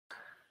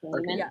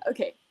Yeah,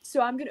 okay.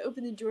 So I'm gonna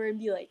open the door and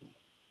be like,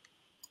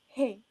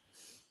 hey.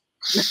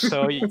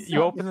 So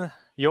you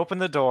open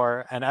the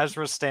door, and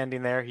Ezra's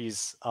standing there.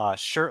 He's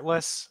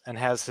shirtless and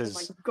has his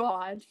Oh my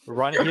god.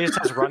 he just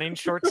has running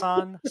shorts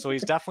on. So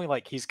he's definitely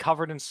like he's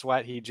covered in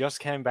sweat. He just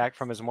came back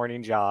from his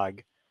morning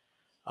jog.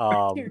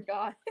 Dear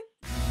God.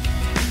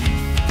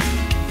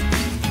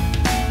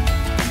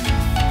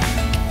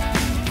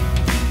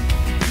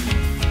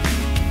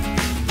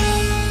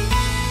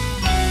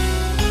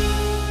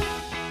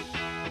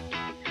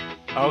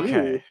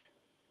 Okay.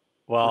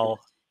 Well,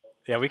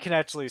 yeah, we can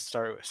actually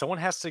start. Someone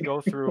has to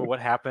go through what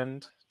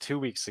happened 2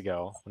 weeks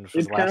ago, which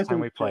was the last time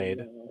we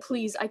played.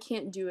 Please, I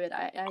can't do it.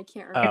 I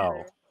can't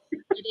remember.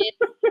 It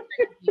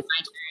is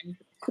my turn.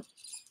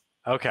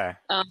 Okay.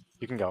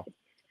 You can go.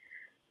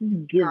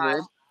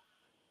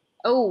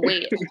 Oh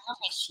wait, I have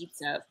my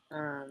sheets up.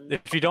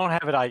 If you don't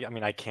have it, I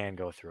mean I can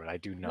go through it. I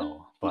do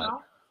know, but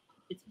no,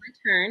 it's my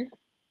turn.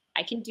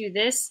 I can do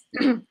this.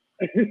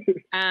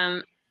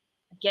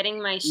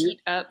 Getting my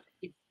sheet up,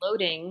 it's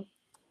loading,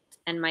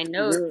 and my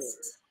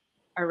notes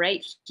are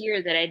right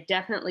here that I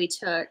definitely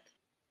took.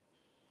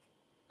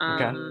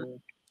 Okay.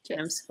 I'm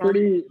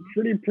scrolling.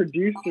 Pretty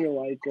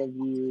producer-like of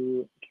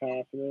you,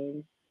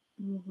 Catherine.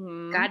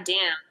 Mm-hmm. God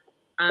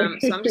damn.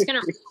 So I'm just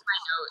gonna read my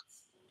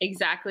notes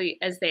exactly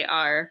as they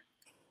are.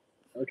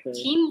 Okay.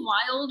 Team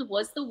Wild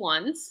was the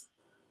ones.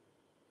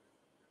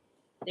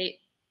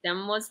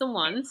 Them was the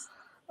ones.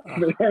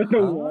 They are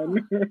the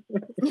one.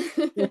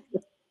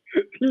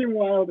 Team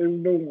Wild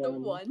is the one. The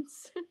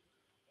ones.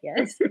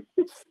 Yes.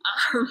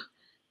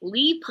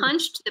 Leigh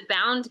punched the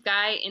bound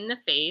guy in the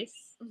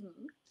face.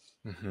 Mm-hmm.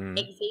 Mm-hmm.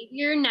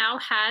 Xavier now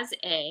has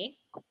a.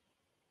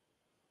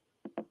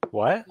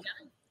 What?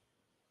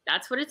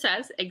 That's what it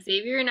says.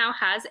 Xavier now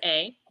has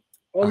a.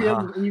 Oh, he has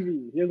an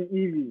EV. He has an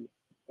EV.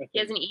 He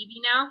has an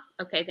EV now?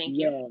 Okay, thank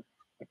you.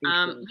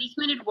 Yeah. Leigh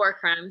committed war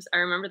crimes. I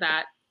remember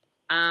that.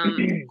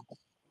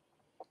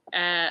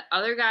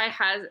 Other guy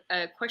has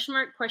a question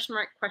mark.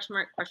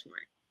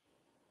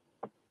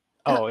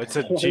 Oh, it's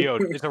a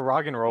it's a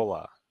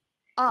Roggenrola.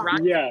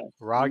 Yeah.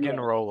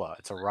 Roggenrola.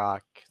 It's a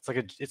rock.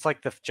 It's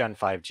like the Gen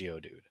 5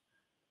 Geodude.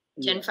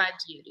 Gen 5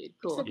 Geodude.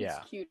 Cool. Yeah.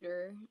 It's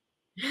cuter.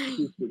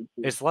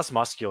 It's less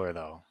muscular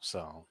though,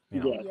 so you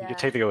can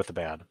take the good with the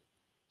bad.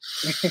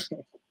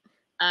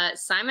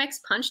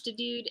 Cimex punched a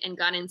dude and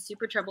got in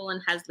super trouble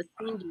and has the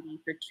clean duty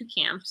for 2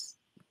 camps.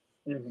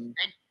 Mm-hmm.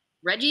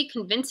 Reggie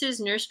convinces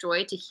Nurse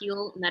Joy to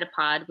heal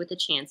Metapod with a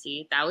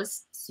Chansey. That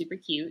was super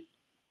cute.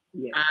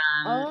 Yeah.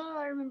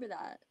 I remember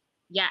that.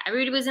 Yeah,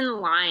 everybody was in the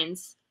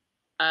lines.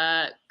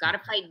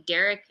 Gotta fight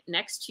Derek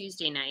next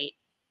Tuesday night.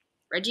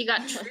 Reggie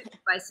got tricked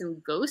by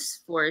some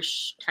Ghost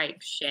Force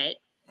type shit.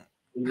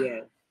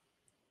 Yeah.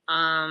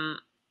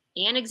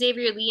 And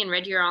Xavier, Leigh, and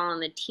Reggie are all on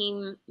the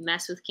team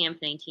mess with Camp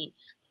 19.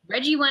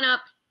 Reggie went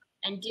up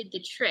and did the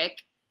trick.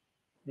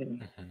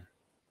 Mm-hmm.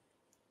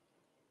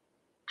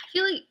 I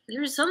feel like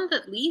there's something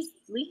that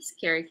Leigh's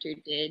character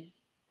did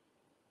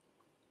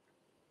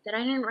that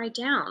I didn't write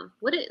down.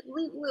 What do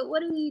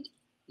we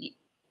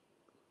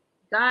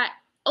got?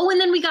 Oh,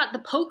 and then we got the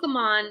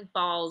Pokemon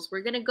balls.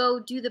 We're gonna go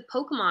do the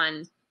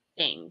Pokemon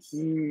things.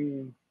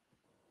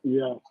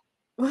 Yeah.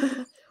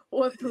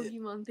 What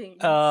Pokemon things?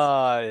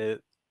 I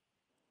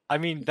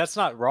mean that's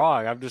not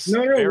wrong. I'm just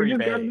no. very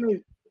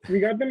vague. We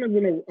got them as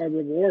a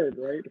reward,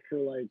 right? For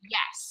like.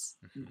 Yes.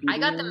 I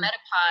got the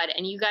Metapod,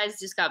 and you guys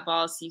just got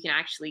balls, so you can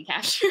actually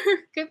capture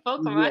good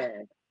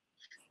Pokemon.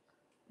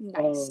 Yeah.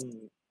 Nice.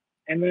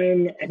 And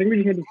then I think we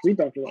just had to sleep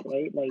after that,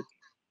 right? Like,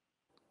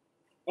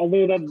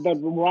 although that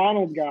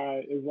Ronald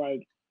guy is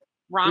like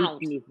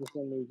Ronald for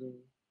some reason.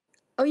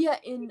 Oh yeah,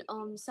 in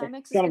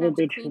Cimex is gonna have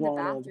to clean the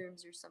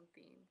bathrooms or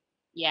something.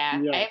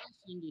 Yeah. I have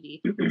a clean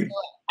duty, so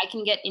I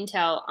can get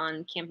intel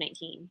on Camp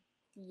 19.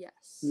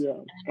 Yes.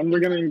 Yeah, and we're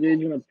gonna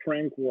engage in a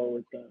prank war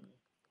with them.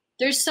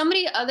 There's one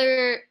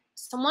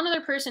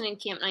other person in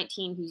Camp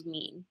 19 who's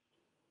mean.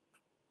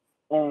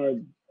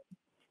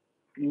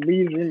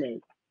 Lee's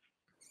roommate.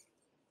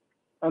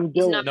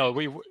 Dylan. No,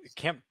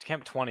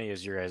 Camp 20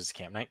 is your guys'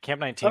 camp. Camp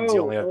 19 is the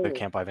only other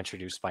camp I've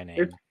introduced by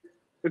name.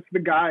 It's the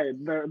guy,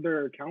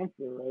 their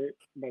counselor, right?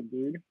 That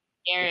dude.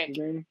 Derek.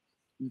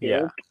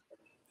 Yeah.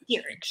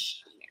 Derek.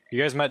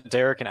 You guys met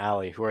Derek and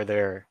Allie, who are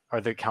the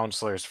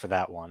counselors for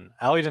that one.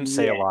 Allie didn't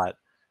say a lot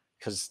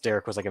because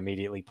Derek was like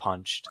immediately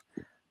punched.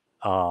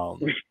 He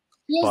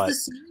has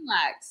the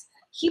Cimex.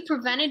 He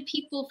prevented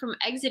people from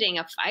exiting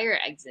a fire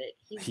exit.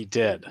 He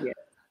did. Yeah.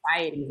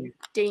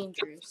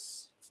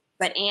 Dangerous.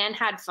 But Anne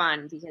had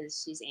fun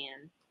because she's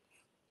Anne.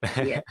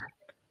 Yeah.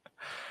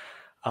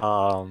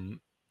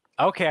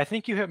 Okay, I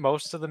think you hit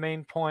most of the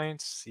main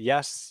points.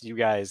 Yes, you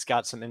guys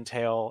got some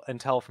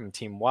intel from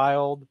Team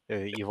Wild,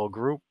 the evil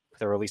group.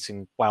 They're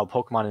releasing wild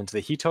Pokemon into the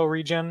Hito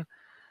region.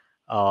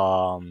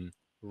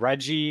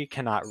 Reggie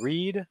cannot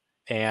read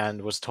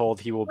and was told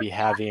he will be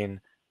having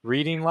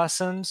reading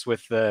lessons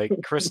with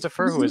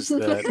Christopher, who is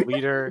the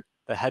leader,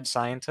 the head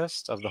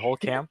scientist of the whole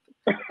camp.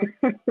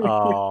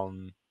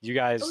 You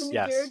guys,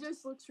 yes.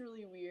 Gyarados looks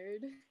really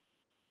weird.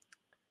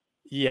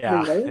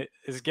 Yeah, Wait,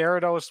 his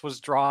Gyarados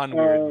was drawn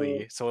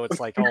weirdly, so it's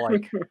like all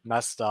like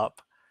messed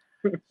up.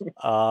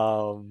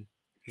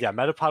 Yeah,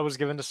 Metapod was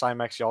given to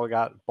Cimex. Y'all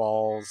got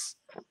balls.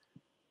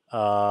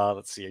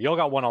 Let's see. Y'all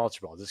got one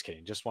Ultra Ball. Just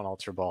kidding, just one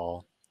Ultra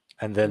Ball.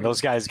 And then those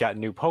guys got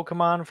new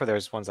Pokemon for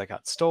those ones that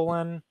got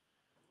stolen.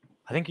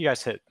 I think you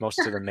guys hit most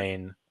of the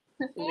main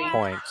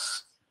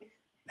points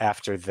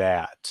after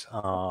that.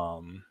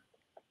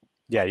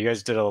 Yeah, you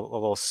guys did a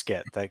little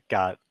skit that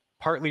got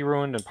partly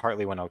ruined and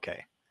partly went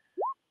okay.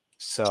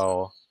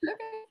 So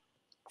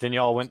then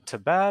y'all went to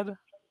bed,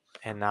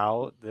 and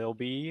now they'll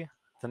be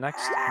the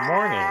next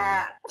morning.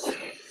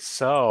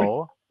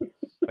 So,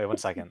 wait 1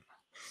 second.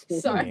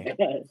 Sorry.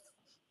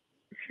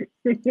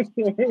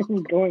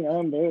 What's going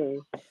on there?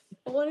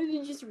 I wanted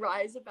to just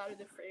rise up out of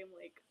the frame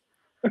like.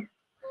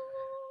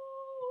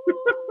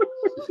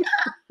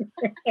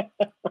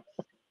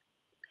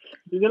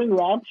 You're getting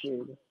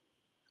raptured.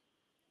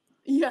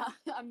 Yeah,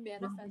 I'm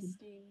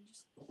manifesting.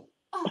 Just.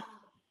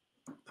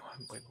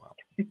 Wait, wow.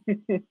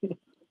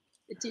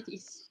 The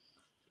titties.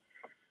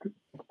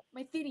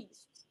 My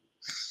titties.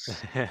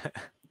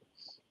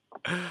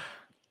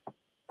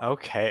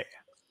 Okay.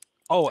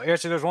 Oh,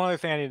 actually, there's one other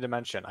thing I need to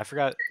mention. I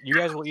forgot. You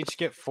guys will each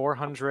get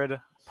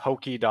 400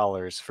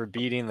 Poké-Dollars for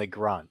beating the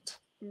grunt.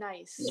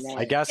 Nice.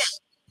 I guess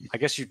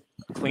you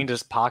cleaned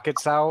his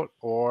pockets out,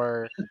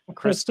 or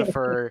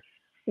Christopher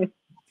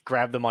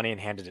grabbed the money and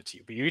handed it to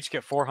you. But you each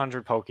get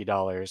 400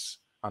 Poké-Dollars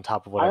on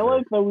top of whatever.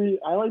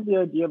 I like the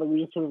idea that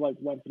we just sort of like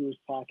went through his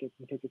pockets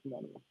and took his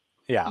money.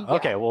 Yeah.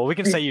 Okay. Well, we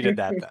can say you did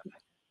that then.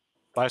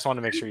 But I just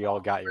wanted to make sure you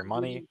all got your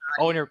money.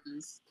 Oh, and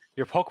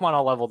your Pokemon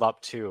all leveled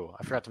up too.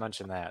 I forgot to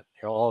mention that.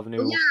 You all have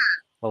new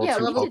level 2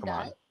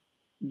 Pokemon.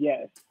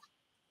 Yes.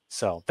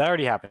 So that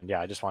already happened.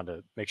 Yeah, I just wanted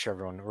to make sure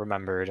everyone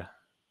remembered.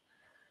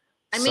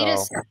 I made a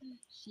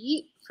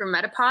sheet for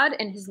Metapod,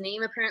 and his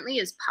name apparently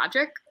is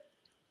Podrick.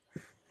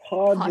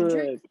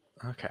 Podrick.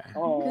 Okay.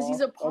 Because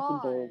he's a That's pod.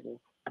 adorable.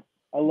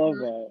 I love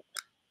that.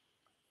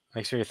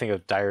 Makes me think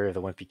of Diary of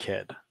the Wimpy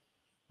Kid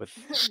with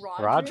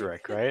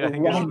Roderick? right? I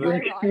think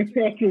Roderick.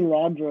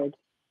 Roderick.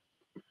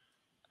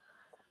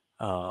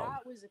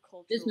 That was a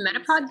cultural. Does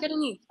Metapod get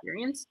any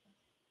experience?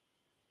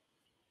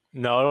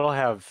 No, it'll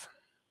have.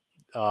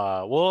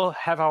 We'll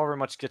have however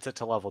much gets it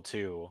to level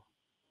 2.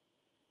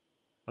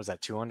 Was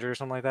that 200 or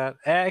something like that?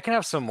 It can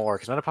have some more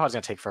because Metapod's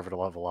gonna take forever to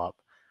level up.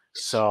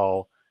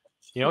 So,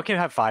 it can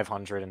have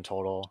 500 in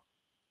total.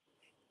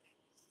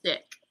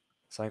 Sick.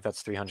 So I think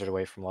that's 300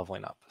 away from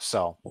leveling up.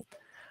 So,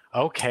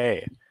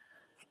 okay.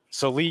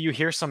 So Leigh, you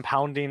hear some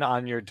pounding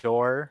on your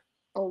door,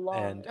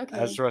 and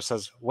Ezra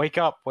says, "Wake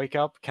up, wake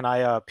up! Can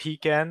I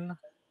peek in?"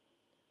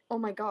 Oh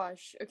my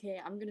gosh. Okay,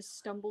 I'm gonna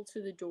stumble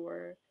to the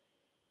door,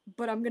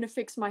 but I'm gonna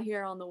fix my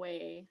hair on the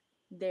way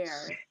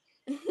there.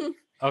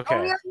 Okay.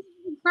 Oh, yeah,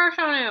 crush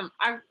on him.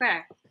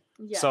 Okay.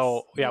 Yes.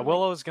 So yeah,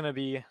 Willow's gonna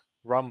be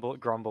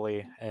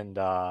grumbly, and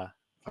are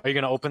you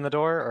gonna open the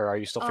door, or are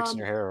you still fixing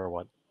your hair, or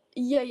what?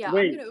 Yeah.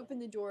 Wait, I'm gonna open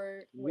the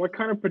door. What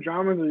kind of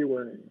pajamas are you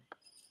wearing?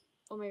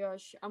 Oh my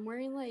gosh, I'm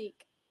wearing like,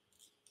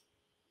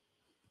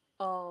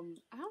 I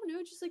don't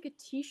know, just like a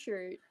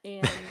t-shirt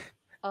and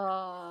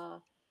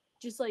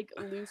just like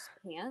loose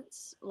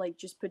pants, like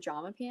just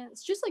pajama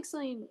pants, just like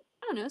something.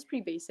 I don't know, it's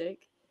pretty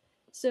basic.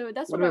 So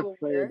that's what I will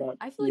wear.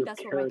 I feel like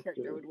that's what my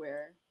character would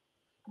wear.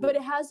 But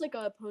it has like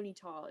a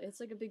ponytail. It's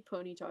like a big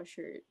ponytail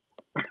shirt.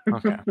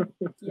 Okay.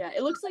 Yeah,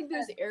 it looks like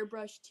those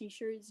airbrush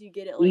t-shirts you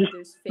get at like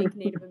those fake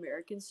Native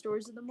American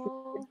stores at the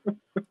mall.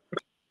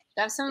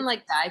 That's some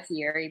like Guy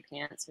Fieri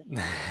pants.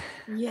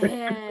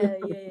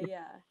 Yeah.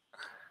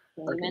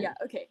 Women. Yeah,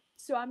 okay.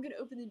 So I'm gonna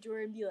open the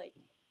door and be like,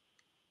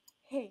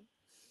 "Hey."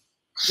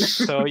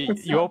 So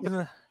you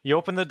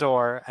open the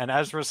door, and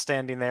Ezra's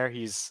standing there.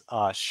 He's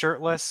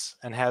shirtless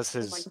and has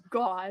his Oh my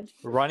god.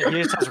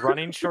 He just has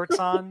running shorts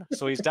on,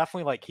 so he's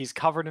definitely like he's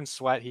covered in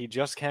sweat. He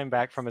just came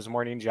back from his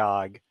morning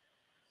jog.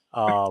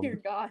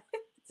 Dear God.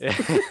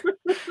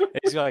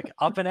 He's like,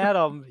 up and at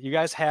 'em. You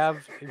guys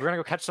we're gonna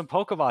go catch some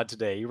Pokemon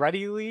today. You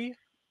ready, Leigh?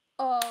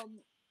 Yeah.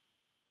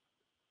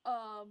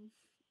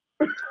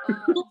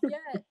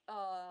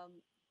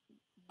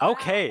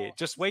 Okay, Wow.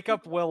 just wake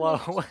up,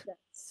 Willow.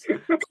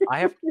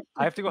 I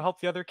have to go help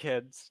the other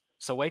kids.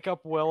 So wake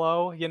up,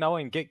 Willow,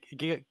 and get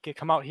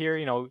come out here,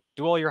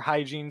 do all your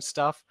hygiene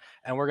stuff,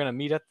 and we're gonna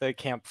meet at the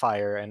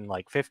campfire in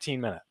like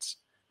 15 minutes.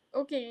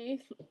 Okay.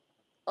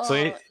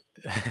 So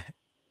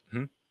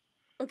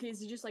Okay,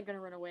 is he just like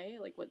gonna run away?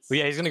 Like what's? Well,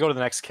 yeah, he's gonna go to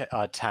the next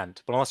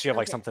tent, but unless you have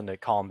like something to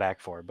call him back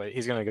for, but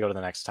he's gonna go to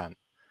the next tent.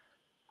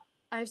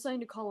 I have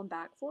something to call him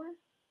back for?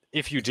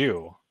 If you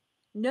do.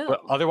 No.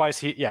 But otherwise,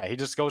 he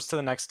just goes to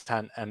the next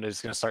tent and is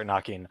gonna start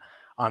knocking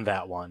on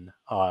that one,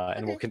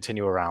 and we'll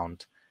continue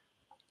around.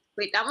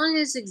 Wait, that one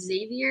is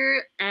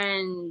Xavier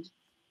and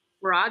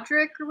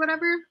Roderick or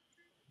whatever?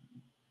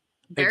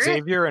 Barrett?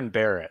 Xavier and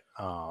Barrett.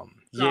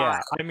 Yeah,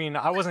 I mean,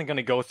 I wasn't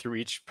gonna go through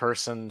each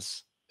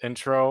person's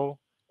intro.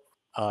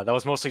 That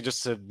was mostly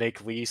just to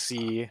make Leigh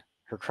see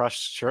her crush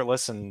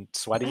shirtless and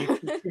sweaty.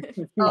 Thank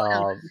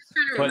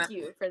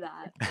you for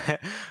that.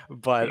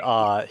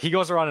 But he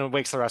goes around and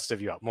wakes the rest of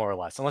you up, more or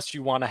less, unless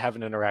you want to have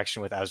an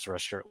interaction with Ezra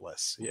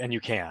shirtless, and you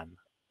can.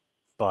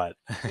 But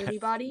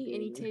anybody,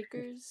 any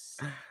takers?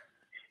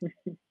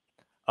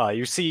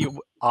 You see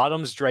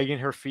Autumn's dragging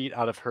her feet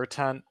out of her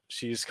tent.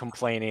 She's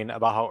complaining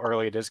about how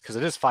early it is because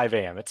it is 5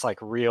 a.m. It's like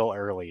real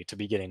early to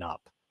be getting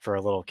up for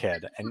a little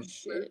kid. And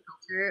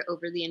filter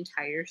over the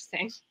entire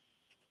thing.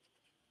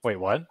 Wait,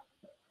 what?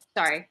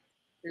 Sorry.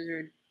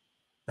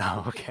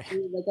 Oh, okay.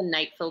 Like a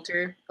night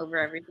filter over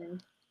everything.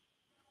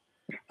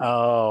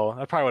 Oh,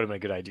 that probably would have been a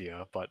good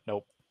idea, but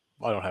nope,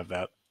 I don't have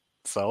that.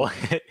 So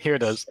here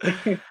it is.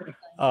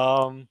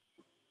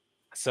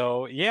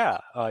 So yeah,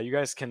 you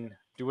guys can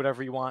do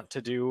whatever you want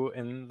to do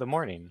in the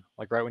morning,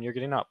 like right when you're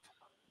getting up.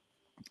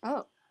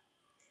 Oh.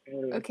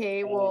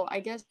 Okay, well, I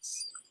guess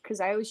because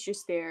I was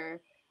just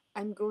there,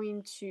 I'm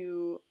going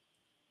to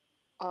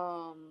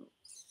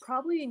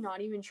probably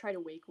not even try to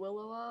wake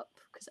Willow up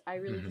because I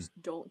really just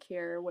don't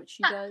care what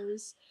she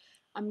does.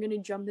 I'm gonna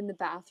jump in the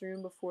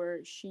bathroom before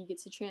she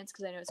gets a chance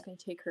because I know it's gonna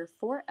take her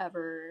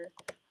forever.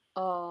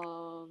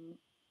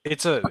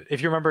 If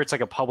you remember, it's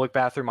like a public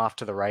bathroom off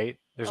to the right.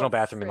 There's no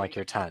bathroom in like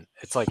your tent.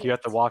 It's like you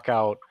have to walk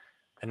out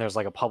and there's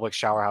like a public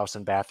shower house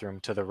and bathroom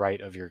to the right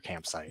of your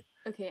campsite.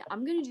 Okay,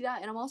 I'm gonna do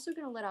that, and I'm also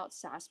gonna let out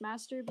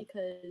Sassmaster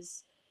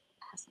because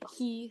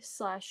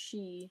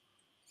he/she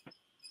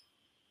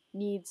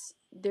needs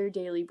their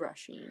daily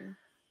brushing.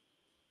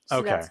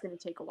 So that's gonna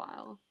take a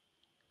while.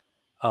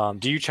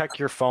 Do you check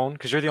your phone?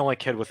 Because you're the only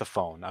kid with a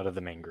phone out of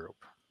the main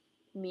group.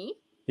 Me?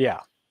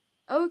 Yeah.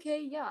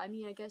 Okay, yeah. I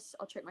mean, I guess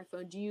I'll check my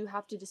phone. Do you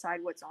have to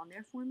decide what's on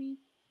there for me?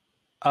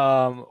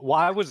 Well,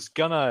 I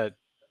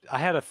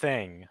had a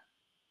thing.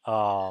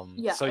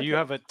 Yeah, so you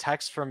have a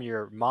text from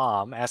your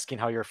mom asking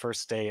how your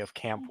first day of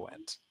camp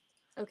went.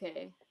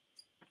 Okay.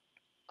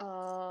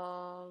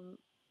 I'll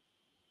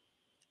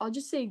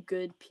just say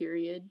good,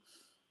 period.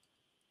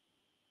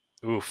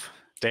 Oof.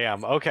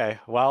 Damn. Okay.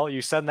 Well,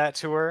 you send that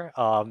to her.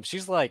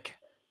 She's like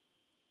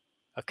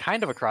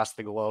kind of across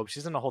the globe.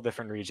 She's in a whole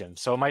different region,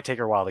 so it might take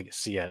her a while to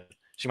see it.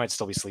 She might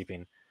still be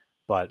sleeping,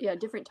 but yeah,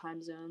 different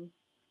time zone.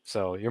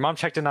 So your mom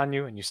checked in on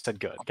you, and you said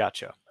good.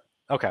 Gotcha.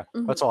 Okay,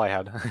 that's all I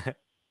had.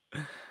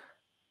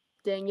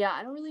 Dang, yeah,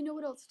 I don't really know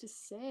what else to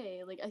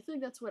say. Like, I feel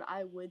like that's what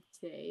I would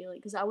say, like,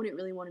 because I wouldn't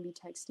really want to be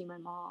texting my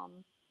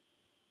mom.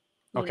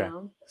 You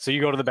know? So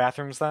you go to the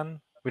bathrooms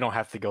then? We don't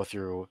have to go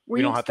through. Were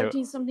you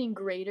expecting something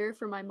greater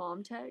for my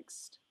mom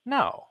text?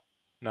 No.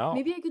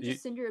 Maybe I could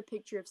just send her a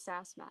picture of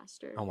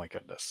Sassmaster. Oh my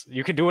goodness.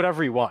 You can do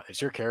whatever you want.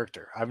 It's your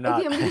character. I'm not.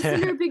 Okay, I'm going to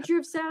send her a picture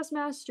of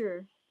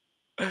Sassmaster.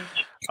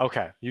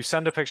 Okay, you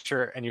send a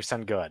picture and you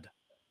send good.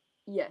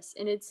 Yes,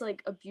 and it's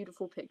like a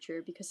beautiful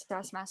picture because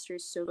Sassmaster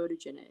is so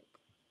photogenic.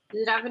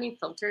 Does it have any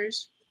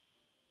filters?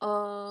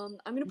 I'm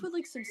gonna put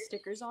like some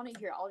stickers on it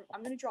here.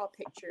 I'm gonna draw a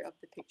picture of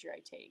the picture I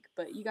take,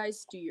 but you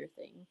guys do your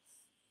thing.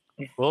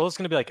 Well, it's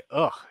gonna be like,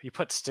 ugh, you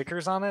put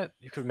stickers on it?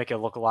 You could make it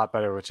look a lot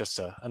better with just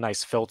a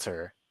nice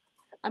filter.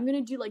 I'm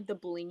gonna do like the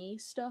blingy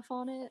stuff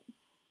on it.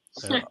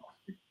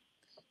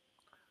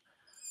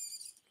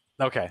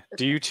 Okay.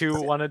 Do you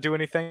two want to do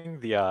anything?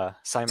 The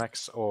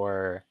Cimex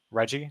or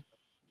Reggie?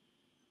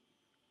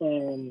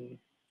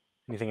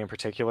 Anything in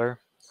particular?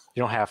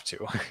 You don't have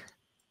to.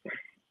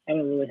 I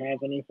don't really have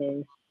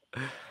anything.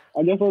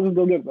 I guess I'll just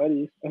go get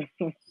ready.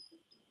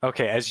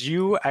 Okay, as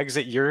you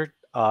exit your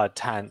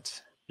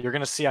tent, you're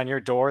gonna see on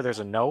your door there's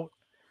a note,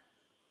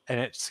 and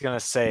it's gonna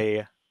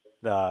say,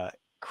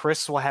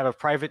 Chris will have a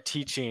private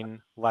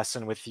teaching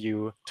lesson with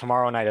you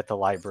tomorrow night at the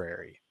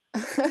library.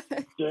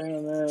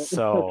 Damn it.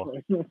 So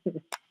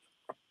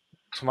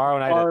tomorrow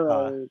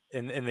night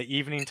in the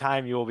evening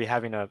time, you will be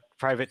having a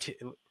private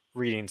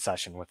reading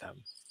session with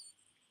him.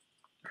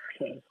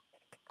 Okay.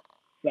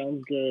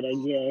 Sounds good, I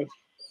guess.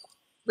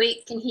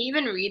 Wait, can he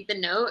even read the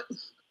note?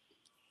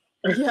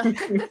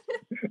 Yeah.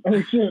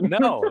 Oh shit.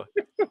 No,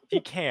 he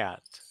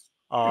can't.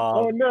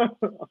 Oh no!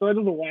 I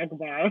just walk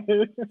by.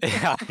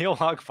 Yeah, he'll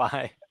walk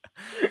by.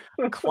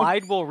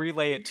 Clyde will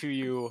relay it to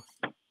you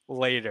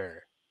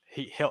later.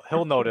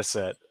 He'll notice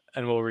it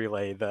and will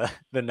relay the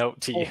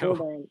note to you.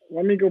 Hold on.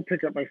 Let me go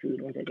pick up my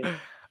food 1 second.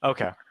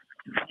 Okay.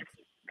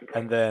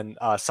 And then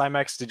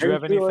Cimex, did you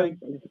have anything?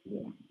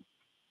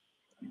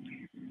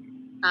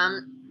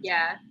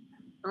 Yeah.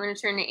 I'm gonna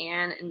turn to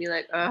Anne and be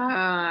like,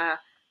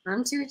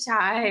 I'm too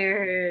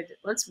tired.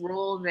 Let's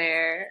roll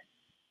there.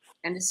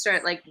 And just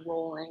start like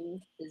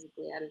rolling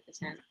physically out of the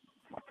tent.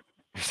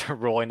 Start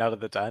rolling out of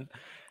the tent.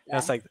 Yeah. And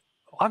it's like,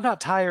 I'm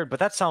not tired, but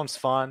that sounds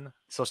fun.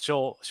 So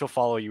she'll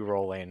follow you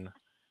rolling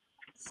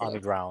on the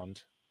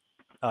ground.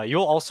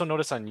 You'll also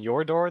notice on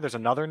your door there's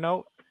another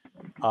note,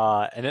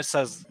 and it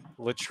says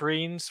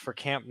latrines for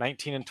camp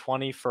 19 and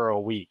 20 for a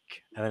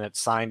week, and then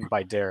it's signed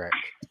by Derek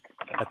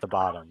at the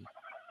bottom.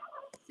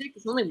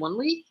 It's only 1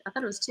 week? I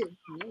thought it was 2.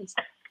 Nice.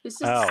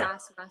 This is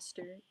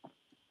Sassmaster.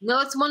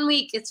 No, it's 1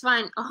 week. It's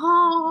fine.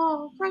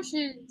 Oh,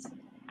 precious.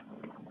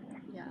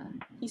 Yeah,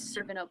 he's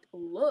serving up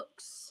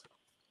looks.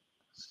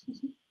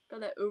 Got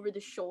that over the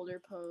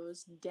shoulder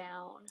pose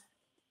down.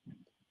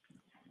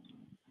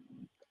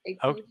 Okay.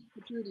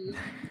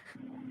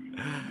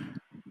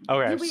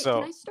 Okay, hey, wait,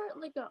 so can I start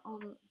like a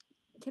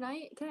can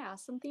I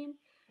ask something?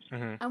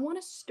 I want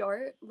to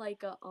start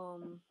like a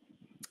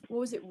what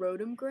was it,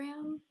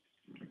 Rotomgram?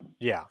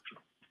 Yeah.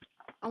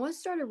 I want to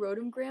start a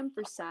Rotomgram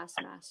for Sass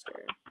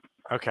Master.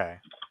 Okay.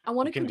 I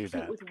want to compete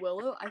with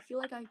Willow. I feel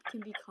like I can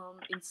become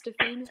Insta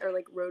famous or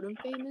like Rotom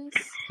famous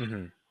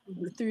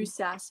through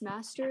Sass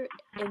Master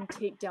and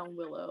take down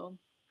Willow.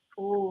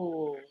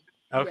 Oh.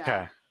 Okay.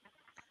 Yeah.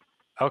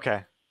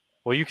 Okay.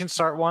 Well, you can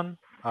start one.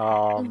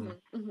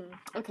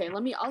 Okay,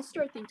 I'll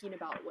start thinking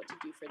about what to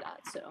do for that.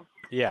 So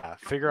yeah,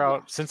 figure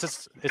out,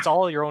 since it's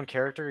all your own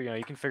character,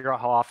 you can figure out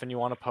how often you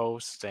want to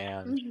post,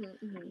 and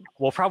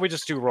we'll probably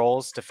just do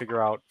roles to figure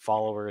out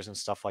followers and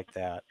stuff like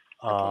that.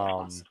 Okay,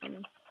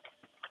 awesome.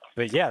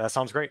 But yeah, that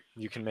sounds great.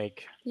 You can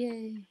make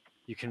Yay.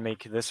 You can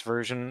make this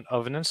version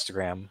of an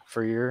Instagram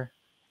for your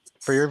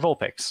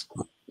Vulpix.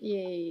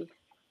 Yay.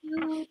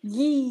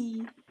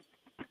 Yee.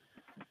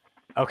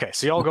 Okay,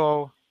 so y'all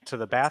go to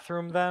the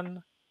bathroom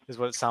then, is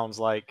what it sounds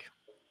like.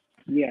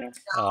 Yeah.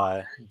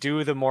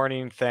 Do the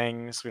morning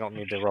things. We don't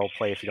need to role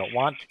play if you don't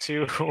want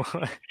to.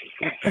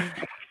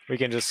 We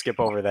can just skip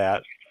over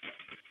that.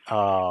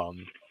 And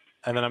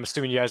then I'm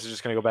assuming you guys are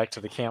just going to go back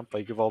to the camp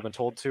like you've all been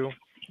told to?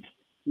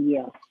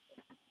 Yeah.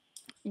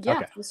 Yeah,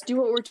 okay. Let's do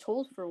what we're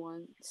told for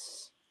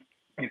once.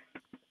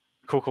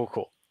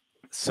 Cool.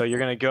 So you're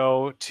going to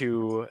go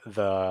to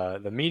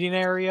the meeting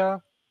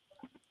area.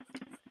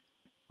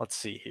 Let's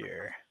see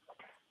here.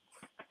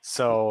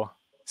 So,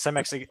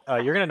 Cimex,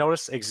 you're going to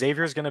notice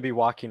Xavier's going to be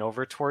walking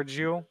over towards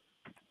you.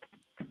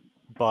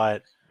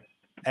 But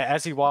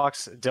as he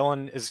walks,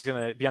 Dylan is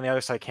going to be on the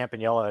other side of camp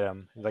and yell at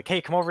him. He's like,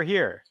 hey, come over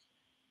here.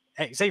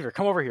 Hey, Xavier,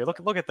 come over here.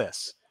 Look at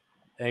this.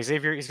 And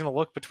Xavier, he's going to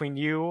look between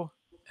you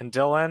and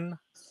Dylan.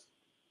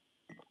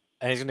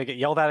 And he's going to get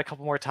yelled at a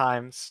couple more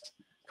times.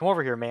 Come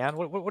over here, man.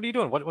 What are you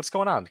doing? What's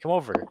going on? Come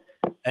over.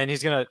 And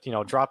he's going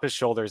to, drop his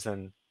shoulders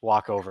and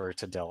walk over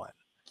to Dylan.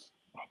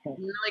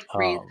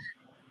 Like,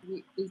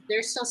 is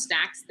there still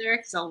snacks there?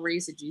 Because I'll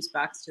raise a juice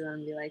box to him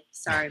and be like,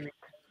 sorry,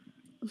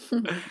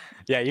 man.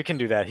 Yeah, you can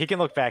do that. He can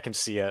look back and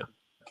see it.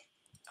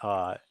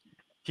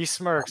 He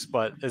smirks,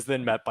 but is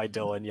then met by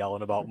Dylan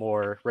yelling about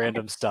more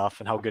random stuff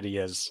and how good he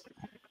is.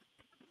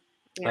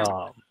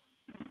 Yeah.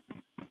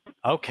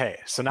 Okay,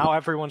 so now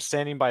everyone's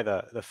standing by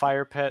the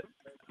fire pit.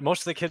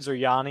 Most of the kids are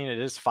yawning. It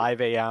is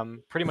 5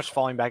 a.m., pretty much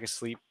falling back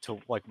asleep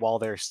while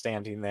they're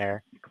standing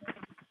there.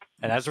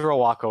 And Ezra will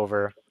walk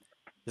over.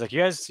 He's like,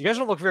 you guys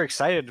don't look very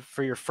excited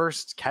for your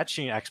first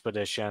catching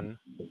expedition.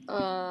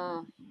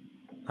 Oh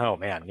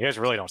man, you guys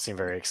really don't seem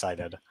very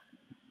excited.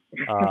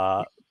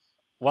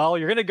 Well,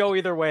 you're gonna go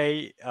either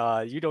way.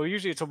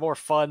 Usually it's a more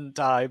fun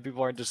time.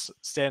 People aren't just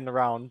standing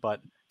around,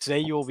 but today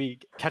you will be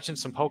catching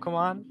some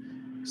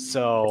Pokemon.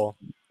 So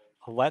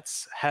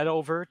let's head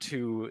over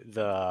to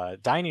the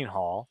dining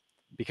hall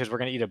because we're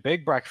gonna eat a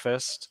big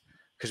breakfast.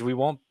 Because we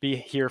won't be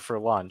here for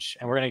lunch,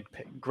 and we're gonna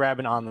grab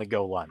an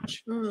on-the-go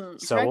lunch. So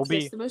breakfast, we'll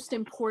be the most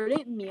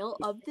important meal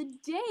of the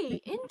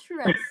day.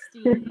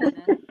 Interesting.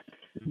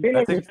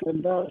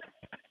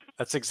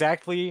 That's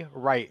exactly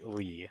right,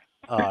 Leigh.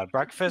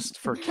 Breakfast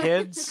for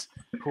kids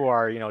who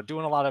are,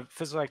 doing a lot of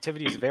physical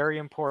activity is very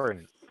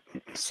important.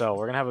 So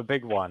we're gonna have a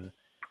big one.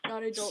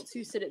 Not adults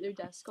who sit at their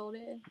desk all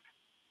day.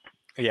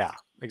 Yeah,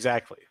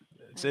 exactly.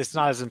 It's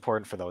not as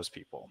important for those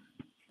people.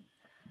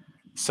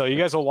 So you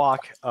guys will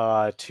walk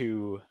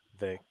to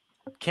the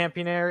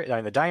camping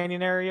area, the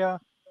dining area.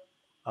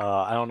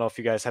 I don't know if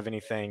you guys have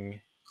anything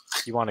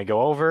you want to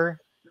go over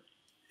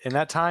in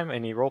that time.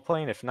 Any role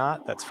playing? If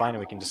not, that's fine,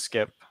 and we can just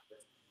skip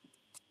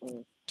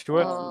to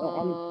it.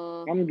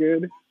 I'm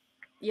good.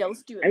 Yeah,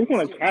 let's do it. I just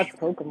want to catch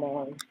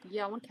Pokemon.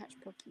 Yeah, I want to catch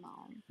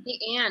Pokemon. Hey,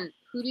 Anne,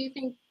 who do you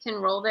think can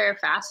roll there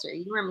faster,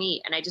 you or me?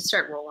 And I just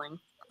start rolling.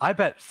 I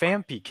bet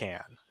Fampy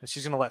can. And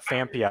she's gonna let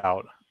Fampy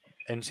out.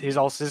 And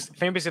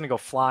Fampy's gonna go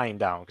flying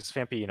down because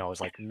Fampy, is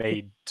like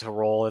made to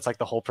roll. It's like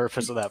the whole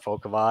purpose of that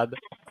Pokemon.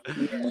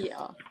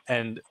 Yeah.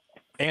 And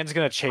Anne's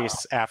gonna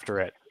chase after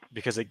it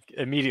because it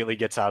immediately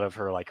gets out of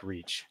her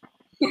reach.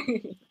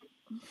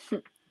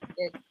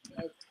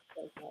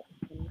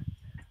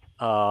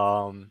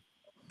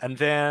 And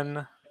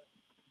then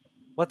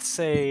let's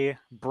say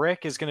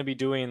Brick is gonna be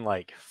doing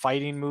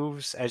fighting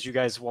moves as you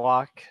guys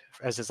walk,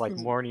 as his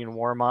morning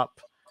warm up.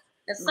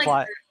 That's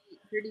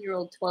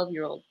 30-year-old,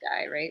 12-year-old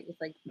guy, right? With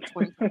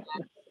 25.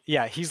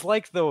 Yeah, he's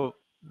like the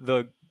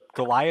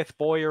Goliath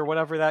boy or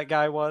whatever that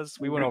guy was.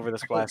 We went over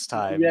this last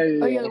time. Yeah.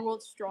 Oh yeah, the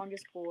world's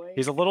strongest boy.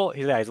 He's a little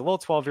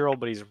 12-year-old,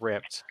 but he's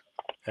ripped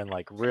and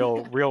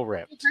real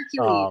ripped.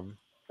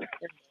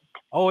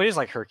 Oh, it is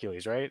like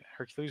Hercules, right?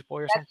 Hercules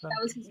boy or something.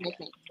 That was his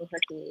nickname,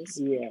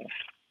 Hercules.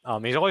 Yeah.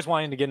 He's always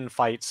wanting to get in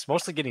fights,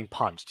 mostly getting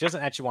punched. He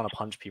doesn't actually want to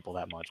punch people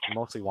that much. He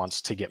mostly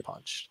wants to get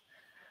punched.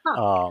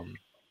 Huh.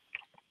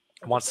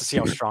 Wants to see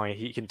how strong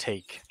he can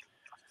take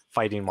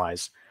fighting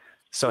wise.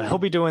 So he'll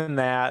be doing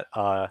that.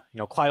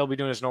 Clyde will be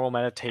doing his normal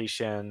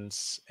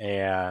meditations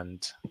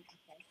and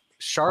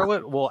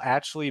Charlotte will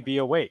actually be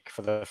awake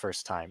for the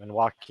first time and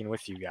walking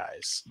with you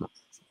guys.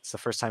 It's the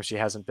first time she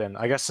hasn't been.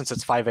 I guess since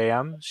it's 5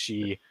 a.m.,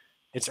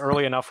 it's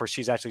early enough where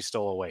she's actually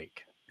still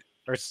awake,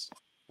 or it's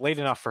late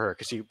enough for her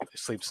because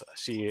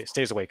she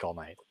stays awake all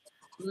night.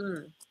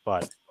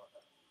 But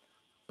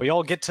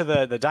y'all get to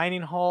the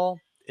dining hall.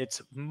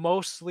 It's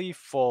mostly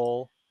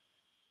full.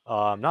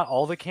 Not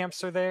all the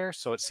camps are there,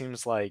 so it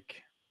seems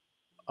like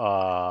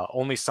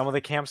only some of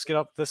the camps get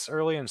up this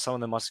early, and some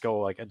of them must go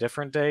like a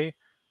different day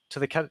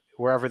to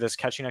wherever this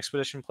catching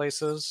expedition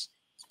place is.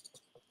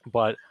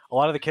 But a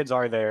lot of the kids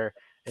are there,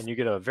 and you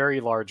get a very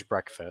large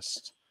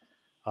breakfast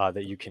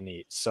that you can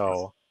eat.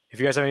 So if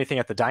you guys have anything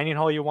at the dining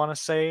hall you want to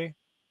say,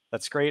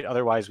 that's great.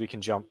 Otherwise, we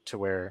can jump to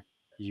where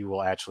you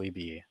will actually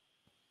be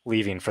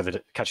leaving for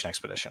the catching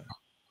expedition.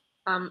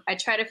 I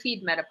try to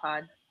feed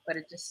Metapod, but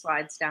it just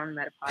slides down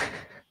Metapod.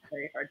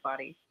 Very hard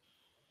body.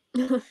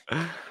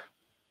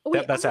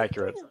 Wait, that's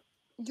accurate.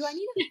 Do I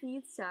need to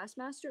feed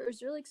Sassmaster, or is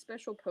there like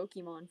special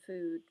Pokemon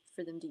food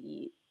for them to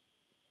eat?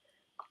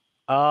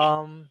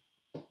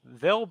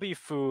 There'll be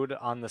food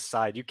on the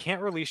side. You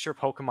can't release your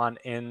Pokemon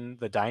in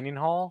the dining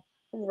hall.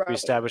 Right. We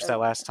established that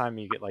last time.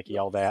 You get like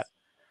yelled at.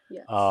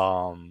 Yes.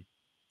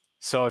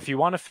 So if you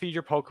want to feed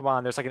your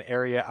Pokemon, there's like an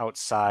area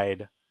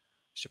outside.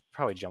 Should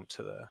probably jump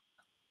to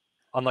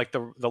on like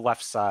the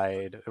left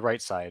side, the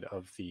right side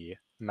of the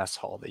mess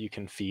hall that you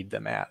can feed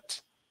them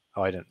at.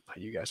 Oh, I didn't put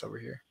you guys over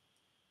here.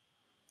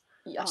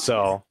 Yeah.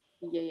 So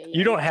yeah,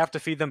 you don't have to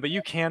feed them, but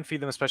you can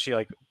feed them, especially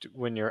like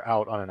when you're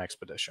out on an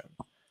expedition.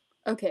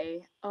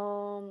 Okay.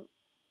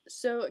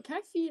 So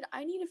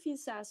I need to feed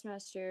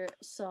Sassmaster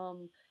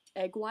some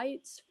egg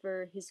whites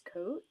for his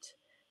coat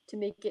to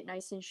make it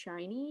nice and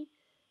shiny.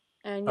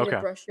 And I need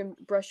to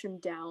brush him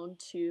down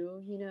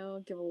too,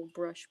 give a little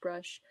brush.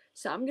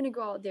 So I'm gonna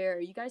go out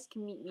there. You guys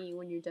can meet me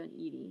when you're done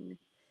eating.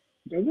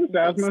 Doesn't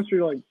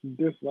Sassmaster like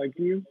dislike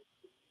you?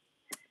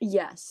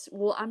 Yes.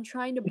 Well, I'm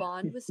trying to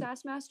bond with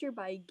Sassmaster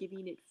by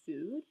giving it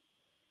food,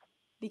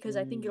 because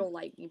I think it'll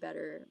like me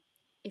better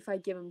if I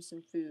give him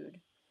some food.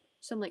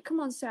 So I'm like, come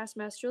on,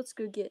 Sassmaster, let's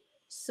go get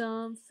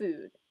some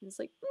food. And it's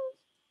like,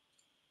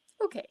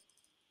 okay.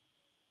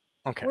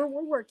 Okay. We're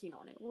working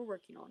on it.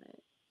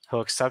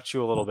 He'll accept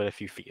you a little bit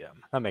if you feed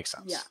him. That makes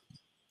sense. Yeah.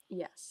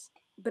 Yes.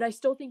 But I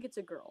still think it's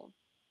a girl.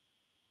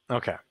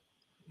 Okay.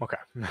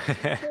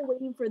 I'm still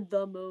waiting for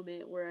the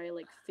moment where I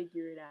like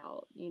figure it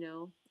out,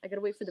 I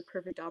gotta wait for the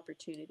perfect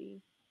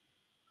opportunity.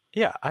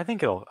 Yeah, I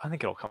think it'll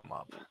come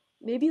up.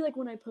 Maybe like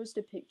when I post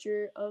a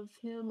picture of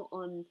him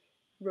on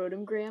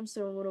Rotomgram,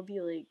 someone will be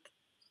like,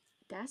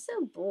 that's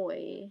a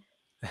boy.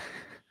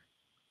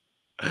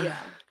 Yeah.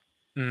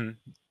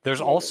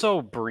 There's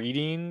also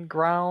breeding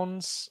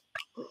grounds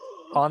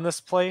on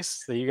this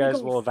place that you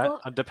guys will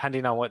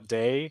depending on what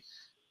day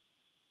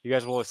you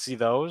guys will see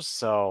those,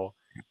 so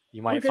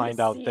you might find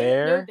out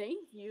there. No, thank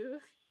you.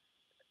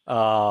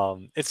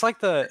 It's like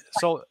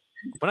so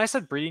when I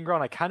said breeding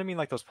ground, I kind of mean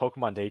like those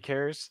Pokemon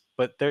daycares,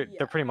 but they're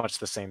pretty much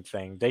the same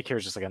thing. Daycare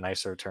is just like a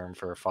nicer term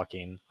for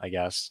fucking, I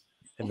guess,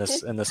 in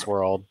this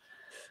world.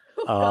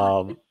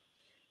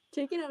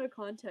 Taken out of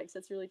context,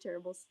 that's really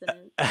terrible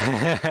sentence.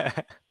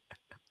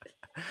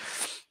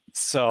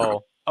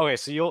 So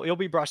so you'll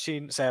be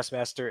brushing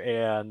Sassmaster,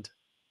 and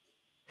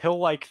he'll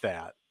like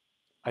that.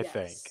 I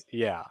think.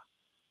 Yeah.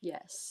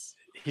 Yes.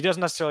 He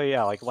doesn't necessarily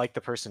like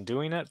the person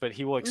doing it, but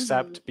he will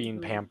accept being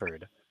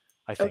pampered.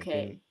 I think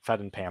being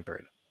fed and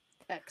pampered.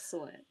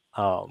 Excellent.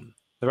 The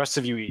rest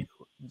of you eat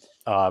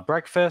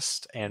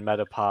breakfast, and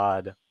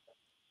Metapod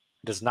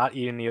does not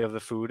eat any of the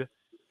food.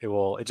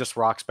 It just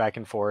rocks back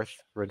and forth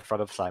right in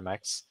front of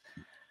Cimex.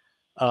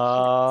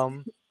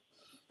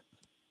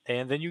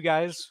 And then you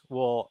guys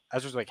will,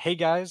 Ezra's like, hey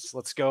guys,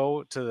 let's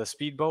go to the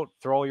speedboat,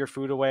 throw all your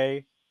food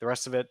away. The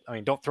rest of it,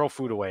 don't throw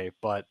food away,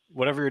 but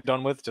whatever you're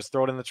done with, just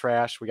throw it in the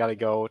trash. We got to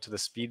go to the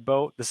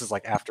speedboat. This is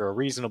like after a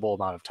reasonable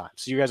amount of time.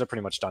 So you guys are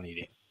pretty much done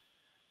eating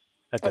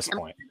at this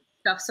point.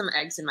 Stuff some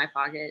eggs in my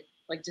pocket.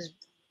 Like just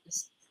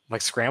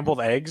like scrambled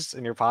eggs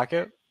in your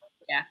pocket?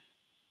 Yeah.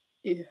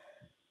 Ew.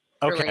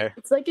 Okay.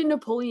 It's like in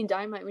Napoleon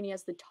Dynamite when he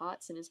has the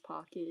tots in his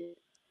pocket.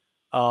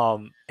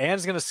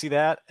 Anne's gonna see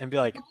that and be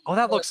like, oh,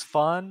 that looks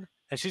fun.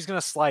 And she's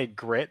gonna slide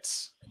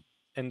grits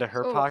into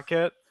her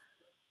pocket.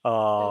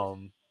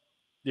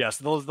 Yeah,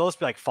 so those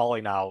be like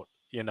falling out,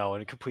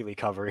 and completely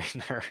covering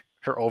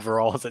her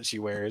overalls that she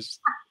wears.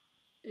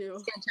 Ew.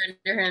 She's gonna turn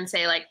to her and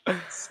say like,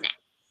 snack.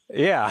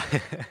 Yeah.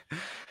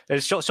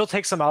 And she'll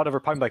take some out of her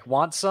pocket, like,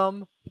 want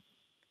some?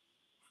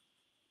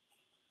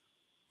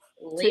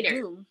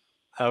 Later.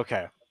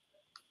 Okay.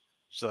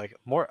 She's like,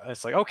 more.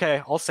 It's like,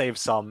 okay, I'll save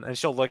some, and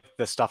she'll lick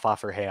the stuff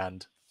off her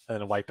hand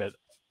and wipe it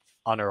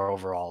on her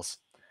overalls.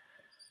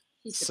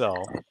 So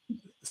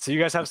you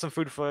guys have some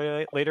food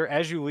for later.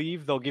 As you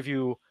leave, they'll give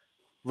you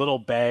little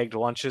bagged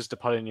lunches to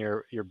put in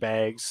your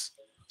bags.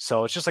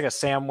 So it's just like a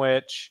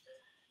sandwich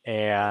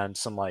and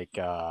some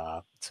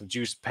some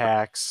juice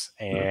packs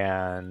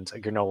and a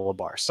granola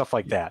bar, stuff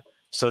like that.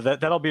 So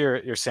that'll be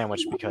your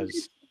sandwich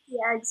because.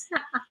 Yes.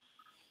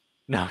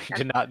 No, you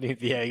do not need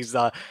the eggs.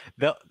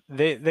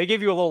 They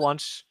give you a little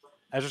lunch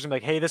Ezra's gonna be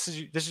like, hey, this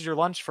is your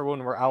lunch for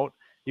when we're out.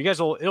 You guys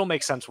it'll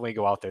make sense when we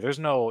go out there. There's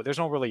no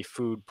really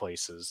food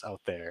places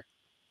out there.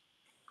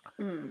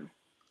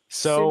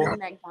 So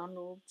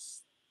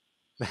McDonald's.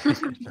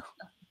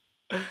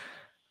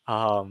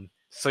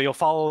 So you'll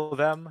follow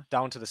them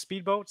down to the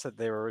speedboats that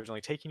they were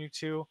originally taking you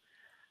to.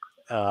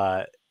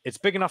 It's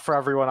big enough for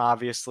everyone,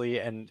 obviously,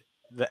 and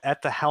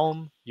at the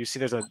helm, you see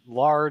there's a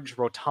large,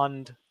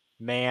 rotund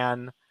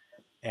man,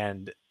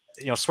 and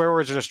swear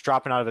words are just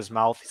dropping out of his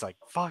mouth. He's like,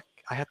 "Fuck!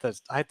 I had to,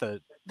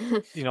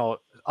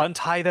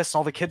 untie this. And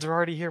all the kids are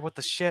already here. What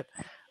the shit?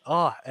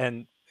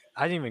 And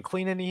I didn't even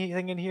clean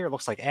anything in here. It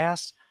looks like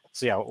ass."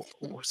 So yeah,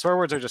 swear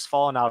words are just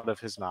falling out of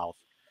his mouth.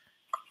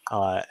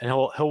 And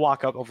he'll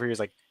walk up over here. He's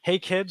like, "Hey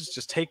kids,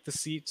 just take the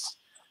seats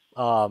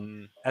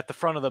at the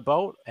front of the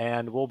boat,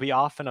 and we'll be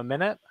off in a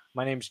minute.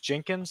 My name's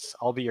Jenkins.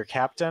 I'll be your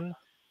captain."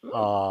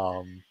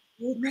 Old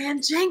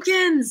man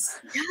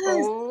Jenkins.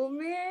 Yes. Old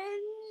man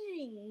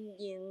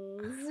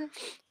Jenkins.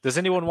 Does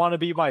anyone want to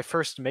be my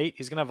first mate?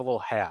 He's gonna have a little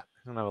hat.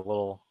 He's gonna have a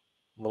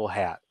little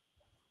hat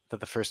that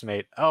the first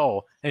mate.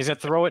 Oh, and he's gonna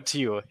throw it to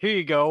you. Here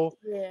you go.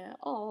 Yeah.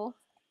 Oh.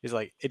 He's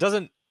like, it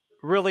doesn't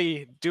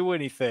really do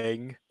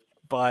anything,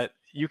 but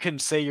you can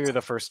say you're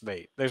the first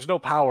mate. There's no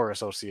power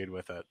associated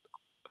with it.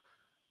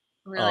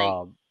 We're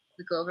like,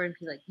 look over and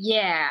be like,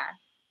 yeah.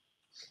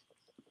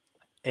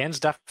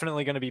 Anne's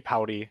definitely going to be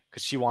pouty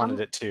because she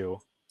wanted it too.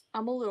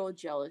 I'm a little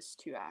jealous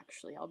too,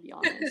 actually. I'll be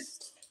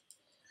honest.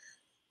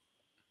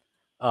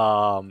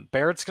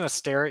 Barrett's going to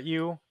stare at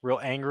you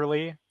real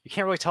angrily. You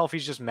can't really tell if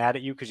he's just mad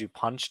at you because you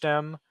punched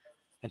him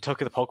and took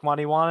the Pokemon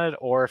he wanted,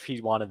 or if he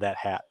wanted that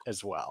hat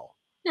as well.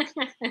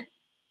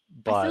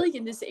 But I feel like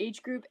in this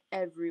age group,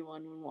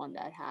 everyone would want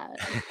that hat.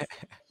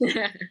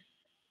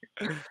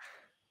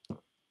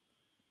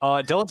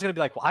 Dylan's gonna be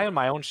like, "Well, I own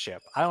my own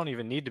ship. I don't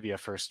even need to be a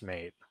first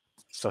mate."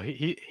 So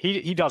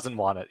he doesn't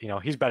want it.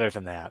 He's better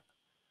than that.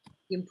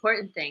 The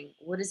important thing,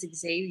 what does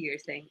Xavier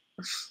think?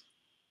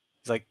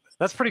 He's like,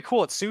 "That's pretty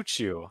cool. It suits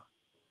you.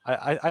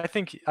 I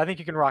think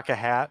you can rock a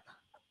hat,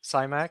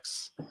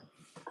 Cimex."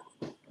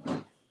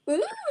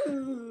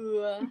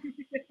 Ooh.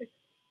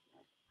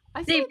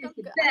 I feel like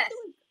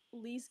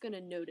Leigh's gonna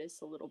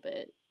notice a little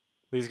bit.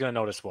 Leigh's gonna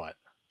notice what?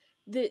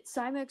 That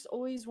Cimex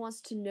always wants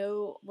to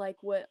know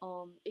like what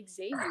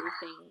Xavier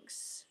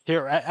thinks.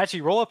 Here,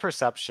 actually, roll a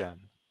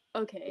perception.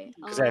 Okay.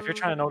 Because if you're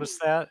trying to notice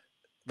that,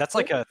 that's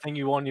like a thing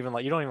you don't even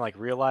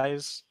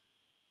realize,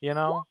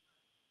 D20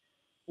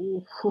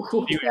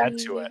 you add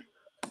to it.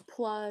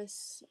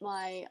 Plus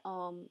my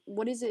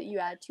what is it you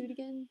add to it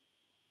again?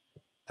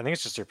 I think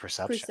it's just your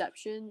perception.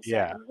 Perception.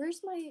 Yeah. Sorry,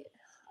 where's my?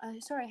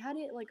 Sorry, I had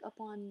it like up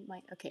on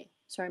my. Okay,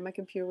 sorry, my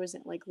computer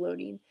wasn't like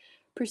loading.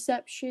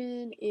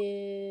 Perception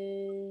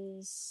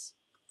is.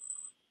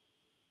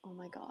 Oh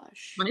my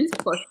gosh. Mine's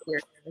plus 0.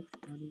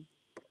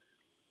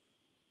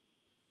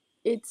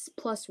 It's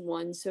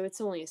 +1, so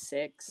it's only a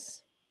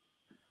 6.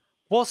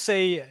 We'll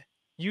say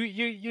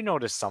you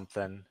notice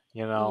something.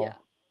 Yeah.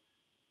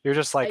 You're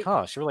just like,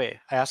 she really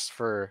asked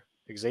for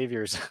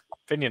Xavier's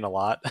opinion a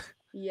lot.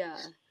 Yeah.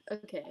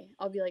 Okay.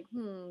 I'll be like,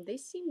 they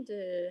seem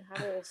to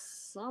have a little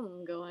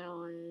something going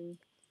on.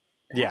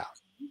 Yeah.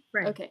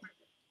 Right. Okay.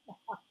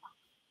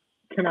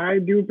 Can I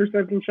do a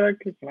perception check?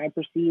 Can I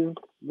perceive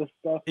this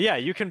stuff? Yeah,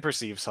 you can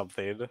perceive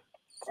something.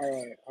 All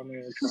right, I'm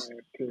gonna try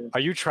it too. Are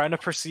you trying to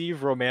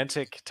perceive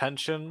romantic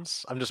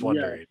tensions? I'm just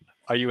wondering. Yeah.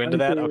 Are you into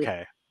that?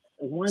 Okay.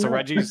 So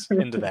Reggie's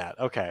into that.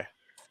 Okay.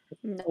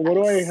 Nice. What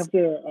do I have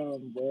to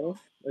roll?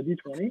 A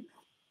d20?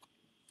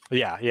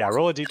 Yeah.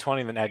 Roll a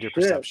d20 and then add your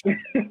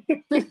perception.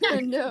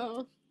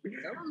 No.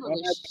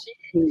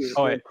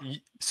 Oh, wait.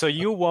 So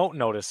you won't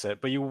notice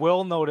it, but you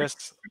will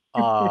notice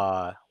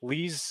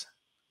Leigh's.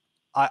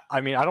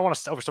 I mean, I don't want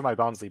to overstep my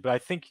bounds, Leigh, but I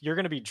think you're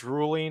going to be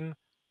drooling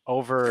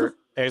over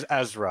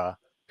Ezra,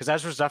 because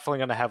Ezra's definitely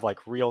going to have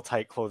like real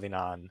tight clothing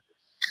on.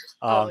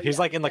 He's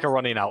like in like a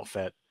running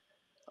outfit.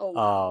 Oh,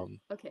 wow.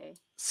 Okay.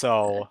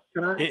 So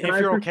if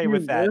you're okay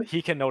with that,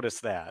 he can notice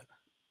that.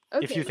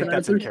 Okay. If you think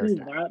that's in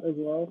character. That as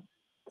well?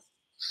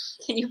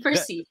 Can you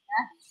perceive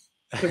that?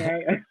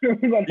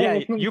 Yeah,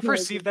 you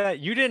perceive that.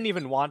 You didn't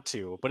even want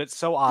to, but it's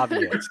so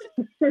obvious.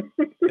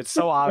 It's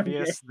so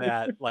obvious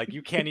that like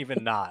you can't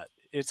even not.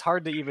 It's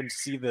hard to even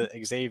see the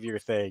Xavier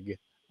thing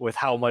with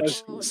how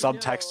much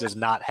subtext is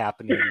not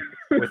happening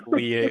with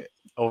Leigh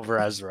over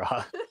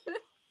Ezra.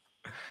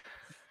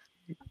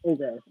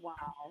 Okay.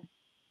 Wow.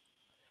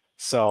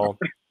 So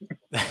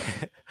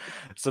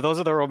those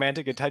are the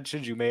romantic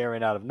intentions you may or may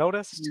not have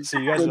noticed. So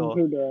you guys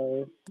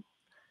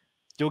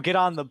you'll get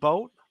on the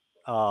boat.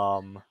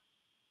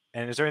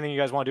 And is there anything you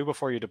guys want to do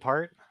before you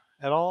depart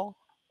at all?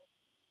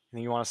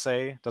 Anything you want to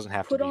say? Doesn't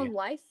have to be. Put on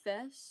Life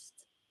Vest.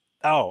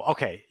 Oh,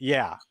 okay.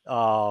 Yeah.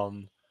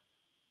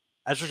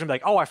 Ezra's gonna be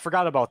like, "Oh, I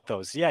forgot about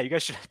those. Yeah, you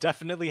guys should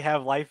definitely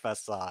have life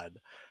vests on."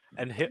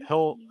 And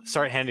he'll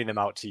start handing them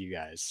out to you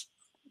guys.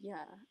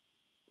 Yeah.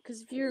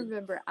 Because if you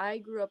remember, I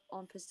grew up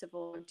on Pacific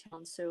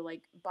Town, so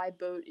like by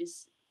boat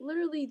is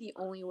literally the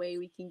only way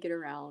we can get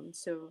around.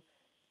 So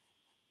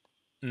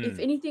if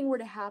anything were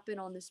to happen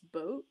on this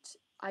boat,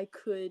 I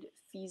could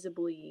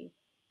feasibly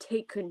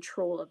take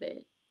control of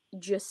it.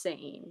 Just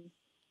saying.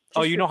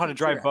 Oh, Just you for know how to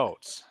drive future.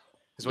 boats,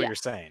 is what Yeah. you're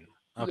saying.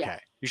 Okay. Yeah.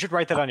 You should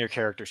write that on your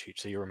character sheet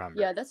so you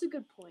remember. Yeah, that's a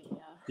good point.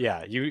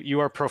 Yeah, you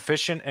are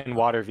proficient in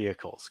water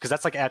vehicles because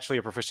that's like actually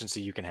a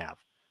proficiency you can have.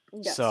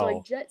 Yeah, so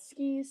like jet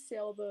skis,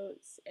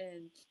 sailboats,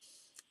 and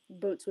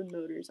boats with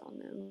motors on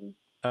them.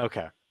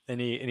 Okay.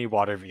 Any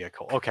water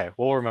vehicle. Okay,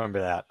 we'll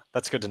remember that.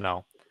 That's good to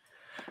know.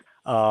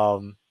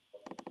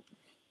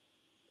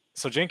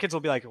 So Jenkins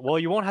will be like, well,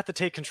 you won't have to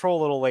take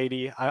control, little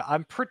lady.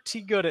 I'm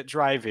pretty good at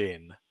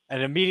driving.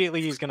 And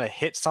immediately he's gonna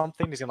hit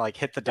something. He's gonna like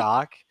hit the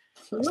dock.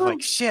 He's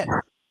like, shit.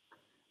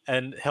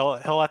 And he'll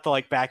have to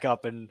like back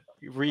up and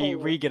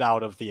re get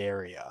out of the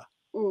area.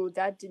 Ooh,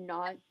 that did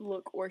not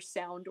look or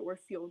sound or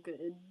feel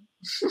good.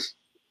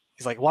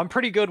 He's like, well, I'm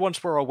pretty good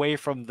once we're away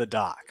from the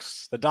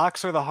docks. The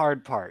docks are the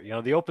hard part. You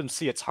know, the open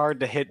sea, it's hard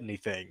to hit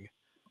anything.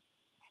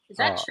 Is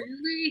that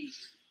truly?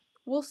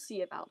 We'll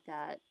see about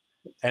that.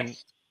 And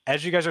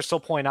as you guys are still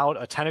pointing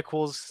out, a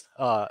tentacles,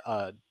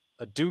 a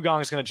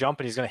dugong is going to jump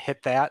and he's going to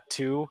hit that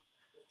too.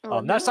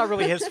 Oh, That's no. not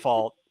really his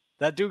fault.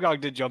 That dugong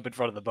did jump in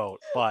front of the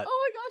boat, but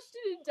oh my gosh,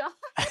 did it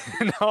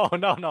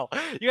die? no.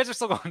 You guys are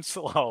still going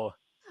slow.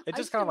 It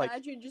just kind of like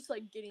imagine just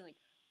like getting like.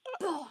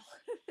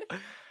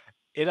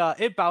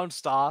 it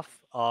bounced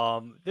off.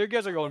 Their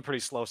guys are going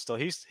pretty slow still.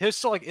 He's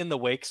still like in the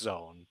wake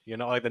zone, you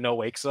know, like the no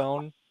wake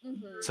zone.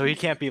 Mm-hmm. So he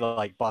can't be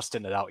like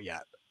busting it out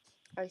yet.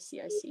 I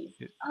see.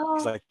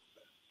 He's like,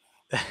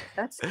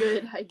 that's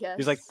good, I guess.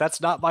 He's like,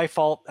 that's not my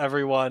fault,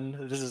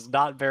 everyone. This is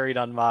not buried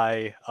on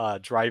my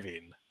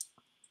driving.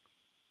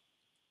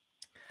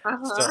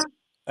 Uh-huh.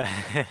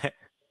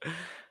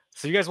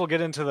 So you guys will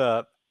get into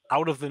the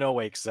out of the no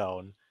wake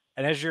zone,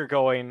 and as you're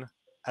going,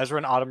 Ezra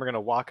and Autumn are going to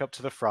walk up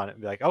to the front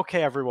and be like,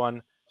 okay,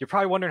 everyone, you're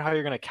probably wondering how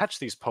you're going to catch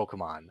these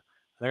Pokemon. And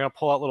they're going to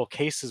pull out little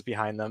cases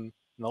behind them, and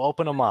they'll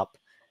open them up,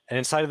 and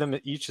inside of them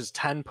each is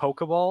 10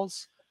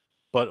 Pokeballs,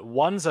 but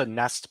one's a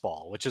nest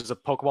ball, which is a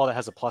Pokeball that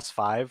has a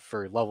 +5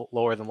 for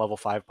lower than level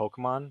 5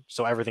 Pokemon,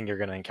 so everything you're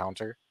going to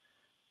encounter.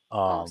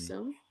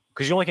 Awesome.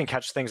 Because you only can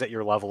catch things at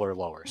your level or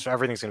lower, so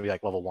everything's going to be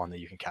like level 1 that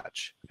you can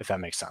catch, if that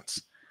makes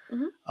sense.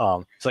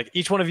 Mm-hmm. So like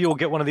each one of you will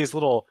get one of these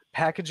little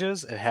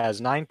packages. It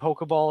has 9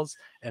 Pokeballs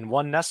and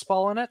 1 nest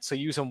ball in it, so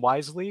use them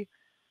wisely.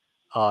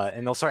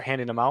 And they'll start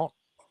handing them out.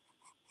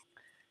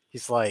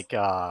 He's like,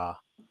 oh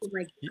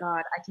my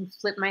god, I can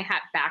flip my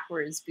hat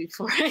backwards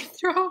before I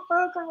throw a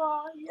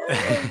Pokeball.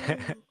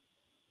 Yeah.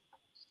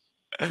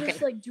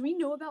 Just like, do we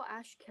know about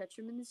Ash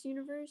Ketchum in this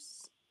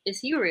universe? Is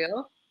he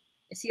real?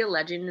 Is he a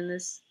legend in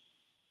this?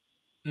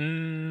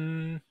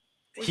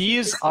 He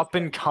is up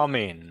and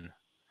coming.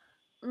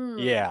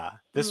 Yeah,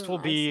 this will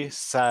be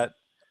set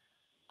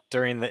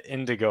during the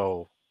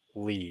Indigo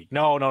League.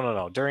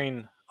 No.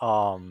 During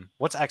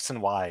what's X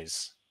and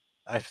Y's?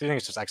 I think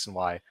it's just X and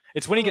Y.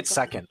 It's when he gets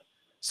second.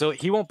 So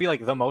he won't be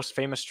like the most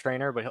famous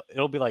trainer, but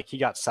it'll be like he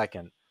got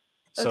second.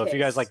 So if you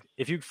guys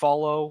if you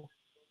follow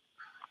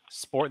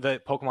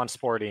the Pokemon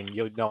Sporting,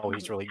 you'll know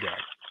he's really good.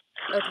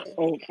 Okay.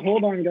 Oh,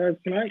 hold on, guys.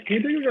 Can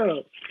you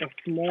do a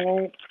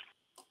small?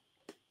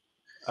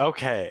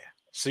 Okay.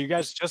 So you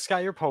guys just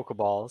got your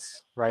Pokeballs,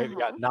 right? We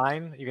got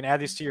 9. You can add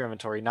these to your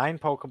inventory. 9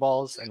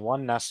 Pokeballs and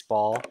 1 nest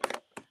ball.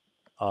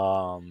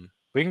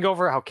 We can go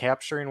over how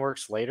capturing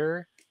works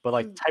later, but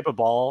like type of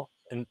ball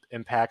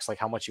impacts like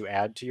how much you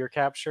add to your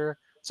capture.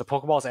 So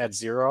Pokeballs add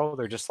 0.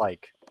 They're just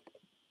like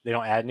they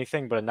don't add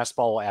anything, but a nest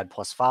ball will add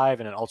 +5,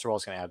 and an Ultra Ball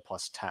is going to add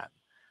 +10.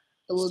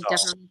 We'll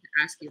definitely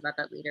ask you about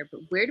that later.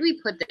 But where do we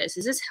put this?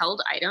 Is this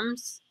held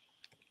items?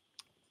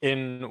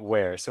 In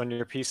where? So in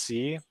your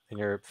PC, in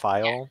your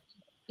file. Yeah.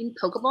 In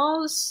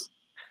Pokeballs?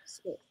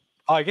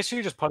 Oh, I guess you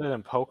could just put it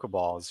in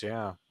Pokeballs,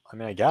 yeah. I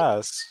mean, I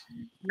guess.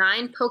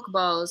 9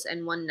 Pokeballs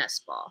and 1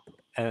 nest ball.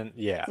 And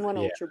yeah. 1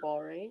 Ultra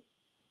Ball, right?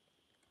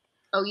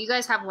 Oh, you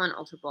guys have 1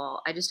 Ultra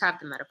Ball. I just have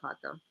the Metapod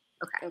though.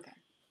 Okay.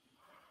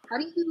 How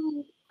do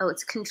you... Oh,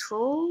 it's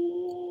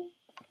control?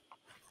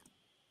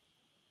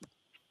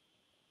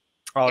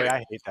 Oh, yeah,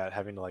 I hate that,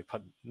 having to like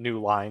put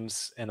new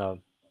lines in a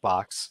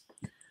box.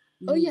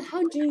 Oh, yeah,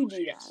 how do you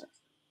do that?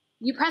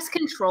 You press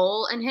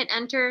control and hit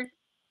enter.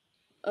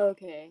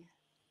 Okay.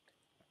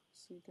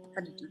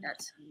 How to do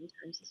that so many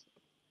times.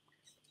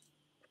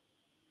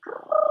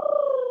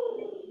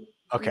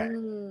 Okay.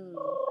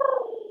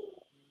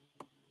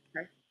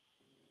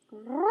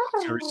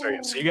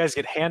 So you guys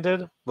get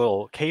handed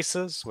little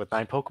cases with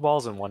 9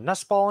 Pokeballs and 1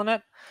 nest ball in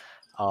it.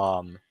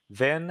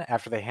 Then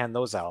after they hand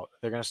those out,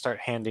 they're going to start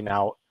handing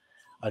out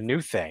a new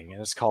thing,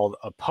 and it's called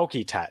a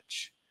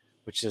Poketouch,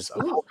 which is a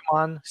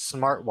Pokemon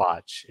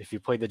smartwatch if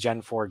you play the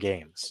Gen 4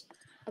 games.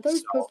 I thought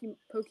it was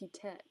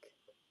Poketech.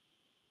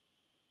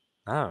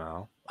 I don't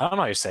know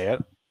how you say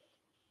it.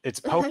 It's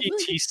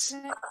Poketch.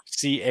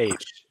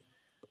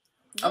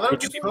 I thought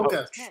it was just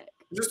Poketch.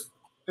 It's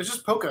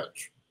just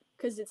Poketch.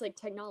 Because it's like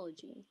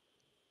technology.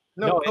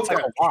 No, it's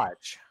like a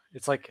watch.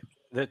 It's like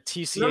the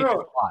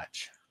TCH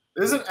watch.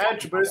 It isn't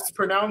Edge, but it's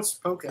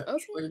pronounced Poketch.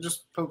 Okay. Like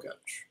just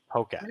Poketch.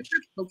 Poketch.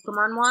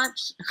 Pokemon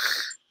Watch?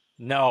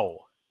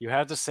 No. You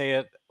have to say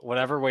it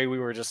whatever way we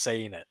were just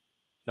saying it.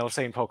 No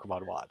saying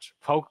Pokemon Watch.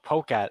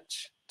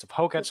 Poketch. It's a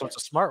Poketch, so it's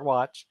a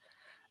smartwatch.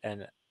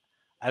 And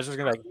as I was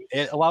gonna,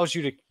 it allows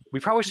you to. We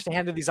probably should have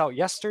handed these out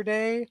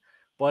yesterday,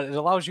 but it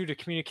allows you to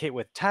communicate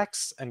with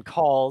texts and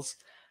calls.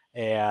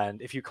 And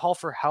if you call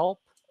for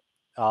help,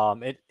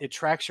 it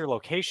tracks your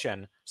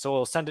location, so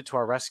it'll send it to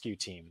our rescue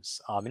teams.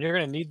 And you're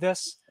gonna need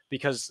this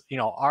because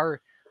our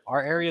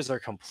areas are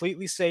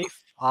completely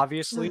safe.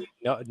 Obviously,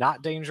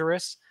 not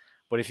dangerous.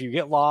 But if you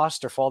get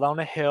lost or fall down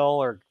a hill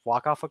or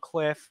walk off a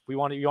cliff, you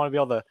want to be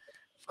able to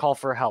call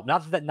for help.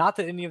 Not that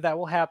any of that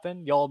will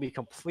happen. Y'all will be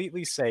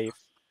completely safe.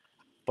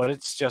 But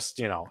it's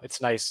just,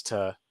 it's nice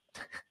to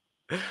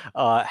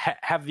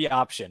have the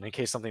option in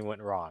case something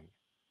went wrong.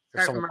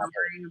 Start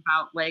remembering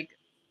about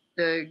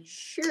the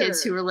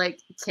kids who were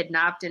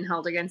kidnapped and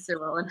held against their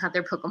will and had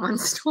their Pokemon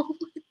stolen.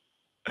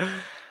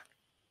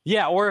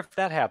 Yeah, or if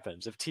that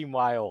happens, if Team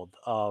Wild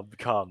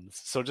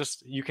comes. So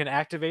just, you can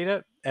activate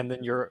it, and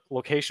then your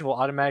location will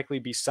automatically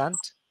be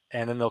sent,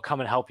 and then they'll come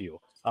and help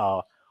you.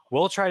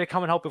 We'll try to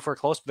come and help if we're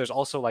close, but there's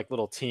also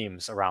little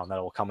teams around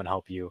that will come and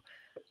help you.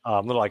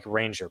 Little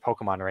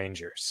Pokemon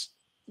Rangers.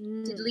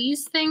 Did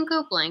Leigh's thing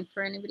go blank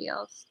for anybody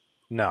else?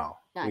 No,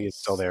 nice. Leigh is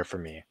still there for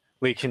me.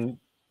 Leigh I'm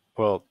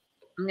going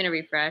to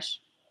refresh.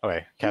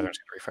 Okay, Catherine's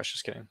going to refresh.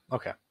 Just kidding.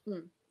 Okay.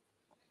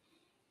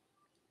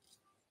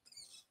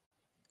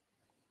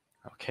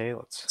 Okay,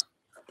 let's.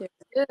 There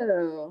we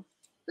go.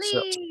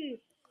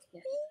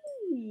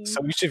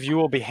 So each of you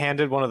will be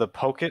handed one of the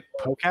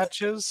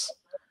Poketches.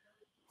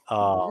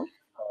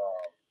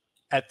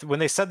 When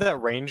they said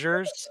that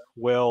Rangers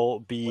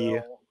will be.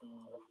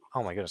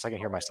 Oh my goodness, I can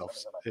hear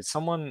myself. Is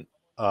someone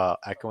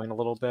echoing a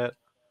little bit?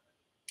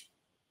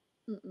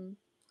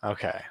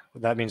 Okay,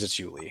 that means it's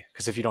you, Leigh.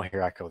 Because if you don't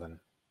hear echo, then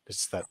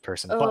it's that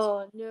person.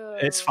 Oh no,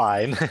 it's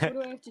fine. What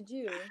do I have to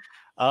do?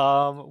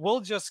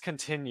 We'll just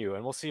continue,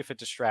 and we'll see if it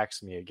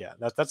distracts me again.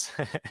 That's.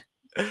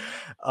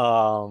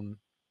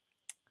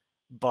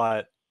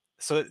 But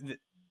so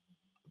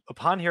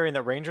upon hearing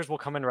that Rangers will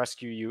come and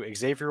rescue you,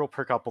 Xavier will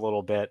perk up a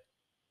little bit,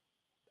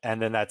 and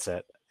then that's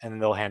it. And then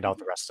they'll hand out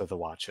the rest of the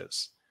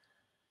watches.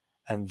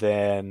 And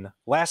then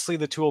lastly,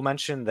 the two will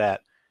mention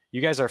that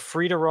you guys are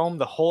free to roam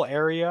the whole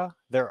area.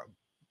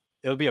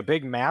 It'll be a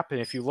big map, and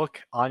if you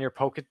look on your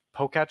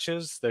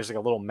Poketches, there's a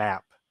little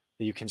map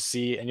that you can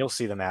see, and you'll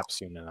see the map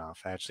soon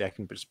enough. Actually, I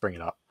can just bring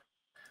it up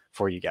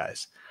for you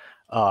guys.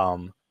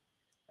 And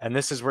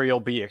this is where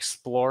you'll be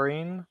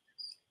exploring.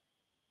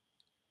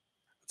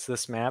 It's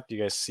this map. Do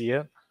you guys see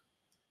it?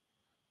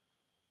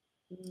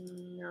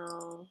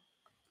 No.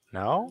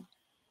 No?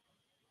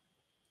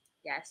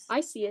 Yes. I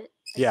see it.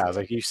 Yeah,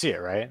 you see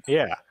it, right?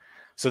 Yeah.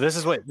 So this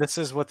is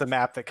what the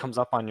map that comes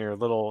up on your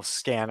little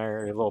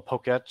scanner, your little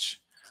Poketch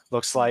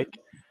looks like.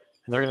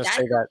 And they're going to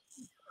say that.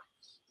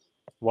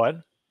 What?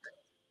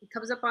 It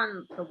comes up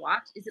on the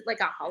watch. Is it like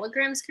a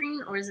hologram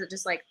screen, or is it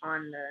just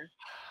on the?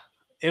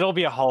 It'll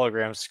be a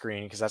hologram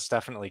screen because that's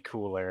definitely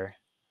cooler.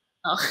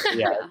 Oh.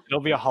 Yeah,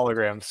 it'll be a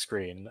hologram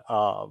screen.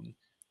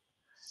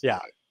 Yeah,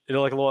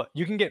 it'll a little.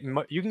 You can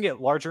get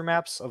larger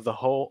maps of the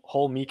whole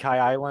Mikai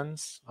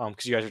Islands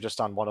because you guys are just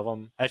on one of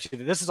them.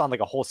 Actually, this is on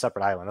a whole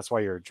separate island. That's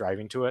why you're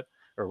driving to it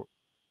or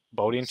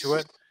boating to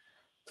it.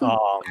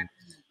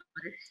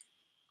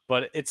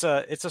 But it's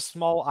a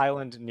small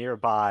island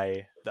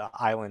nearby the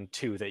island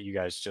 2 that you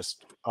guys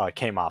just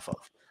came off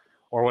of,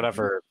 or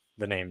whatever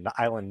the name, the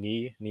island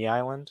Ni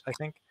Island, I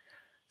think.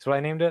 That's what I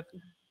named it.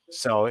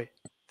 So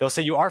they'll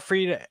say you are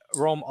free to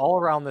roam all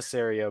around this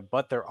area,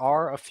 but there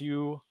are a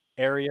few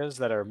areas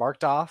that are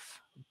marked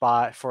off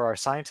for our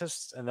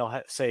scientists, and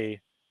they'll say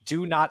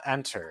do not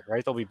enter.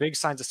 Right? There'll be big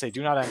signs that say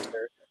do not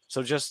enter.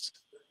 So just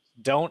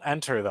don't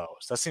enter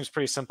those. That seems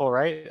pretty simple,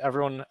 right?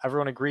 Everyone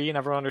agree and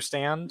everyone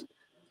understand?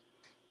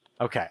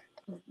 Okay,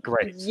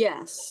 great.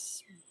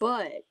 Yes,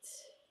 but.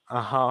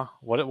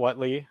 What,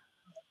 Leigh?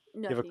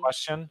 Nothing. You have a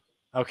question?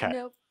 Okay.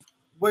 Nope.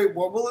 Wait,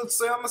 what will it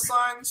say on the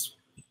signs?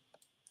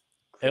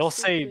 It'll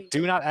say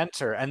do not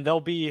enter, and they'll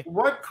be.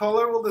 What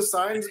color will the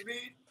signs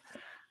be?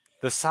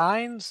 The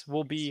signs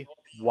will be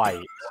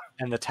white,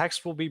 and the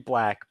text will be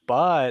black,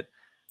 but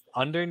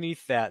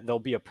underneath that, there'll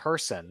be a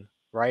person,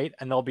 right?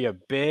 And there'll be a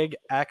big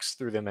X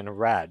through them in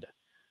red.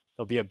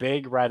 There'll be a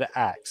big red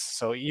X.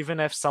 So even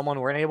if someone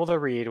weren't able to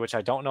read, which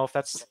I don't know if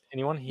that's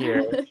anyone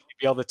here, you'd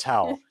be able to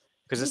tell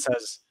because it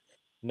says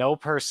no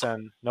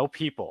person, no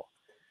people.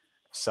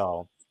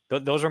 So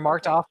those are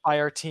marked off by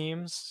our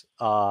teams,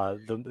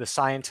 the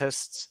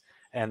scientists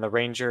and the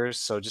rangers.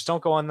 So just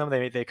don't go on them.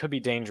 They could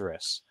be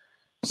dangerous.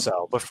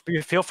 So, but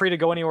feel free to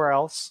go anywhere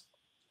else.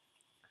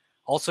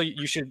 Also,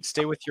 you should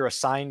stay with your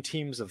assigned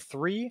teams of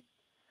 3.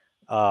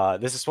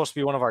 This is supposed to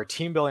be one of our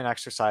team building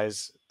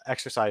exercises,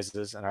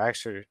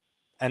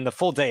 and the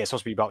full day is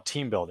supposed to be about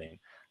team building.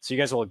 So you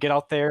guys will get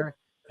out there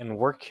and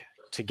work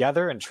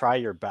together and try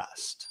your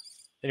best.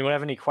 Anyone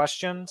have any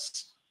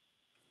questions?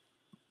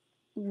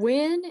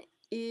 When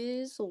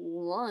is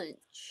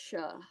lunch?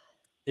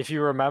 If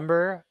you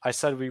remember, I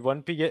said we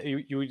wouldn't be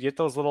you would get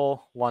those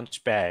little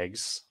lunch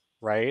bags,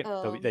 right?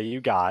 That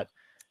you got.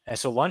 And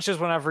so lunch is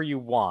whenever you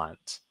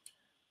want.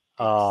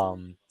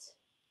 Excellent.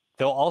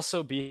 There'll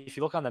also be, if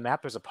you look on the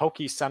map, there's a Poke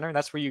Center. And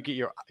that's where you get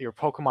your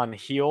Pokemon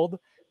healed.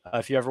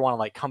 If you ever want to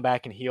like come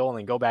back and heal and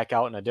then go back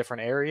out in a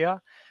different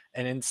area.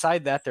 And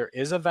inside that, there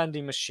is a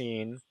vending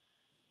machine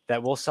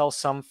that will sell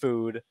some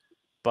food,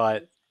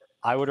 but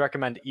I would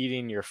recommend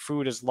eating your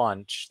food as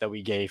lunch that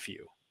we gave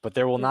you. But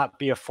there will not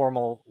be a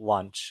formal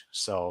lunch.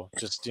 So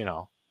just,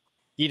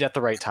 eat at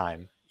the right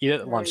time. Eat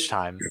at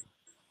lunchtime.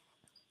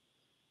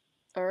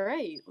 All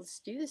right, let's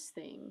do this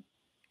thing.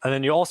 And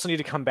then you also need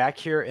to come back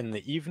here in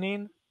the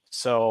evening.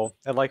 So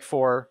at like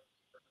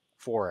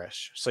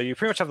 4-ish. So you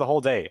pretty much have the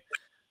whole day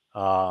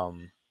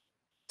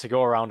to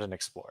go around and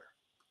explore.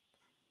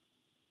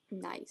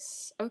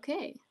 Nice.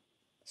 Okay.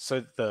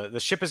 So the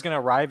ship is going to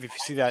arrive. If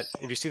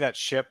you see that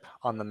ship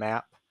on the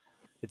map,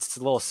 it's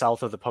a little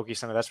south of the Poke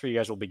Center. That's where you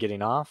guys will be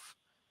getting off.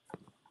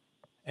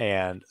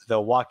 And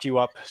they'll walk you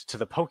up to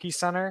the Poke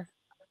Center.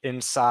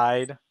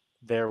 Inside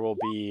there will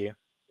be.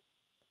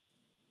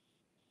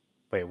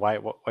 Wait,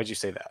 why'd you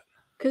say that?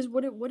 Because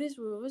what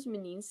was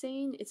Menine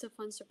saying? It's a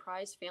fun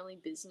surprise, family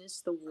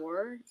business, the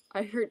war.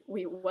 I heard.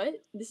 Wait, what?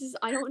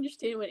 I don't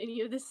understand what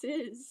any of this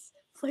is.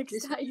 Flex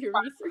that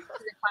urethra.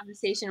 The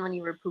conversation when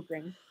you were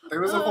pooping.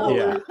 There was a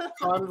whole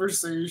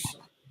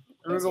conversation.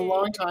 It was a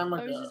long time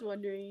ago. I was just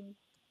wondering.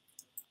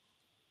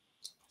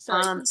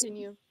 Sorry,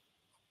 continue.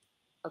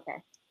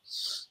 Okay.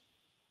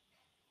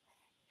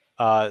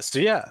 So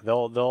yeah,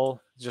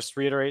 they'll just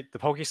reiterate the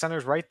Poke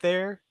Center's right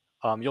there.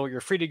 You're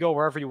free to go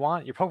wherever you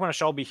want. Your Pokemon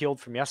shall be healed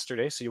from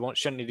yesterday, so you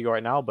shouldn't need to go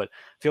right now. But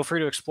feel free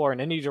to explore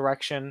in any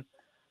direction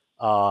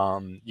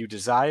you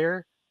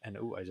desire. And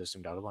I just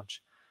zoomed out a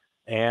bunch.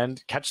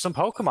 And catch some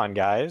Pokemon,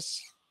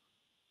 guys.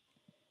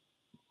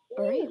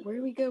 All right, where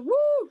do we go?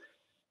 Woo!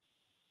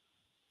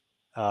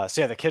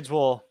 So yeah, the kids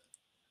will,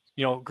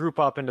 group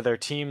up into their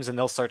teams, and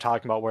they'll start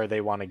talking about where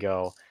they want to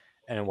go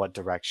and in what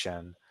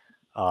direction.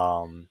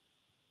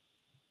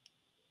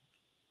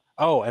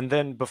 Oh, and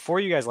then before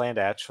you guys land,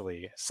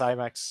 actually,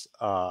 Cimex,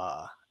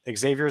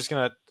 Xavier is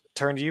going to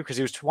turn to you because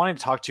he was wanting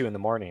to talk to you in the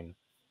morning,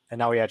 and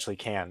now he actually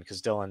can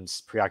because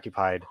Dylan's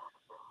preoccupied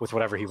with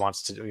whatever he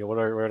wants to do,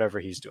 whatever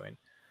he's doing.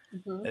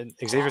 Mm-hmm. And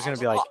Xavier's going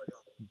to be like,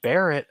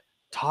 Barrett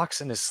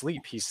talks in his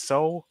sleep. He's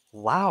so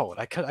loud.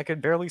 I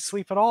could barely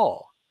sleep at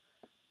all.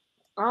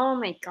 Oh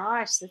my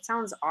gosh, that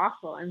sounds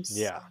awful. I'm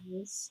so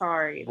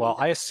sorry. Well,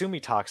 I assume he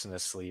talks in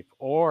his sleep,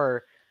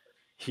 or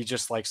he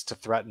just likes to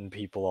threaten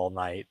people all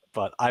night,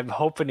 but I'm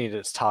hoping he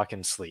just talk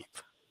and sleep.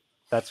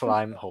 That's what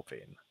I'm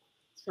hoping.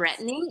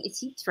 Threatening? Is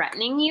he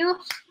threatening you?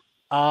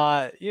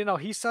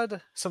 He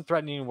said some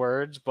threatening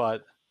words,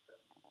 but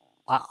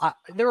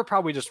they were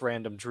probably just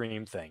random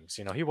dream things.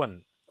 He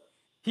doesn't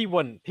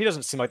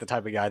seem like the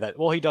type of guy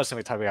he does seem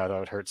like the type of guy that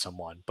would hurt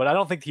someone, but I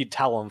don't think he'd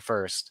tell him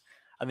first.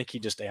 I think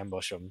he'd just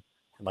ambush him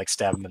and like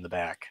stab him in the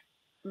back.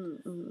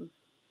 Mm-hmm.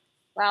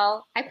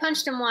 Well, I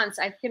punched him once.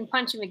 I can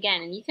punch him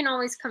again, and you can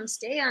always come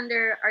stay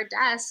under our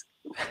desk.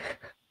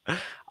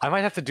 I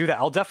might have to do that.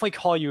 I'll definitely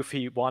call you if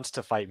he wants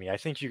to fight me. I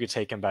think you could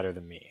take him better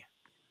than me.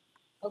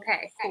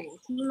 Okay, cool.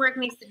 Teamwork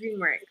makes the dream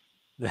work.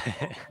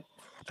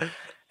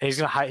 He's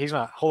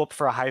gonna hold up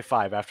for a high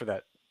five after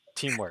that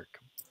teamwork.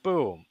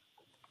 Boom.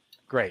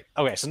 Great.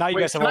 Okay, so now you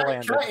guys have all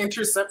landed. Can I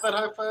intercept that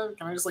high five?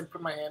 Can I just put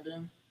my hand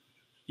in?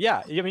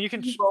 Yeah, I mean you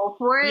can roll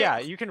for it. Yeah,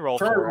 you can roll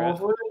for it.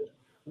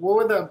 What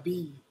would that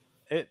be?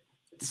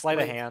 Sleight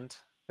of hand.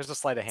 There's a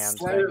sleight of hand.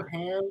 Sleight of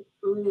hand.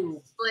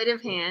 Ooh. Sleight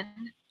of hand.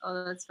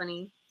 Oh, that's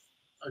funny.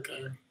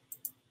 Okay.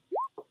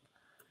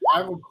 I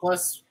have a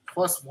plus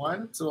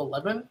 1, so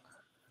 11.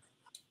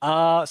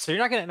 So you're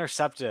not gonna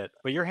intercept it,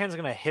 but your hand's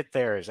gonna hit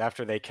theirs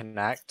after they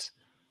connect.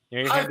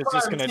 Your hand is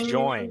just gonna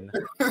join.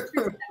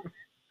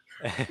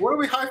 What are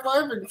we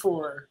high-fiving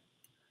for?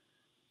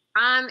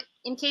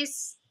 In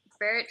case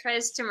Barrett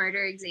tries to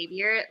murder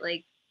Xavier,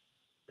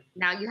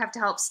 now you have to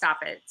help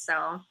stop it.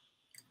 So,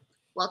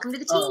 welcome to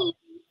the team.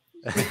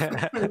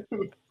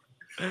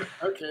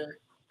 Okay.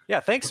 Yeah,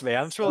 thanks,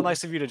 man. It's real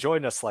nice of you to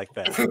join us like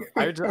that.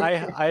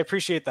 I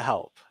appreciate the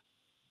help.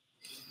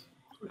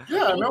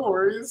 Yeah, no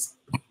worries.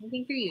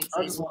 Anything for you.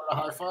 I just wanted a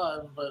high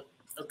five, but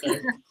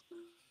okay.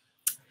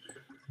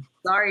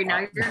 Sorry,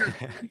 now you're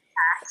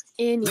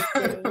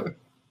anything.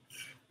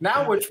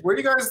 Now, where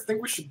do you guys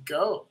think we should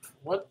go?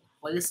 What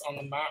place on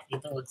the map do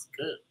you think looks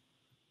good?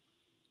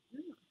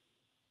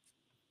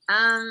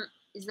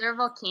 Is there a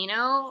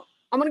volcano?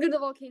 I'm gonna go to the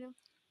volcano.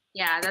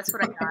 Yeah, that's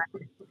what I got.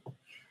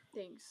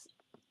 Thanks.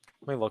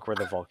 Let me look where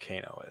the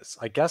volcano is.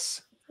 I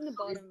guess. Is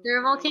there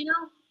a volcano?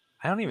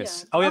 I don't even.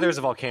 Yeah. Oh yeah, there's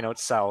a volcano.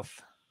 It's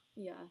south.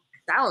 Yeah.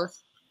 South.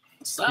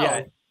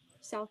 Yeah.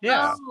 South.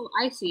 Yeah. Oh,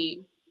 I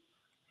see.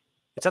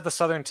 It's at the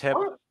southern tip.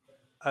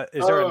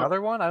 Is there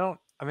another one? I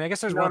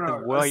guess there's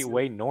one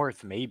way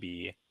north,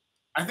 maybe.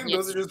 I think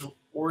those are just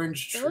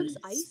orange trees. It looks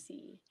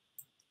icy.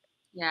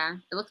 Yeah,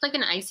 it looks like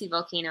an icy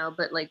volcano,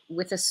 but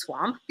with a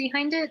swamp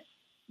behind it.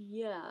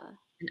 Yeah.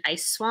 An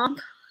ice swamp.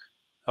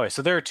 Okay,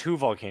 so there are 2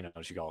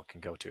 volcanoes you all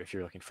can go to if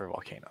you're looking for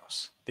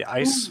volcanoes. The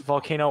ice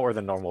volcano or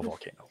the normal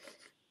volcano.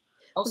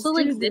 Also,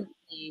 like this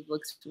cave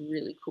looks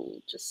really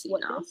cool. Just so you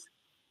know,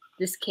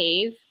 this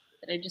cave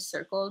that I just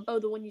circled. Oh,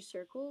 the one you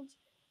circled.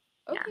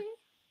 Okay. Yeah.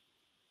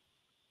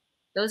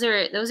 Those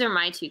are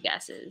my 2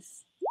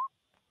 guesses.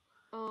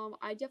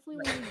 I definitely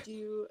want to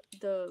do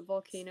the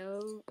volcano.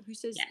 Who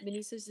says?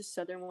 Minnie says the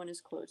southern one is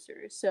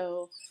closer.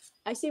 So,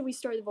 I say we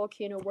start the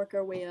volcano, work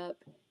our way up.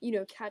 You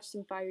know, catch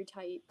some fire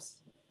types.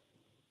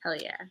 Hell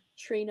yeah.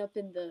 Train up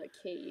in the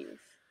cave.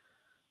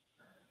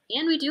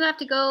 And we do have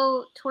to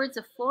go towards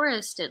a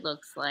forest, it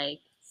looks like.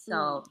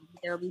 So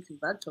there will be some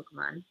bug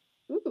Pokemon.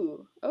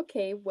 Ooh,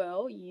 okay.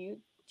 Well, you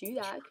do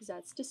that because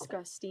that's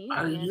disgusting.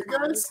 Are you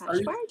guys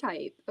catch fire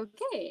type?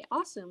 Okay,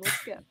 awesome.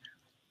 Let's go.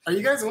 Are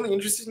you guys only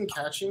interested in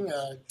catching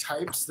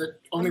types that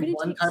only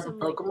one type of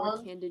Pokemon?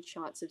 Like, candid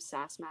shots of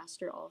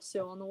Sassmaster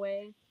also on the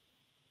way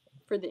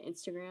for the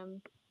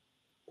Instagram.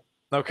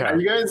 Okay. Are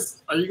you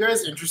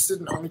guys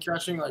interested in only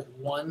catching like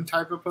one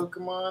type of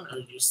Pokemon,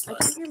 or just like?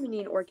 I can hear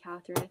Minnie or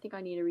Catherine. I think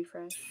I need a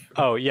refresh.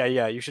 Oh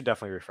yeah. You should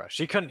definitely refresh.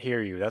 She couldn't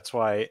hear you. That's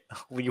why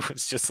Leigh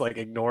was just like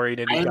ignoring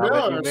any comment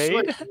you made.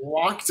 She, like,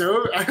 walked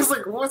over. I was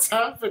like, "What's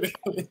happening?"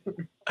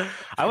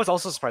 I was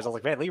also surprised. I was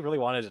like, "Man, Leigh really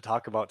wanted to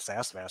talk about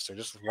Sassmaster,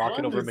 just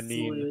walking over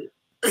Minnie."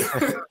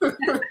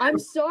 I'm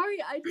sorry.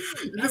 I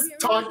didn't. You're just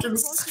talking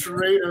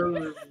straight over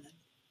me.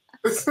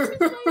 Because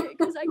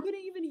I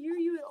couldn't even hear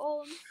you at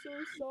all. I'm so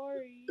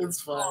sorry.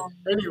 It's fine.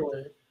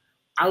 Anyway,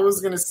 I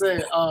was gonna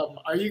say,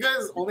 are you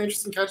guys only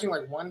interested in catching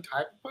like one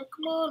type of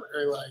Pokemon,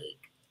 or like?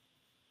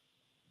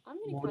 I'm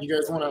gonna What do you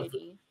guys want a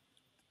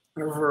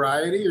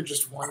variety, or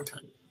just one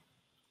type?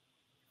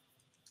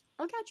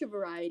 I'll catch a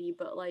variety,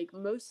 but like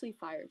mostly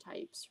fire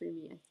types for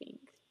me, I think.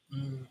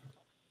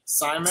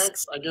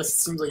 Cimex, I guess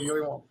it seems like you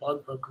only want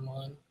bug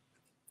Pokemon.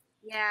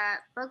 Yeah,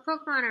 bug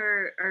Pokemon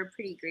are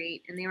pretty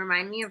great, and they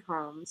remind me of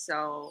home,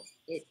 so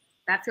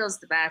that feels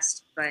the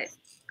best. But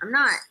I'm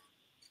not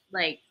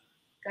like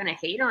gonna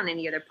hate on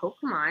any other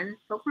Pokemon.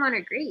 Pokemon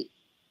are great.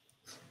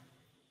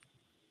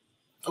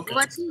 Okay.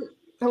 What about you?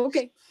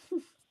 Okay.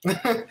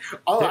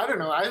 I don't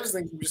know. I just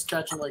think you're just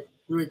catching like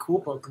really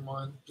cool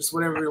Pokemon, just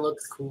whatever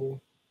looks cool.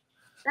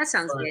 That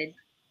sounds good.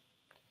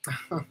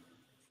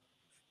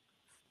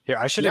 Here,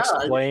 I should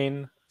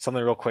explain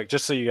something real quick,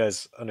 just so you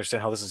guys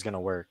understand how this is going to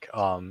work.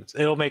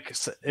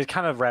 It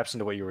kind of wraps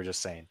into what you were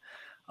just saying.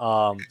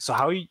 So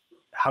how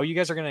you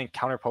guys are going to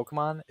encounter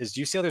Pokemon is,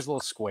 do you see how there's little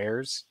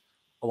squares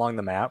along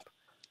the map?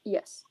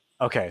 Yes.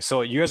 Okay,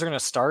 so you guys are going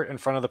to start in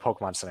front of the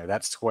Pokemon Center,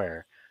 that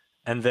square.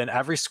 And then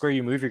every square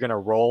you move, you're going to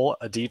roll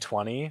a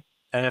d20.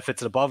 And if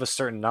it's above a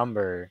certain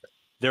number,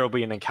 there will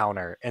be an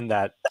encounter in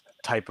that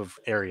type of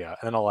area.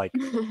 And then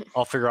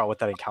I'll figure out what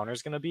that encounter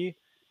is going to be.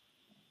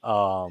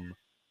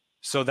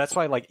 So that's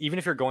why, like, even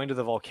if you're going to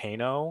the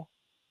volcano,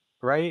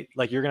 right?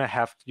 Like, you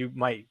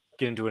might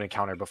get into an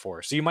encounter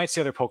before. So you might see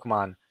other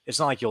Pokemon. It's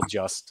not like you'll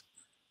just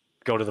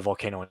go to the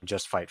volcano and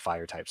just fight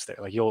fire types there.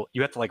 Like, you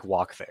have to like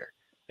walk there,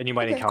 and you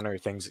might encounter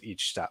things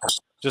each step.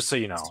 Just so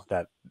you know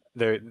that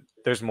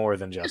there's more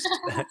than just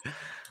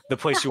the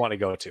place you want to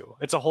go to.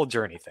 It's a whole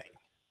journey thing.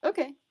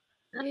 Okay.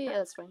 Yeah,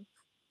 that's fine.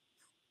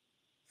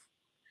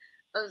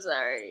 I'm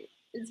sorry.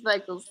 It's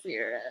Michael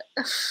Cera.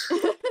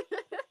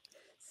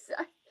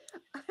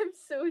 I'm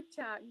so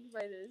attacked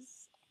by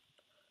this.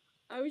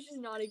 I was just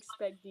not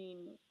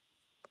expecting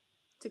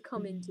to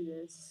come into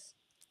this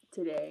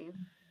today.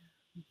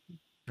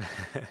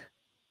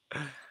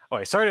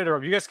 Okay, sorry to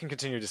interrupt. You guys can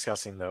continue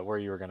discussing where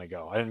you were going to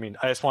go.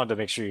 I just wanted to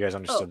make sure you guys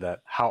understood that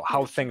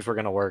how things were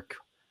going to work.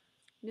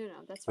 No,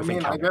 that's fine. I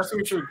mean, I guess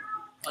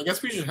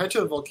we should head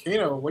to the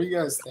volcano. What do you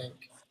guys think?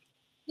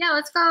 Yeah,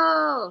 let's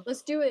go.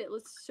 Let's do it.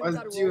 Let's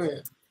do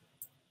it.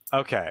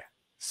 Okay.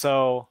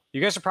 So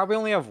you guys should probably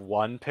only have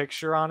one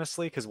picture,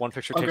 honestly, because one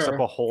picture takes up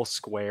a whole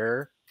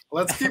square.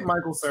 Let's keep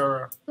Michael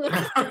Cera.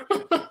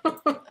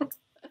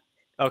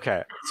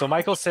 Okay, so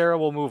Michael Cera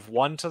will move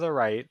one to the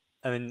right,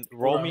 and then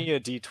roll me a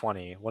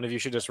d20. One of you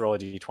should just roll a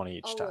d20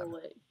 each time. I'll roll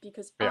it,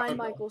 because I'm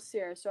Michael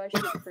Cera, so I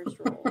should get the first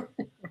roll.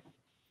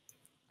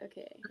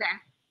 Okay.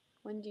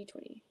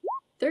 1d20.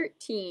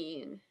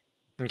 13.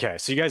 Okay,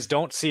 so you guys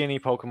don't see any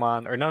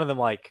Pokemon, or none of them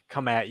like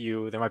come at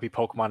you. There might be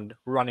Pokemon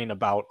running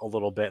about a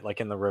little bit, like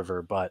in the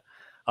river, but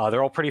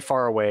they're all pretty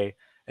far away,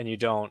 and you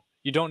don't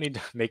need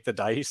to make the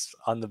dice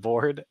on the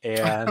board,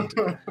 and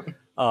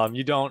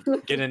you don't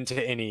get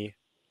into any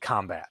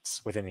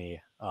combats with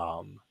any.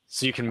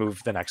 So you can move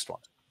the next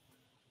one.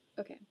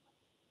 Okay.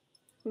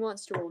 Who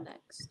wants to roll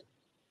next?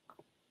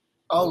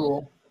 I'll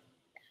roll.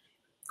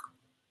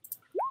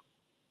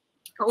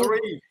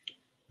 Already.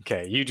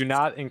 Okay, you do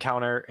not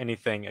encounter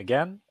anything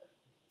again.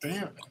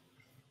 Damn.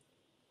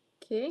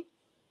 Okay.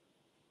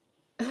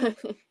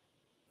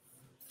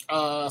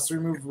 So we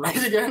move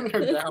right again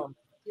or down?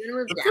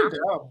 Let's go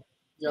down.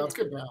 Yeah, let's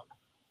go down.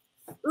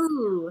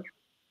 Ooh.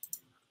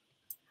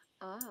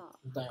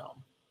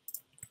 Down.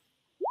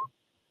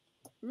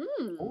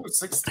 Ooh,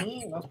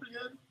 16. That's pretty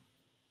good.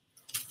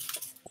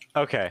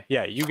 Okay,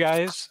 yeah, you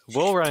guys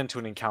will run into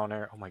an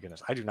encounter. Oh my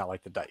goodness, I do not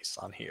like the dice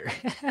on here.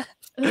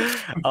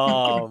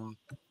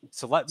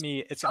 So let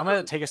me. I'm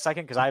gonna take a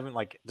second because I haven't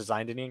like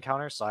designed any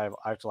encounters, so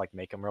I have to like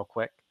make them real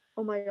quick.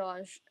 Oh my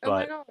gosh! Oh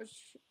my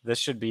gosh! This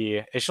should be.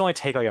 It should only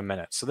take like a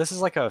minute. So this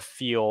is like a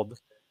field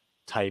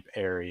type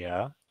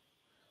area.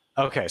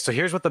 Okay, so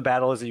here's what the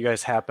battle is that you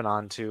guys happen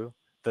onto.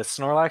 The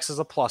Snorlax is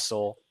a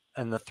Plusle,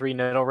 and the 3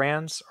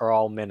 Nidorans are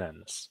all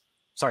Minons.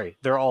 Sorry,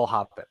 they're all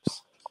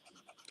Hoppips.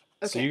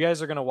 Okay. So you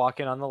guys are going to walk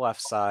in on the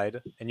left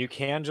side, and you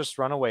can just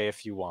run away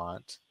if you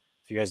want.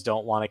 If you guys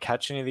don't want to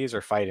catch any of these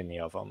or fight any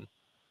of them.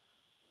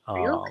 Are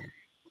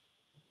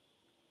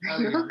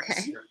you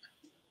okay?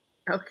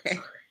 Okay.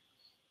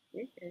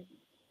 You're good.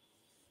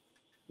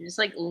 You're just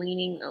like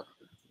leaning.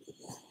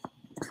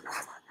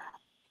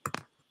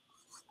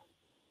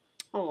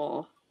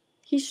 Oh,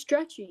 he's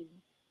stretching.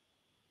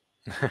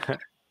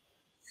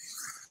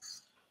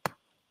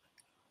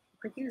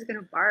 Like he was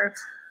gonna barf.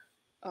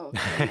 Oh.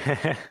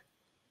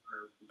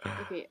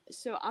 Okay,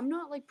 so I'm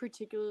not like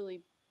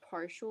particularly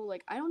partial.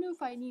 Like I don't know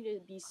if I need to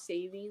be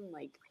saving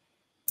like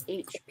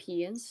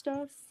HP and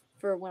stuff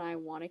for when I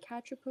want to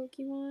catch a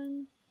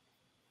Pokemon.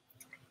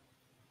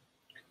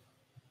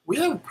 We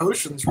have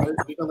potions, right?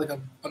 We got like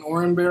an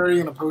Oranberry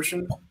and a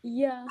potion.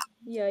 Yeah,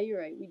 you're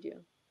right. We do.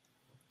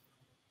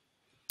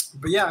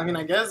 But yeah, I mean,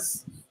 I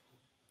guess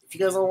if you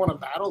guys don't want to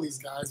battle these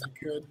guys, you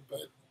could.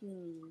 But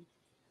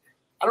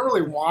I don't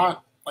really want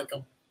like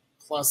a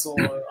Plusle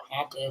or a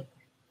Hoppip.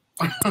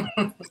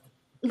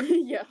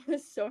 Yeah,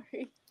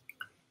 sorry.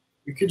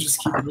 We could just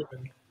keep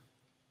moving.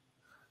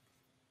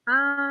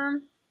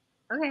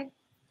 Okay.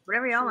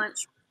 Whatever y'all want.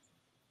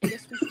 I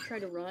guess we should try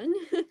to run.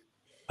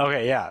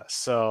 Okay, yeah.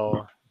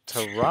 So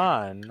to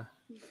run,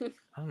 I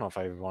don't know if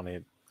I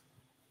wanted.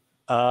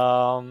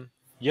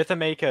 You have to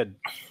make a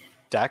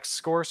Dex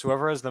score. So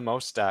whoever has the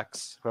most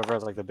Dex, whoever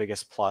has like the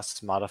biggest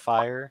plus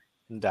modifier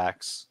in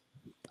Dex.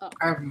 I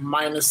have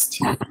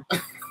 -2.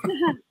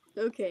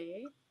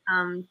 Okay.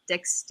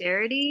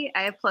 Dexterity.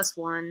 I have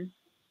 +1.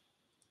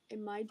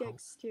 And my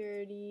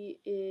dexterity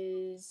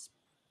is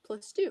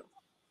 +2.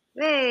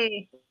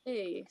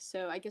 Hey.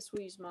 So I guess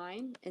we'll use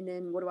mine. And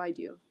then what do I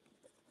do?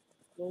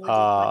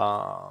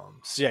 So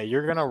yeah,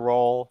 you're gonna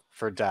roll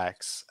for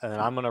Dex, and then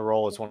I'm gonna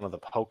roll as one of the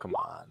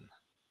Pokemon.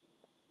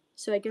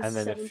 So I guess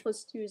 7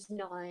 + 2 is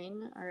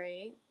 9. All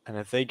right. And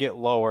if they get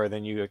lower,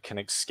 then you can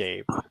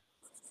escape. Let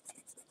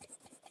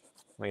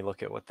me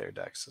look at what their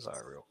Dexes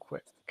are real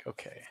quick.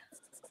 Okay.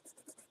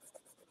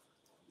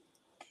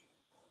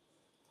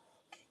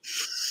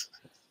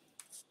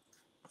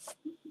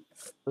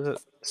 Was it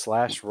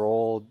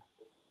 /roll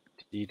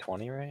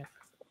d20, right?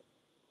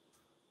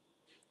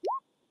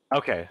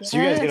 Okay, so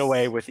you guys get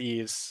away with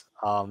ease.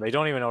 They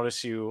don't even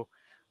notice you.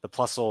 The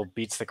Plusle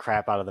beats the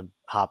crap out of the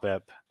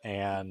Hoppip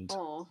and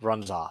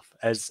runs off,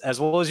 as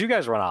well as you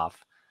guys run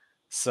off.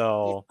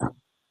 So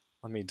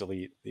let me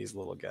delete these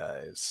little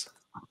guys.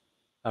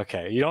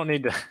 Okay, you don't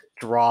need to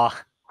draw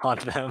on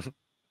them.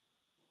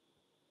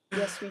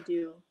 Yes, we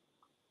do.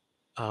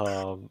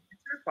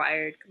 It's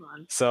required. Come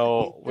on.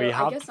 So okay,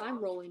 I guess I'm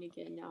rolling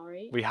again now,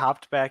 right? We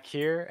hopped back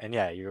here, and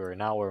yeah, you are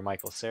now where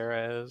Michael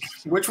Sarah is.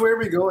 Which way are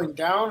we going?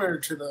 Down or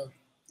to the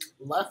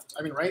left?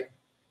 I mean, right?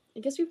 I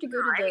guess we have to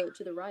go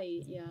to the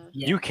right. Yeah.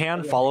 You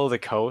can follow the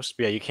coast,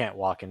 but yeah, you can't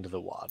walk into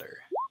the water.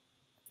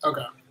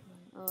 Okay.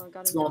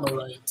 Let's go on the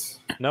right.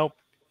 Nope.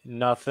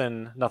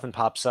 Nothing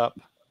pops up.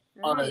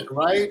 All right,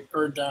 right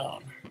or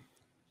down?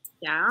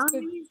 Down?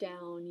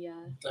 Down,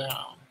 yeah.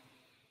 Down.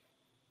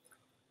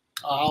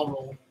 I'll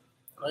roll.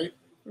 Right?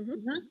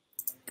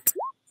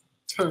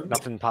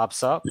 Nothing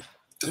pops up.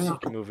 Damn. You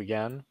can move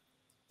again.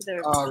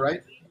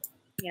 Right?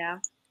 Yeah.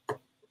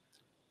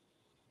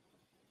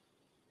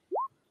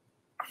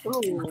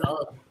 Oh my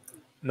God.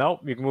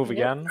 Nope, you can move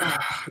again.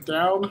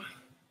 Down.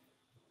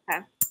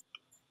 Okay.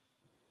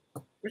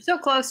 We're so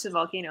close to the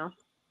volcano.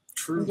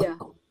 True. Yeah.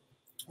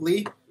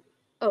 Leigh?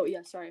 Oh,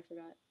 yeah, sorry, I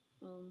forgot.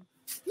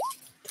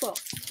 12.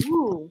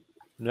 Ooh.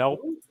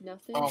 Nope.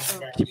 Nothing. Oh,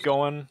 keep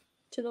going.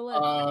 To the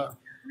left.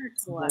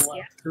 To the left,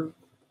 yeah.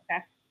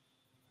 Okay.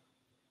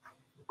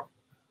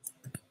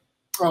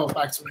 Oh,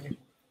 back to me.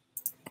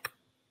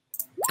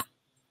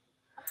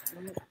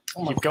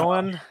 Oh keep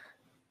going.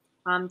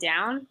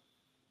 Down?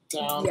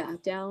 Down. Yeah,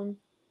 down.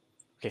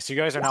 Okay, so you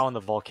guys are now in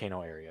the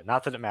volcano area.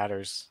 Not that it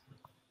matters.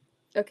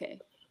 Okay.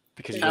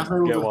 Because you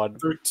didn't get one.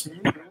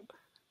 13.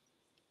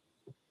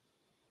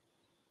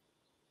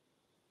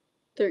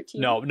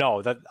 13. No,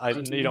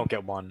 you don't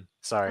get one.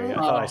 Sorry, I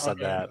thought I said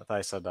that. I thought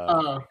I said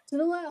to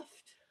the left.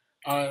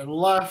 I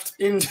left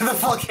into the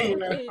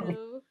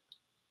volcano.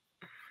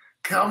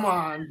 Come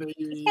on, baby.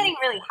 It's getting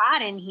really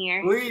hot in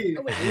here. Leigh.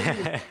 Oh, wait,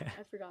 I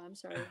forgot. I'm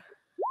sorry.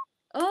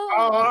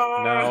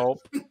 Oh.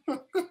 Nope.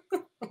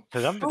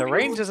 Because the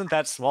range isn't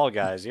that small,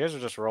 guys. You guys are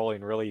just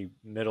rolling really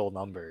middle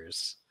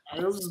numbers. I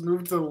just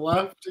moved to the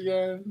left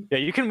again. Yeah,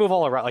 you can move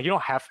all around. Like you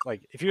don't have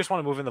if you just want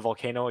to move in the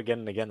volcano again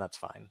and again, that's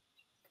fine.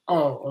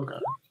 Oh, okay.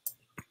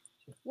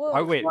 Whoa.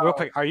 Oh, wait, real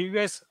quick. Are you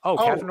guys? Oh,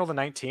 Catherine rolled a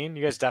 19.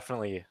 You guys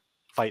definitely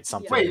fight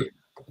something. Wait.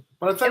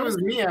 But I thought it was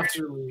me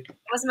after Leigh. It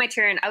wasn't my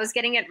turn. I was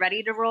getting it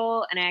ready to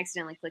roll, and I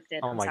accidentally clicked it.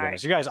 Oh I'm my sorry.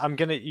 goodness,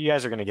 you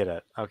guys are gonna get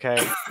it. Okay,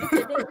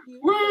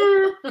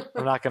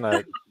 I'm not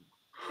gonna.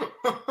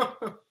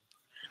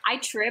 I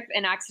trip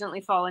and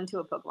accidentally fall into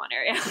a Pokemon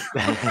area.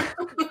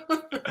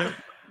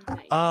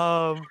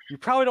 You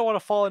probably don't want to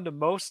fall into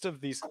most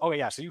of these. Oh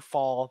yeah, so you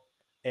fall,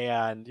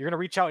 and you're gonna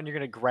reach out and you're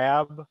gonna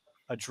grab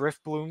a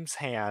Driftbloom's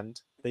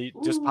hand. They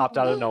just popped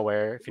out of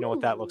nowhere. If you know what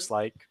that looks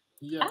like.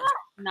 Yeah.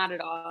 Not at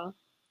all.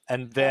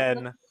 And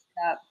then.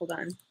 Hold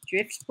on.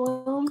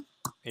 Driftbloom.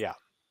 Yeah.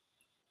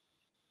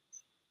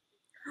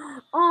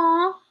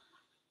 Aw.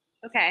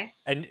 Okay.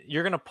 And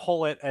you're gonna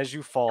pull it as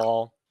you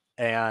fall,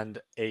 and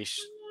a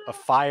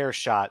fire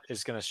shot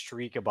is gonna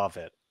streak above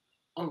it.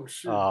 Oh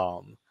shit.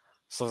 So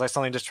it's like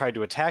something just tried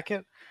to attack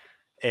it,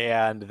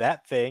 and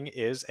that thing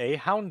is a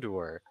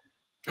Houndour.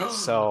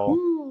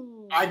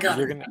 So I got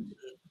you're gonna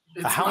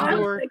a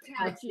Houndour.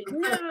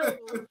 No.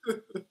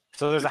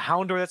 So there's a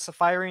Houndour that's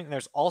firing, and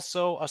there's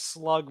also a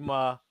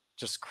Slugma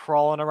just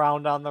crawling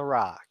around on the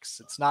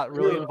rocks. It's not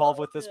really involved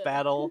with this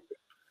battle.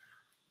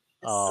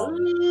 I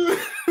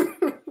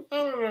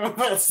don't know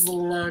about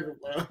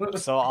Slugma.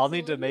 So I'll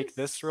need to make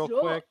this real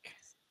quick.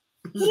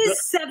 He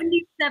is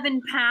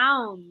 77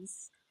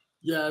 pounds.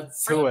 Yeah,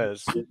 it's Who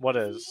is? What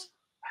is?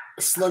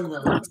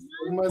 Slugma.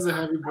 Slugma's a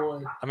heavy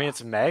boy. I mean,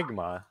 it's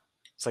magma.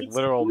 It's like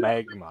literal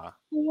magma.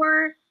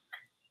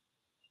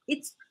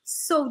 It's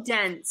so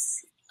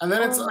dense. And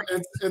then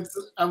its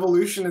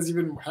evolution is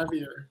even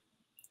heavier.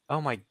 Oh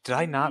my! Did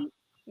I not?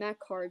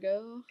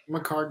 Macargo.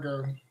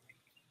 Macargo.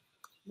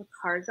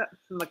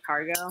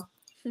 Macargo.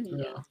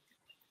 Yeah.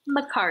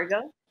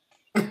 Macargo.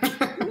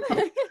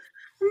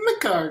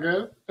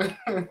 Macargo.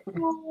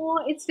 Oh,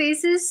 its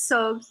face is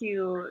so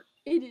cute.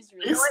 It is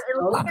really. It's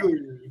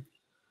ugly.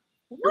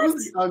 What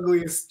is the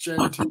ugliest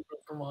Gen 2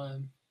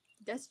 Pokemon?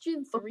 That's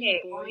Gen 3.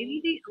 Okay, boy.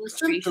 maybe the Gen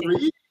illustration.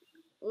 3?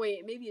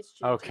 Wait, maybe it's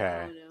Gen 2. Okay.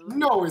 I don't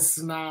know. No, it's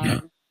not.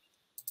 You're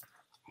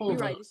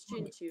Hold right, on. it's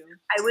Gen 2.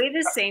 I weigh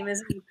the same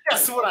as me.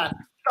 That's what I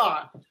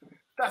thought.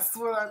 That's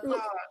what I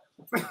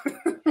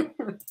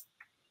thought.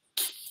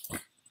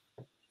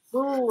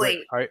 Oh,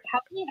 wait. All right. How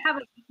can you have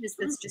a weakness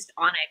that's just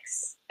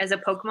Onyx as a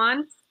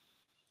Pokemon?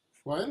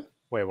 What?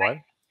 Wait, what?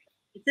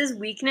 It says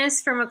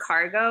weakness from a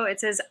cargo. It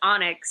says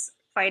Onyx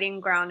fighting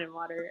ground and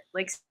water,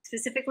 like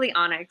specifically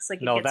Onyx.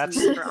 Like it No, gets that's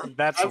weak for Onyx.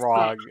 that's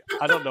wrong.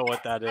 I don't know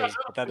what that is,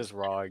 but that is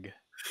wrong.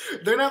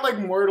 They're not like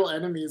mortal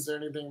enemies or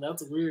anything.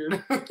 That's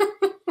weird.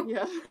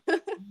 Yeah.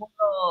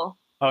 Oh,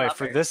 Oh, wait, love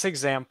for her. this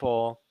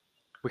example,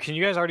 can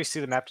you guys already see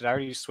the map? Did I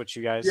already switch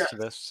you guys Yes. to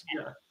this?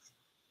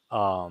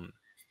 Yeah.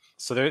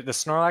 So the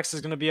Snorlax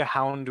is going to be a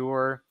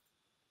Houndour.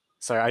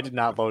 Sorry, I did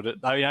not load it.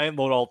 I mean, I didn't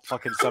load all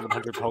fucking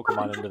 700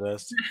 Pokemon into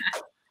this.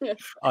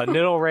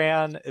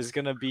 Nidoran is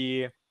going to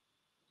be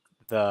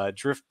the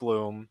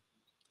Driftbloom.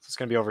 So it's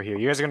going to be over here.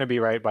 You guys are going to be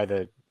right by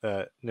the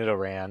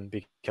Nidoran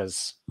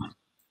because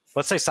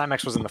let's say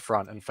Cimex was in the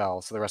front and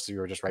fell, so the rest of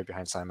you are just right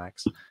behind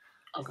Cimex.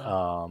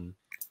 Okay.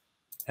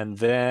 And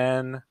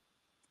then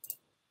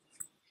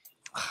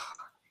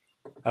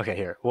okay,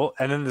 here. Well,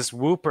 and then this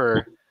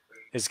Wooper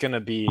is going to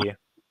be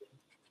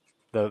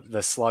the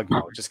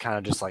Slugma, just kind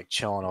of just like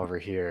chilling over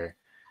here.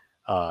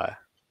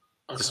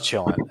 Just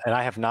chilling. And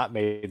I have not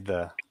made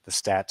the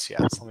stats yet,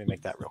 so let me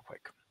make that real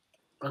quick.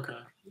 Okay.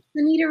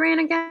 The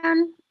Nidoran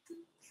again?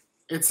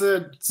 It's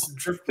a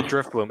drift. The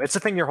Driftbloom. It's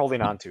the thing you're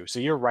holding on to, so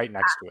you're right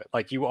next to it.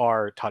 Like you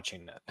are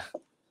touching it.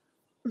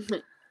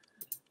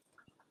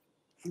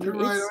 You're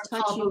right It's on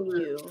top touching of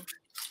it. you.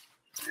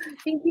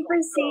 Thank you for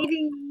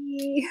saving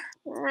me.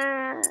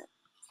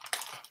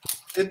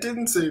 It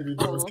didn't save you.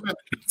 Though.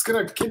 It's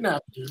gonna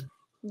kidnap you.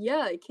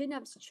 Yeah, it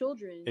kidnaps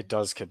children. It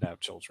does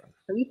kidnap children.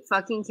 Are you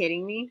fucking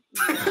kidding me?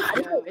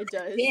 Yeah, it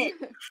does. Shit.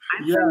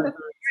 I'm Yeah. from the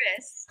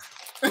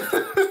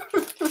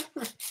forest.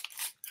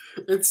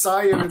 It's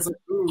Cyan. It's like,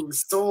 ooh,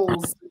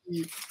 souls to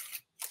eat.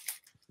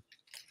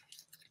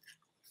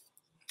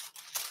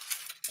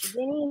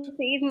 Vinny,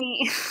 save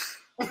me.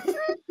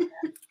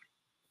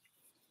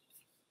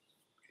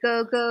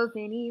 Go, go,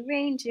 Vinny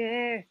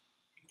Ranger.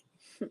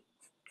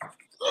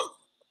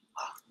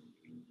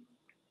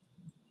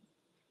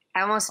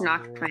 I almost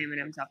knocked my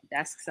M&Ms off the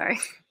desk. Sorry.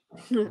 Oh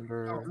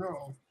Remember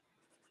no.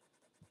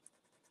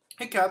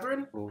 Hey,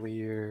 Catherine.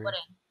 weird. What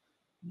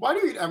Why do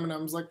you eat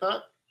M&Ms like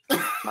that?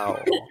 Oh.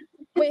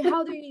 Wait,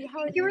 how are you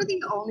You were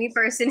the only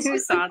person who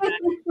saw that.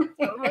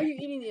 how are you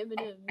eating the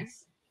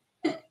M&Ms?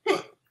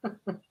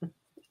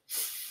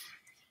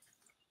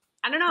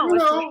 I don't know.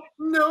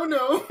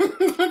 No.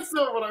 That's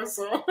not what I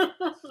saw.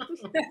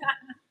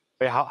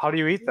 Wait, how do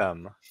you eat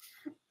them?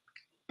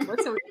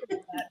 What's so weird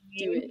about that?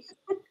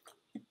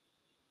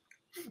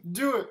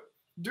 Do it.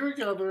 Do it,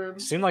 Catherine.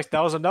 Seemed like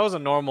that was a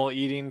normal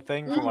eating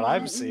thing from what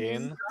I've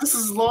seen. This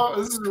is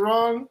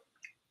wrong.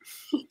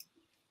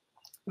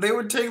 They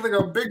would take like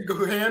a big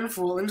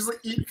handful and just like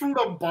eat from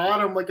the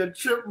bottom like a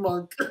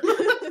chipmunk.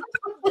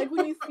 Like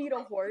when you feed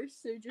a horse,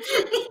 they're just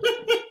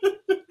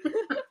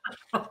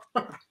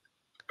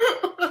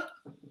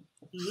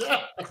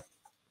Yeah.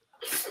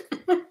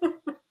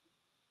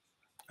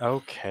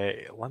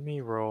 Okay, let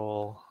me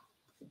roll.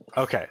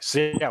 Okay,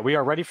 so yeah, we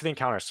are ready for the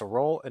encounter. So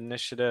roll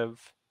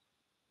initiative.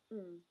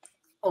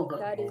 Oh god.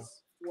 That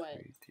is what?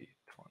 3d20.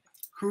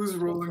 Who's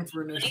rolling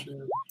for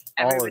initiative?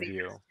 All of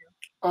you.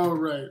 Oh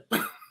right.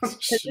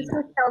 This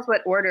tells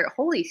what order.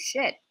 Holy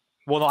shit.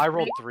 Well, no, I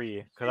rolled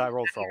 3 because I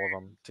rolled for all of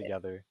them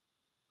together.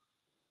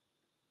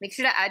 Make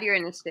sure to add your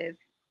initiative.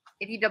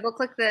 If you double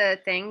click the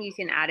thing, you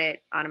can add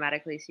it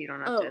automatically, so you don't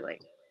have to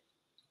like.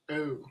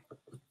 Oh.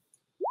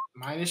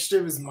 My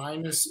initiative is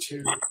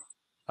 -2.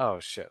 Oh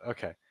shit.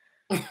 Okay.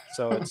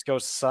 So it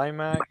goes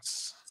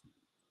Cimex.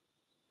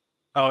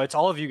 Oh, it's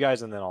all of you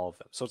guys and then all of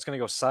them. So it's gonna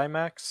go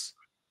Cimex,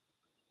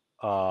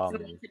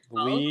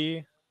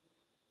 Leigh.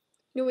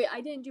 No, wait,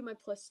 I didn't do my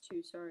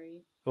 +2.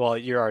 Sorry. Well,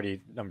 you're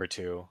already number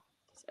 2.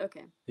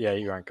 Okay. Yeah,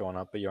 you aren't going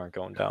up, but you aren't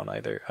going down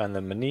either. And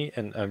then Mani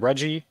and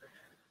Reggie.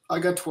 I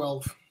got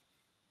 12.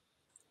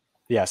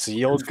 Yeah, so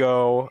you'll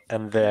go,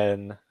 and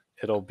then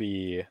it'll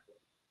be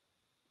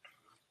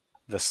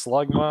the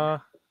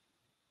Slugma,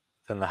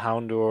 then the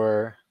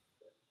Houndour,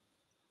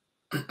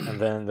 and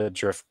then the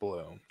Drift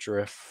Balloon,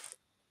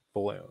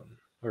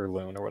 or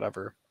Loon, or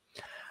whatever.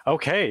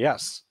 Okay,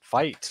 yes,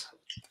 fight.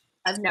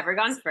 I've never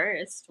gone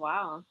first.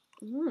 Wow.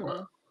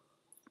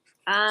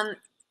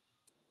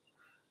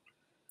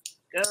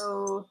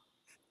 Go.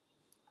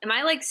 Am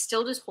I like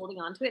still just holding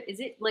on to it? Is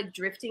it like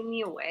drifting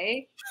me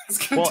away?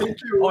 It's gonna take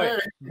you away.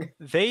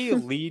 They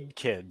lead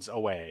kids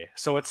away,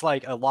 so it's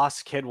like a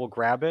lost kid will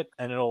grab it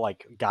and it'll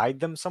like guide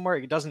them somewhere.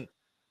 It doesn't.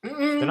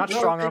 They're not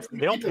strong enough.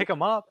 They don't pick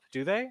them up,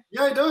 do they?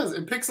 Yeah, it does.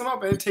 It picks them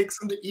up and it takes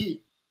them to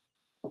eat.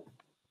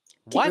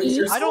 What?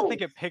 I don't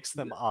think it picks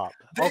them up.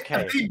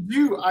 Okay. They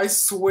do. I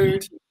swear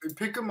to you. They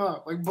pick them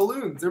up like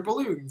balloons. They're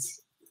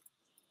balloons.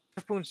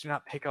 Drift balloons do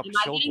not pick up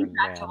children,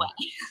 man.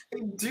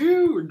 They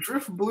do.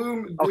 Drift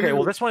bloom. Okay,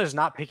 well, this one is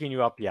not picking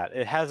you up yet.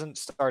 It hasn't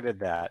started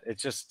that.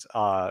 It's just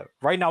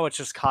right now. It's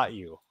just caught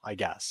you, I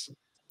guess,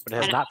 but it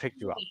has not picked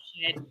you up.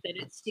 That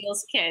it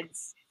steals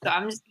kids. So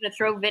I'm just gonna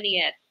throw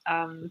Vinny at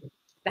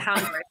the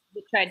Houndour.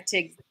 He tried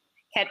to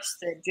catch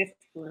the drift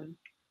bloom.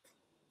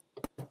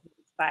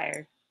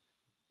 Fire.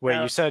 Wait,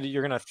 you said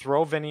you're gonna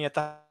throw Vinny at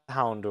the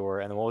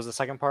Houndour, and then what was the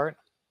second part?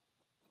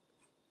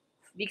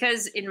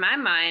 Because in my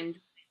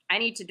mind, I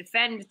need to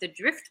defend the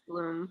drift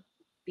bloom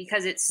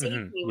because it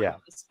saved me when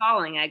it was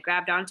falling. I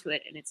grabbed onto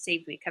it and it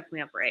saved me, kept me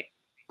upright.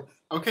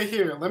 Okay,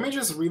 here, let me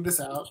just read this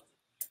out.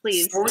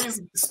 Please.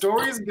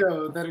 Stories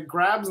go that it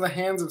grabs the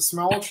hands of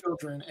small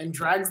children and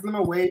drags them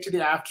away to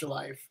the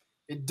afterlife.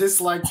 It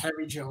dislikes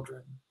heavy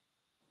children.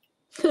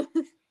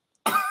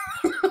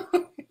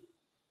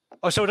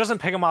 Oh, so it doesn't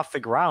pick them off the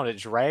ground; it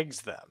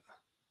drags them.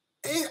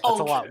 That's a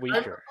lot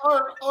weaker.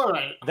 All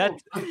right.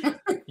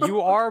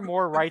 You are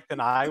more right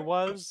than I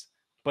was,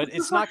 but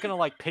it's not gonna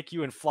like pick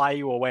you and fly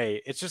you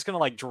away. It's just gonna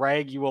like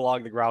drag you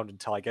along the ground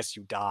until I guess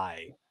you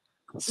die.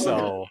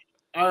 So.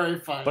 All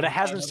right, fine. But it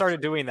hasn't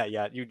started doing that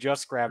yet. You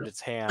just grabbed its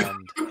hand.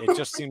 It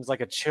just seems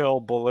like a chill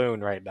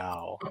balloon right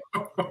now.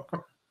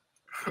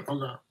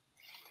 Okay.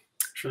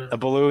 Sure. A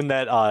balloon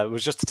that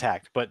was just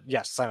attacked. But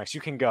yes, Cimex,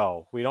 you can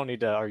go. We don't need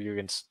to argue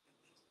against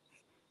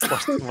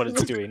what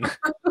it's doing. All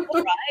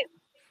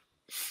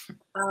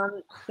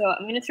right. So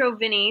I'm going to throw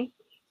Vinny.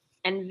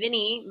 And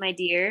Vinny, my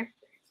dear,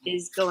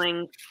 is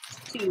going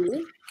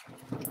to...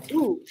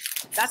 Ooh,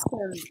 that's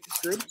some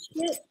good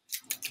shit.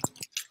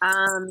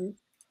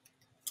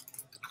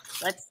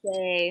 Let's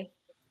say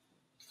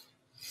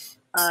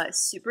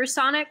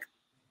supersonic.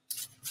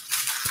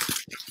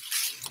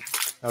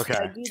 Okay.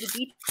 I do the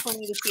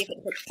D20 to see if it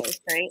hits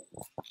first, right?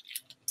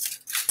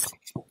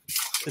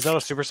 Is that how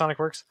supersonic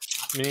works?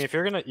 I mean, if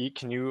you're gonna eat,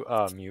 can you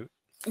mute?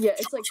 Yeah,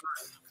 it's like.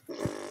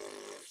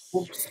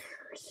 Whoops.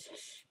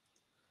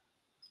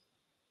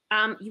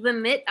 You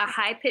emit a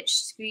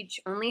high-pitched screech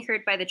only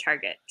heard by the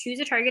target. Choose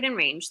a target in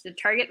range. The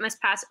target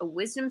must pass a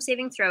wisdom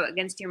saving throw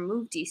against your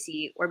move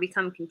DC or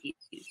become confused.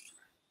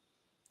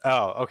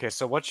 Oh, okay.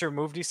 So what's your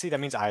move DC? That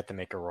means I have to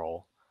make a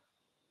roll.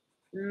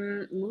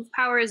 Move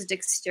power is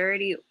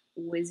dexterity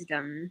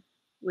wisdom,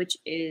 which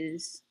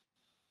is...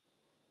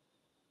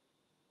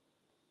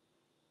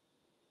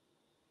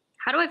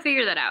 How do I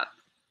figure that out?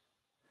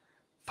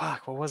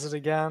 Fuck, what was it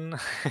again?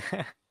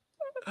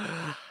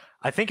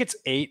 I think it's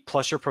 8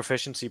 plus your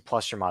proficiency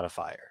plus your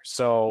modifier.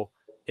 So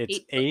it's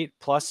 8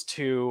 plus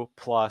 2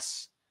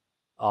 plus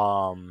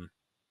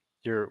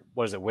your,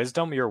 what is it,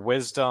 wisdom? Your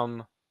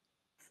wisdom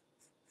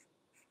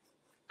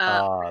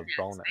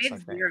bonus, I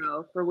have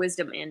 0 for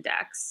wisdom and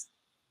dex.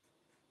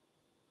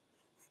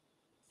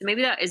 So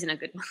maybe that isn't a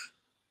good one.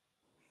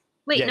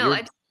 Wait, yeah, no.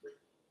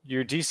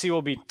 Your DC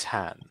will be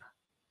 10,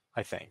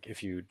 I think,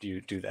 if you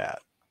do that.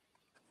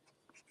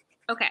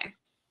 Okay.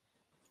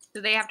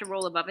 So they have to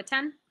roll above a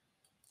 10?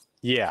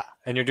 Yeah,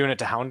 and you're doing it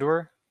to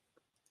Houndour?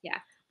 Yeah,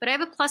 but I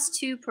have a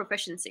 +2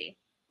 proficiency.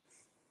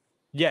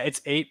 Yeah,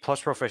 it's 8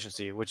 plus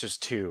proficiency, which is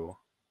 2.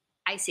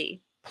 I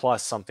see.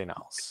 Plus something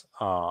else.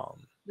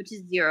 Which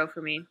is 0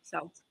 for me,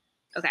 so,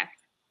 okay.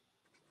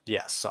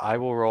 Yes, so I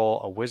will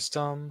roll a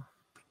wisdom.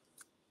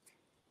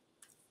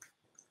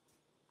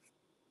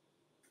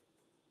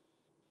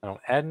 I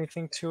don't add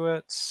anything to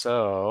it,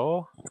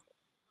 so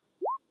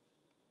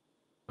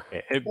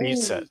okay, it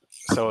beats it.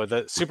 So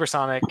the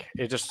supersonic,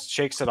 it just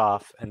shakes it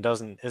off and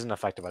isn't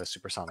affected by the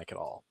supersonic at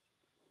all.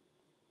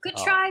 Good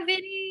try,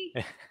 Vinny.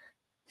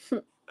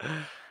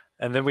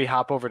 And then we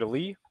hop over to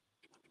Leigh.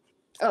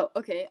 Oh,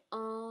 okay.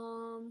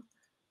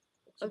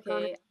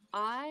 Okay.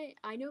 I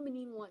know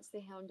Manine wants the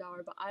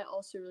Houndour, but I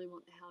also really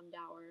want the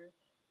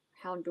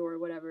Houndour,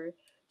 whatever.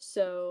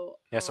 So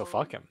Yeah, so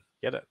fuck him.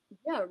 Get it.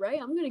 Yeah, right.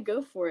 I'm gonna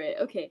go for it.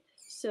 Okay,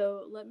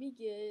 so let me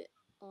get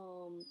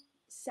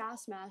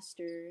Sass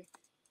Master.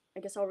 I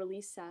guess I'll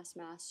release Sass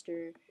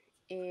Master,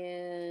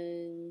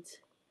 and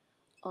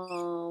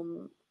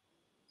I'm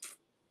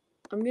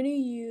gonna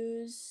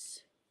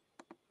use.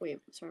 Wait,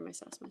 sorry, my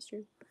Sass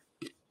Master.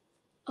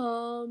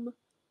 Let's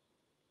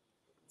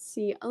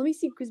see. Let me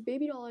see, because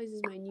Baby Doll Eyes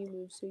is my new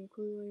move. So you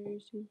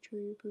players to try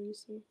your opponent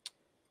to.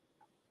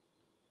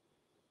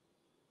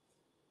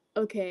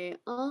 Okay.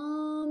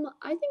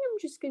 I think I'm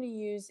just gonna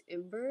use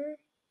Ember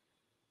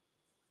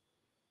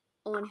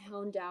on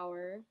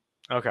Houndour.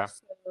 Okay.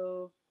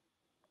 So.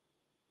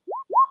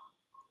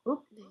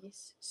 Oh,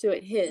 nice. So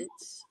it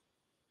hits.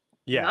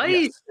 Yeah, nice.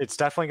 Yes, it's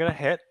definitely gonna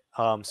hit.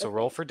 So Okay.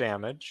 roll for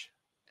damage.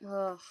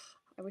 Ugh,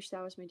 I wish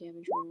that was my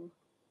damage roll.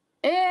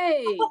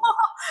 Hey!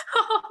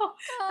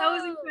 That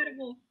was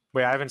incredible.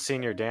 Wait, I haven't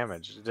seen your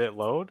damage. Did it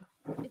load?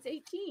 It's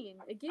 18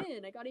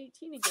 again. I got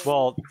 18 again.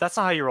 Well, that's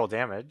not how you roll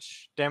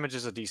damage. Damage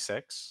is a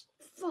d6.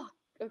 Fuck.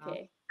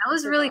 Okay. That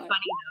was really funny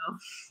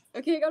though.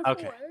 Okay, I got a 4.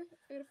 Okay.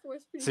 I got a 4.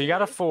 It's pretty So you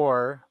got a good.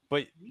 4,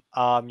 but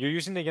you're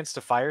using it against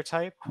a fire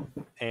type,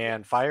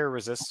 and fire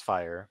resists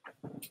fire.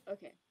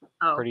 Okay.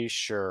 Oh. Pretty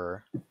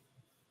sure.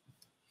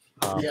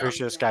 Yeah. Pretty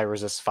sure this guy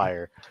resists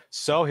fire.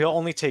 So he'll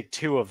only take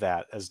 2 of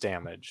that as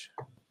damage.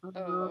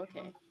 Oh,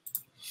 okay.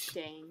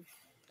 Dang.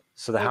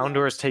 So the Okay.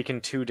 Houndour has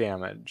taken 2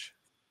 damage.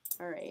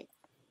 All right.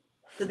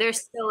 So they're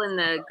still in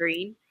the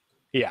green.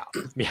 Yeah.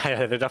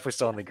 Yeah, they're definitely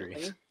still in the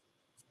green.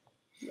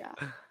 Yeah.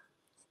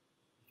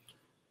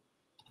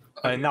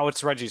 And now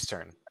it's Reggie's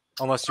turn.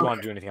 Unless you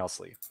want to do anything else,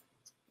 Leigh.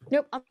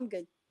 Nope, I'm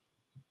good.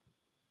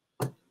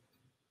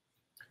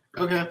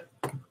 Okay.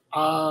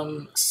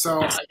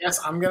 So I guess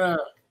I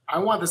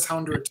want this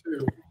Houndour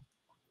too.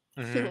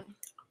 Mhm.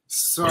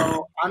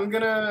 So I'm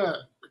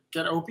gonna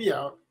get Opie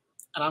out,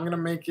 and I'm gonna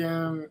make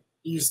him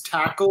use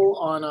tackle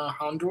on a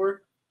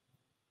Houndour.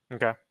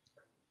 Okay.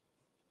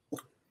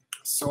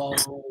 So I'll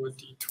roll a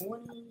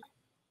d20.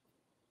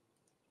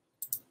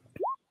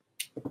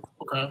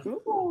 Okay.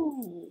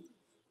 Ooh.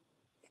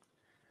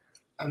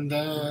 And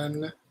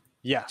then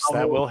Yes,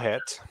 that will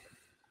hit.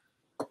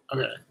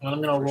 okay, and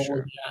I'm gonna For roll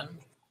sure. again.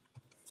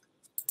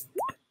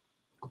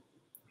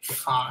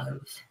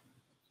 5.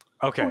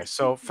 Okay,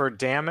 so for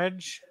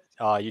damage,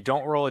 you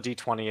don't roll a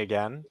d20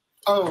 again.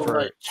 Oh, For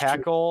right.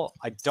 tackle,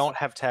 I don't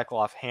have tackle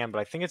offhand, but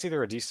I think it's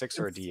either a d6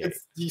 or a d8.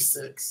 It's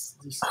d6.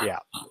 D6. Yeah.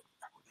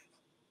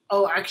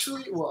 Oh,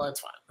 actually, well,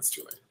 that's fine. That's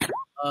too late.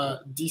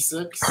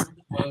 D6.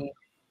 And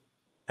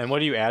And what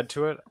do you add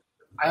to it?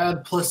 I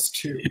add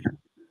 +2.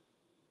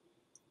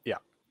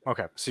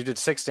 Okay, so you did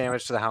 6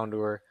 damage to the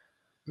Houndour.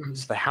 Mhm.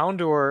 So the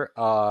Houndour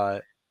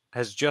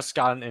has just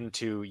gotten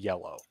into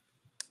yellow,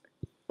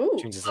 Ooh.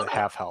 which means it's at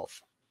half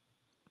health.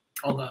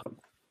 Okay.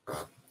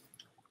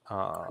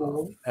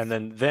 Cool. And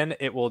then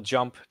it will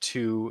jump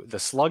to the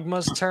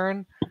Slugma's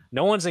turn.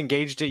 No one's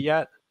engaged it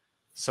yet,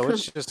 so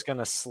it's just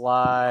gonna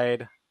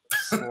slide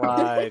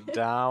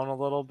down a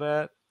little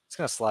bit. It's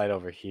gonna slide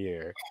over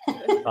here,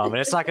 and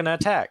it's not gonna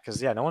attack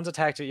because no one's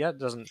attacked it yet.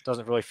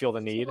 Doesn't really feel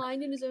the need.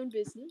 Minding his own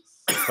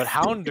business. But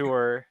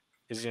Houndour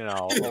is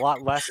a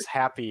lot less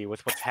happy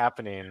with what's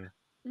happening.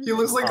 He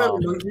looks like that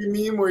monkey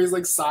meme where he's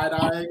like side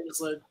eyeing, just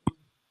like.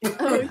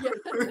 Oh yeah.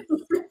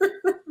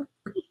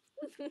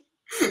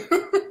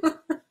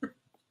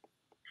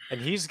 And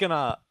he's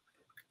gonna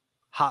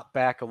hop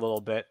back a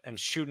little bit and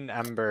shoot an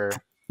ember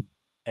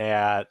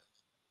at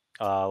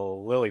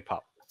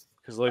Lillipup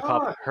because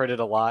Lillipup hurt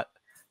it a lot,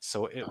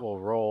 so it will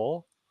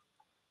roll.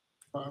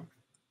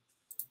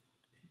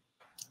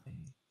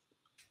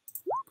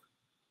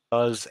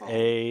 Does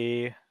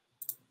a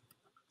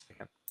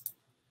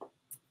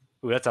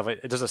ooh, that's tough.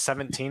 It does a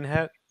 17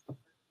 hit.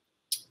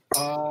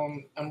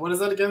 And what is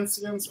that against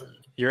again? Sorry.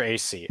 Your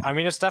AC. I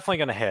mean, it's definitely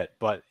gonna hit,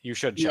 but you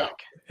should check.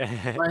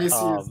 My AC is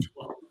 12.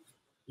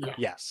 Yeah.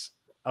 Yes.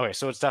 Okay,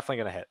 so it's definitely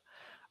gonna hit.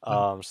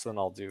 So then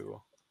I'll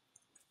do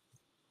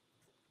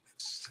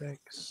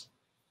 6.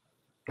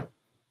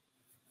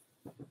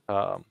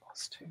 +2.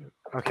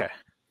 Okay.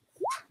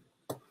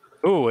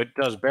 Ooh, it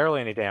does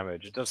barely any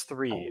damage. It does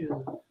 3.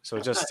 So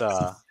it just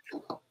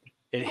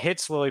it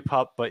hits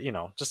Lillipup, but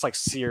just like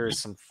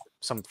sears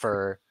some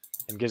fur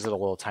and gives it a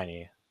little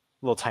tiny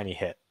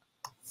hit.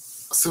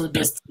 So it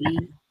does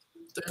 3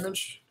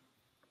 damage?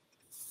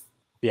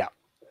 Yeah.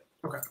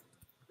 Okay.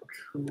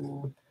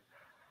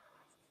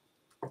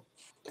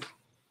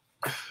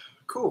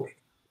 Cool.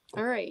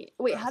 All right.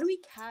 Wait, how do we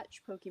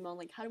catch Pokemon?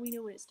 Like, how do we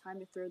know when it's time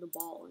to throw the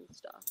ball and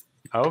stuff?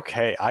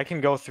 Okay, I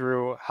can go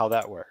through how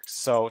that works.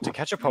 So to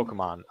catch a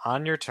Pokemon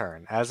on your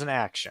turn as an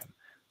action,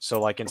 So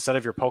like instead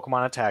of your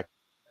Pokemon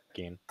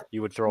attacking,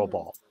 you would throw a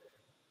ball.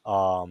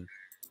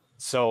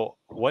 So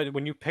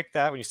when you pick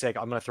that, when you say like,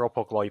 I'm going to throw a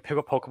Pokeball, you pick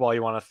a Pokeball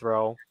you want to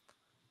throw,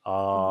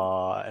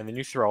 and then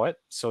you throw it.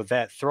 So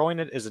that throwing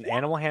it is an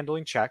animal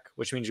handling check,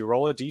 which means you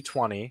roll a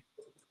d20.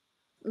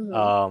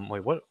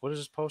 Wait, what is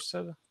this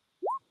posted?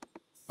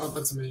 Oh,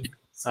 that's me.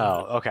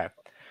 Oh, okay.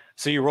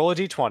 So you roll a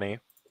d20,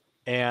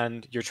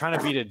 and you're trying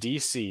to beat a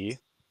DC,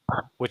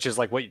 which is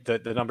like what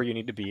the number you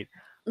need to beat,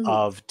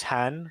 of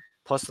 10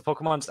 plus the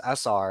Pokemon's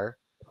SR,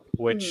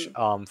 which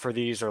for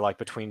these are like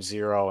between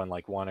 0 and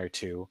like 1 or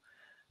 2,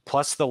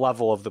 plus the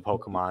level of the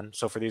Pokemon.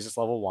 So for these it's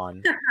level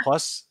 1,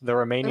 plus the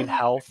remaining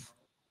health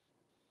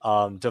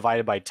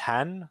divided by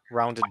 10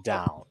 rounded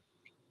down.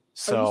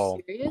 So,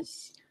 are you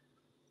serious?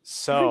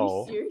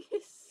 So are you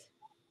serious?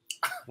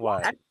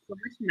 What? That's so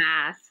much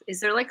math. Is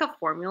there like a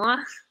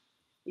formula?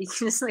 You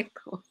can just like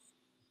post.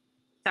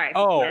 Sorry.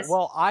 Oh, yes.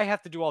 well, I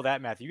have to do all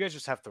that math. You guys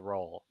just have to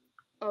roll.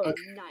 Oh,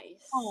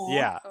 nice.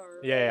 Yeah.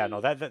 Yeah.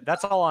 No,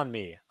 that's all on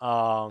me.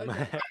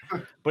 Okay.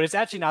 But it's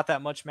actually not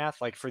that much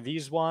math. Like for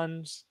these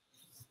ones,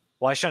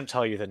 well, I shouldn't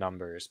tell you the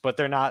numbers, but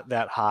they're not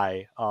that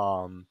high.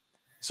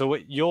 So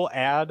what you'll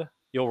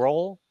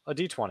roll a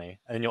d20, and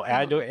then you'll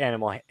add to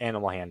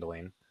animal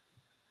handling.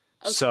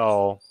 Okay.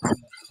 So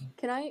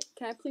Can I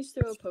please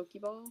throw a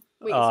Pokeball?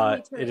 Wait, it's not my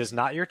turn. it is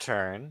not your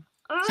turn,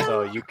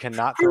 so you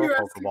cannot throw a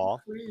Pokeball.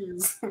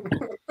 Please.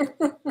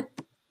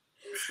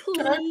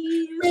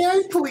 Please. May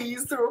I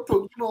please throw a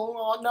Pokeball?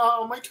 Oh,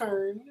 no, my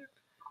turn.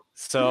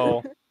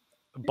 So,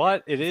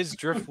 but it is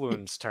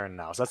Drifloon's turn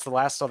now. So that's the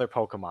last other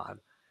Pokemon.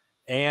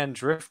 And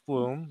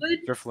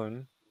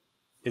Drifloon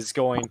is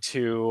going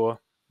to...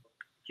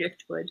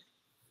 Driftwood.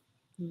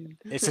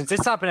 Since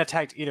it's not been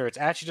attacked either, it's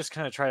actually just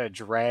going to try to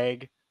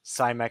drag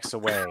Cimex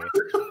away.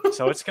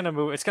 So it's going to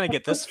move. It's going to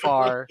get this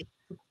far,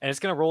 and it's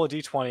going to roll a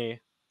d20,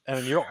 and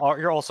then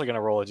you're also going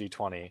to roll a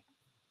d20.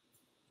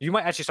 You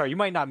might actually, you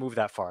might not move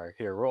that far.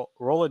 Here,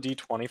 roll a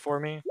d20 for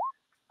me.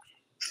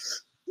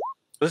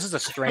 This is a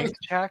strength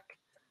check.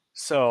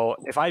 So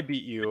if I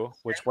beat you,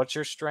 what's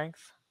your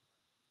strength?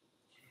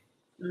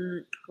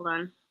 Hold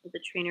on. Let the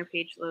trainer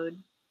page load.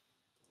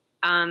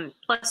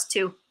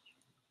 +2.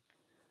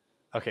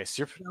 Okay,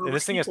 so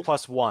this thing is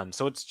 +1,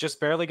 so it's just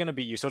barely going to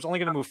beat you. So it's only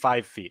going to move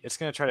 5 feet. It's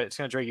going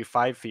to drag you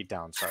 5 feet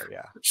down. Sorry,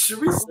 yeah. Should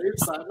we save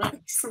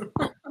Cimex?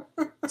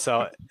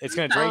 So it's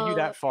going to drag you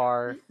that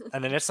far,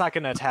 and then it's not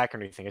going to attack or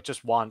anything. It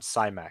just wants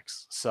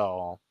Cimex.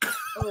 So.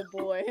 Oh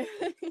boy.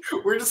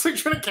 We're just like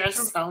trying to catch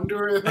this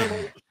Houndour and then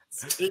like,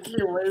 taking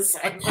away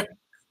Cimex.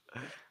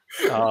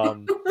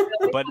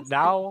 But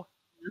now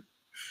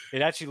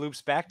it actually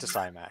loops back to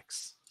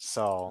Cimex.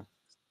 So.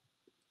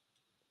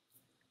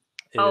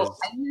 I'm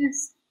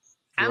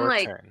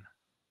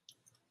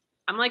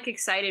like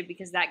excited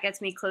because that gets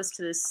me close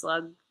to this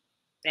slug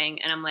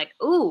thing, and I'm like,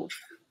 ooh,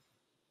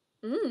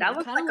 that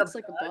looks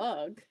like a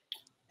bug.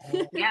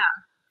 Yeah.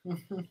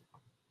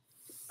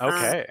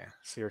 Okay,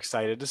 so you're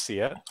excited to see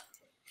it.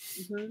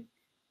 Mm-hmm.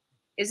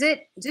 Is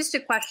it just a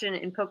question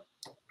in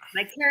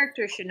my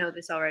character should know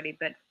this already,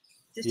 but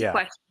just a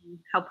question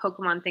how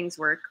Pokemon things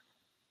work,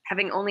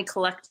 having only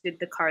collected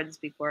the cards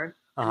before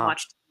and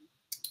watched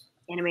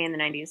anime in the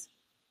 90s.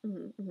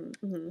 Is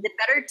it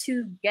better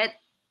to get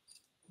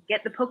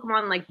the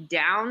Pokemon like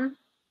down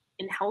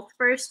in health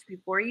first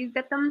before you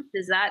get them?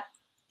 Does that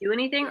do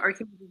anything, or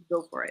can you just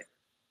go for it?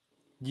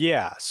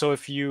 Yeah. So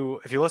if you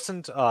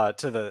listened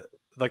to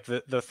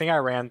the thing I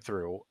ran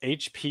through,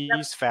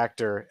 HP's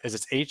factor is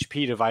its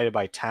HP divided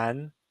by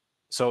 10.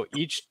 So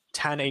each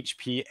 10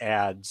 HP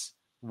adds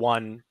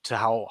 1 to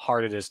how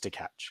hard it is to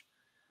catch.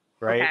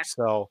 Right. Okay.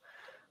 So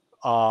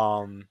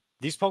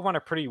these Pokemon are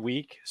pretty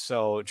weak,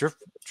 so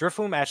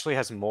Drifloon actually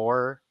has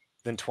more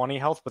than 20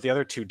 health, but the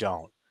other two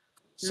don't.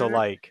 So,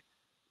 like,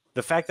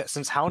 the fact that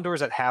since Houndour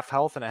is at half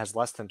health and it has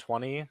less than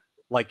 20,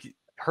 like,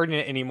 hurting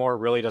it anymore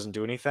really doesn't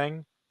do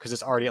anything, because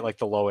it's already at, like,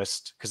 the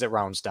lowest, because it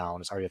rounds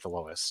down, it's already at the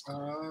lowest.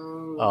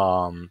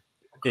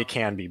 It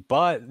can be.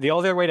 But the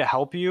other way to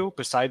help you,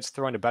 besides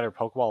throwing a better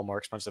Pokeball, a more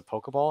expensive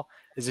Pokeball,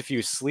 is if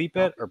you sleep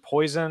it, or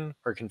poison,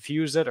 or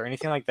confuse it, or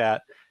anything like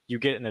that, you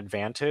get an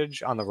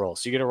advantage on the roll.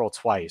 So you get to roll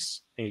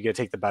twice, and you get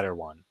to take the better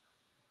one.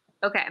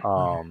 Okay.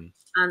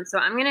 So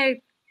I'm gonna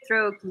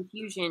throw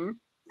confusion.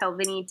 Tell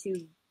Vinny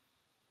to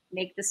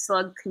make the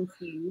slug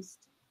confused.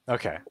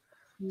 Okay.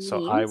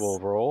 So I will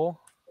roll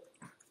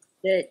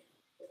the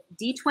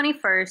d20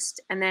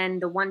 first, and then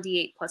the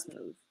 1d8 plus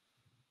move.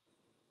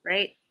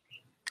 Right?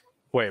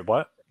 Wait,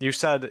 what? You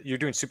said you're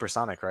doing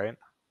supersonic, right?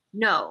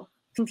 No,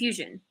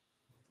 confusion.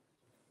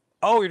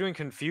 Oh, you're doing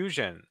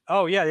confusion.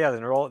 Oh, yeah.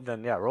 Then roll a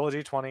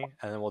d20,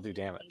 and then we'll do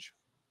damage.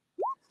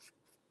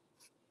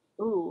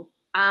 Ooh.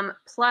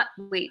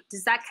 Wait,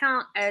 does that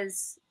count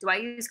as? Do I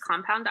use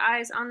compound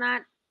eyes on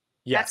that?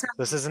 Yes.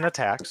 This is an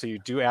attack, so you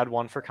do add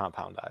 1 for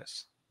compound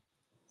eyes.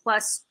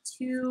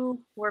 +2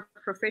 for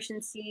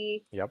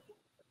proficiency. Yep.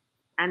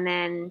 And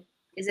then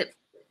is it?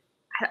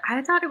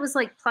 I thought it was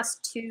like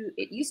 +2.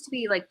 It used to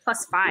be like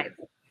 +5.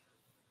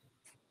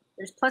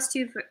 There's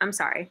 +2 for. I'm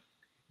sorry.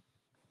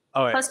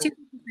 Oh, wait. +2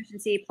 for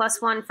proficiency,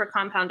 +1 for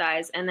compound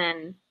dies, and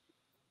then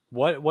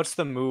what's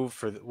the move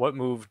for what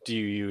move do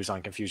you use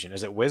on confusion?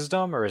 Is it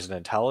wisdom or is it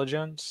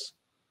intelligence?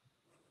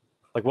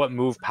 Like what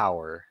move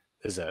power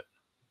is it?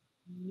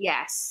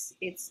 yes,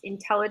 it's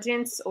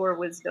intelligence or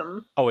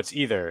wisdom. Oh, it's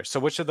either. So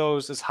which of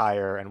those is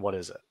higher and what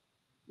is it?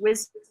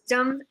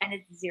 Wisdom, and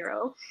it's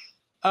 0.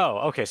 Oh,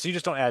 okay. So you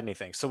just don't add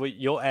anything. So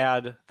you'll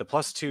add the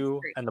 +2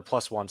 and the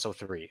 +1, so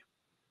 3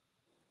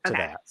 to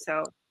Okay, that.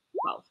 so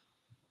 12.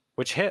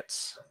 Which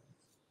hits.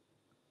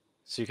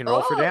 So you can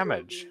roll for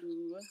damage.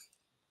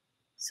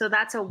 So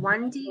that's a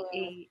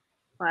 1d8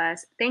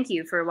 plus. Thank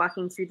you for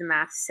walking through the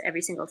maths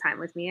every single time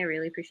with me. I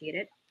really appreciate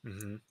it.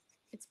 Mm-hmm.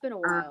 It's been a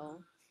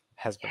while.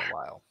 Has been a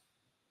while.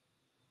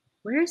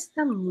 Where's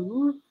the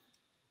move?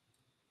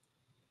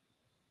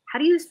 How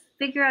do you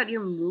figure out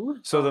your move?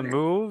 So the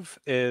move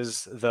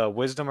is the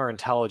wisdom or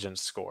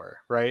intelligence score,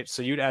 right?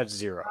 So you'd add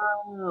 0.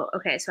 Oh,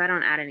 okay. So I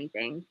don't add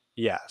anything.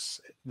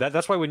 Yes.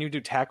 That's why when you do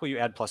tackle, you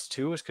add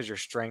 +2 is because your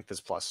strength is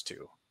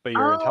 +2. But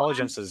your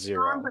intelligence is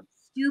 0. But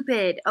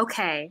stupid.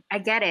 Okay, I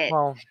get it.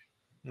 Well,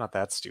 not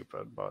that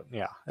stupid, but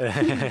yeah.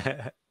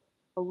 A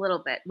little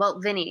bit. Well,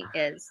 Vinny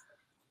is.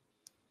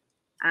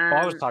 Well,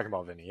 I was talking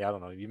about Vinny. Yeah, I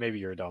don't know. Maybe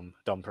you're a dumb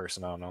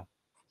person. I don't know.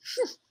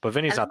 But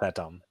Vinny's not that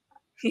dumb.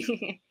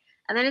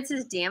 And then it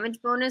says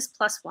damage bonus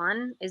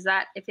 +1. Is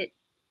that if it?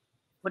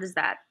 What is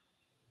that?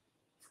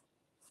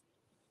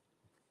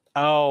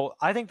 Oh,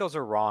 I think those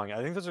are wrong.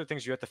 I think those are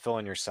things you have to fill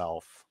in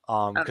yourself.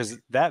 Because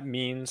that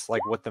means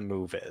like what the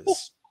move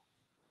is.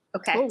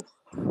 Okay.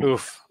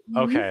 Oof.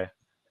 Okay.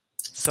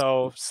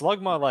 So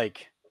Slugma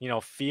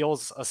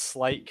feels a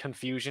slight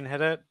confusion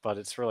hit it, but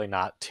it's really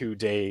not too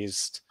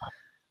dazed.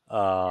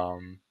 So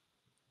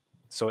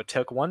it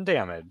took 1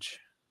 damage.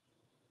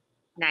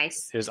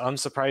 Nice. It is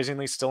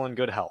unsurprisingly still in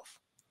good health.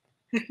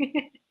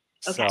 Okay.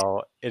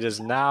 So it is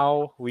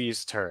now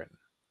Leigh's turn.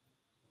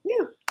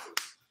 Woo!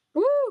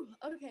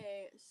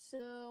 Okay,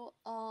 so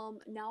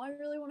now I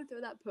really want to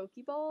throw that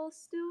Pokeball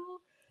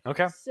still.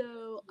 Okay.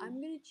 So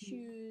I'm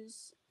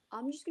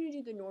just gonna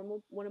do the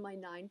normal one of my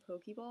 9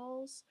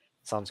 Pokeballs.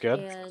 Sounds good.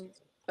 And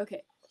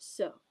okay,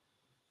 so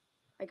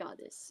I got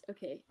this.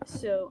 Okay,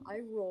 so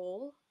I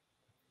roll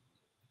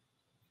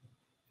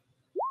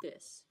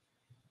this.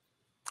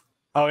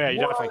 Oh yeah, you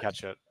definitely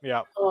catch it.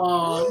 Yeah.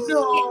 Oh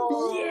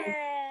no!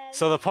 Yeah.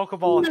 So the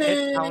Pokeball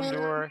hits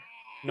Houndour.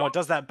 It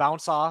does that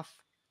bounce off,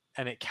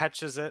 and it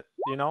catches it.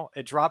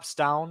 It drops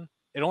down.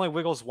 It only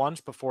wiggles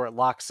once before it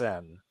locks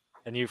in,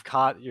 and you've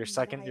caught your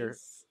second your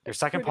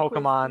second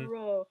Pokemon,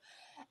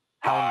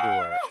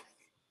 Houndour.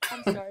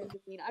 I'm sorry,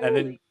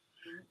 Dean.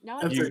 Now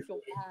I feel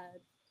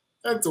bad.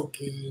 That's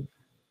okay.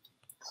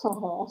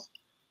 Oh.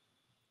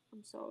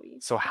 I'm sorry.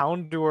 So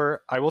Houndour,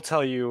 I will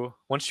tell you,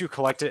 once you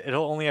collect it,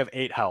 it'll only have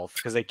 8 health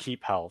because they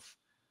keep health.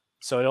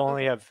 So it'll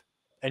only have,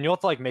 and you'll have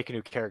to make a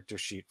new character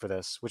sheet for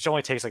this, which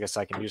only takes a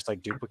second. You just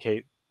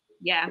duplicate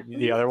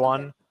the other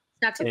one.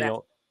 Not too bad.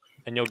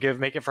 And you'll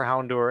make it for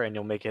Houndour, and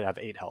you'll make it have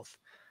 8 health.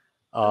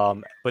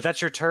 But that's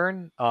your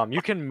turn.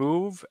 You can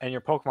move, and your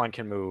Pokemon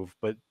can move,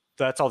 but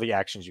that's all the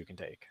actions you can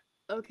take.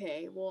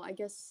 Okay, well, I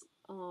guess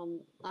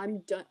I'm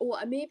done.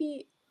 Well,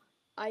 maybe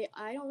I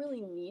don't really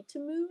need to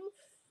move.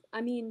 I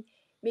mean,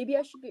 maybe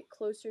I should get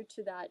closer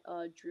to that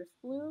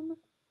Drifloon.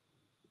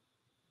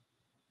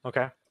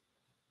 Okay.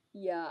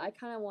 Yeah, I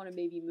kind of want to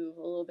maybe move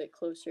a little bit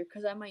closer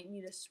because I might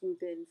need to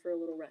swoop in for a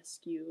little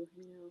rescue.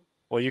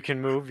 Well, you can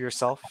move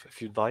yourself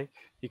if you'd like.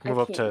 You can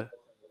move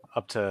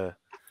up to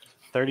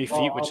 30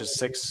 feet, which is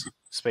 6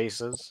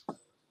 spaces.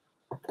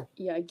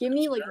 Yeah, give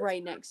me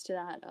right next to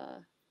that.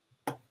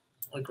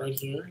 Like right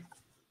here.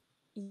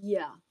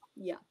 Yeah.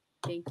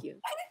 Thank you.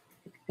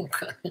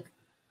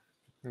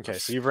 Okay,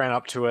 so you've ran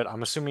up to it.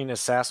 I'm assuming is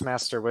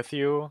Sassmaster with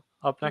you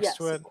up next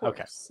to it? Of course.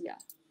 Okay. Yeah.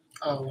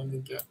 Oh, let me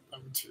get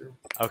them too.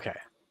 Okay.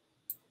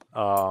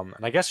 And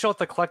I guess you'll have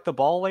to collect the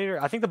ball later.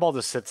 I think the ball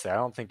just sits there. I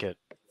don't think it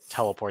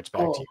teleports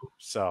back to you.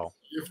 So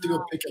you have to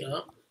go pick it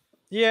up.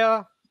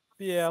 Yeah,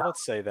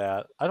 let's say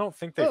that. I don't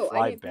think they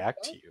fly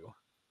back to you.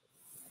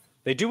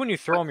 They do when you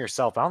throw them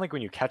yourself. I don't think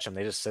when you catch them,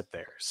 they just sit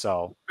there.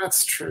 So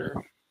that's true.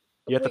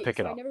 You have to pick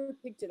it up. I never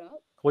picked it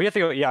up. Well, you have to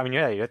go. Yeah,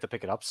 you have to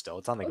pick it up still.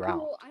 It's on the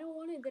ground. Well, I don't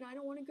want it. Then I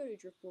don't want to go to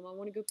Drifloon. I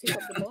want to go pick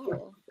up the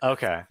ball.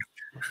 Okay.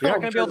 You're not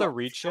gonna be able to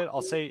reach it.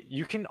 I'll say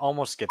you can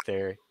almost get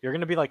there. You're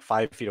gonna be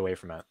 5 feet away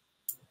from it.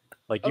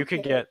 You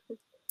could get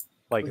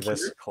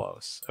this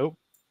close. Oh,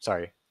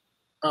 sorry.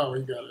 Oh,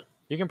 you got it.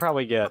 You can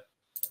probably get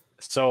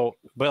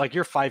but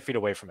you're 5 feet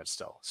away from it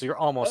still, so you're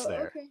almost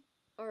there. Okay.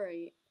 All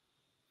right.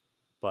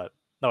 But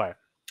no,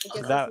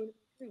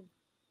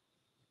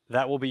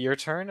 that will be your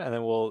turn, and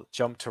then we'll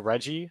jump to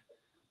Reggie,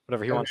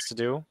 whatever he wants to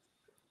do.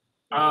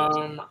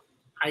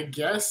 I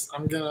guess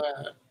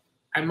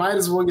I might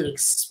as well get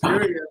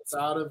experience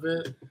out of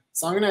it,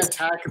 so I'm gonna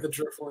attack the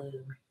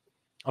Drifloon.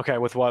 Okay,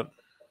 with what?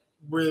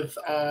 With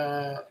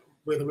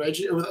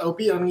Reggie, with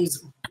Opie, I'm gonna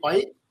use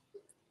Bite.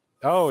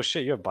 Oh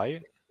shit, you have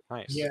Bite?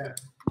 Nice. Yeah.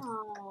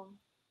 Oh.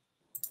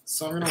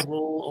 So I'm gonna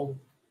roll.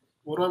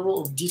 What do I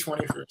roll?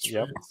 D20 first.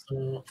 Yep. Right?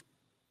 So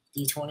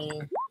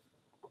D20,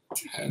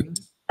 10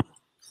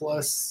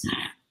 plus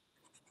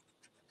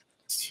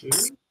 2.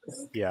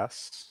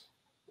 Yes.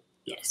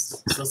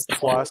 Yes. So it's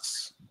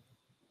plus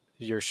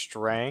your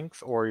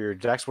strength or your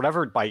dex,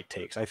 whatever bite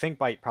takes. I think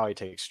bite probably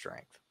takes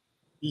strength.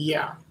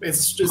 Yeah,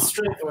 it's just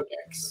strength or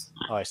dex.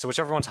 All right, so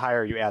whichever one's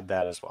higher, you add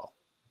that as well.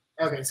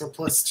 Okay, so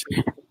plus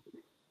 2.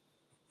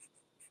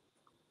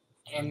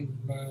 And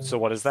so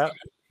what is that?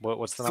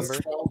 What's the number?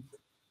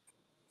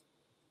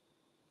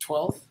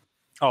 12.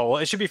 Oh,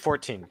 well, it should be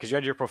 14 because you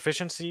add your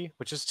proficiency,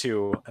 which is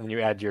 2, and then you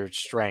add your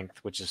strength,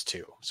 which is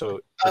 2. So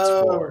it's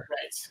 4.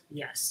 Right.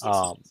 Yes.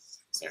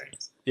 Sorry.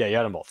 Yeah, you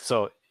add them both.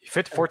 So you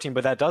fit 14,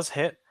 but that does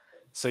hit.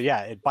 So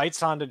yeah, it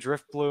bites onto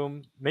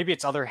Driftbloom. Maybe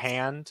its other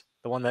hand,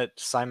 the one that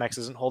Cimex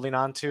isn't holding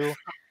on to,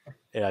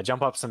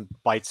 jump ups and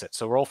bites it.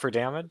 So roll for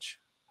damage.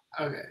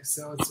 Okay,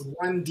 so it's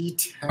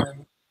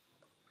 1d10.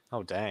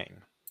 Oh,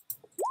 dang.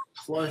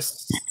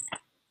 Plus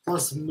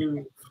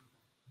move.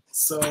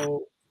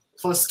 So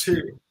plus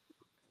 2.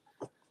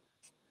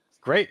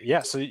 Great.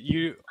 Yeah. So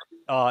you,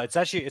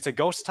 it's a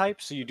ghost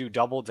type. So you do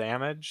double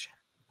damage.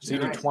 So you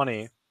do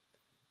 20.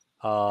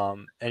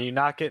 And you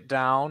knock it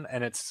down,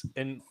 and it's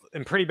in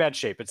pretty bad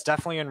shape. It's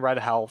definitely in red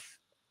health.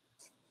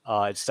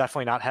 It's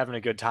definitely not having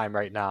a good time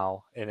right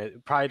now, and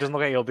it probably doesn't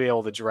look like you'll be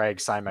able to drag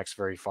Cimex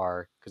very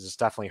far because it's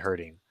definitely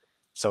hurting.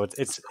 So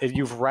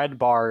you've red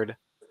barred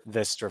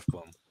this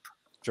Driftbloom.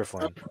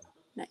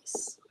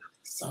 Nice.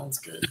 Sounds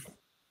good.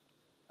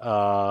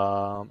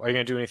 Are you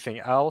gonna do anything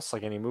else,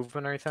 like any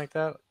movement or anything like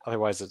that?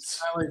 Otherwise,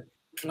 it's.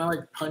 Can I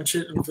punch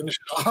it and finish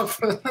it off?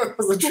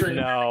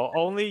 No,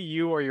 only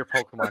you or your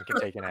Pokemon can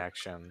take an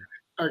action.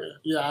 Okay,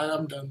 yeah,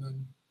 I'm done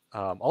then.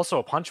 Also,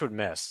 a punch would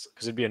miss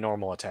because it'd be a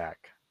normal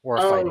attack or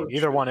a fighting.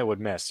 Either one, it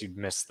would miss. You'd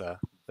miss the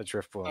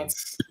Driftbloom.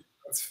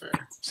 That's fair.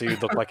 So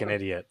you'd look like an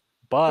idiot.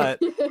 But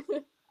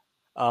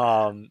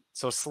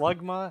so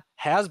Slugma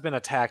has been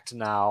attacked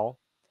now,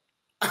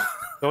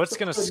 so it's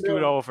gonna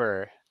scoot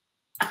over.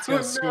 It's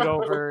gonna scoot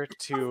over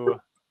to.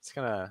 It's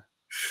gonna.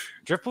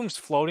 Driftbloom's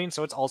floating,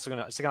 so it's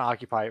gonna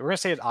occupy. We're gonna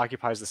say it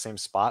occupies the same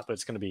spot, but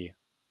it's gonna be.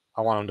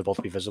 I want them to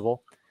both be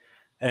visible,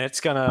 and it's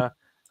gonna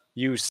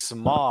use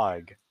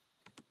Smog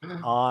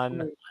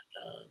on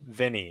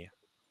Vinny.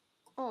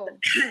 Oh.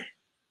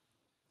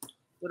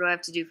 What do I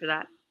have to do for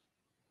that?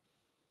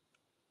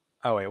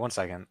 Oh wait, 1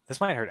 second. This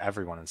might hurt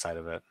everyone inside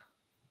of it.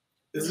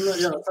 Isn't that?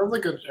 Yeah, it sounds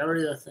like an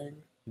area thing.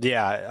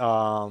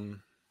 Yeah.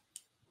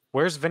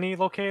 Where's Vinny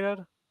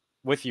located?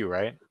 With you,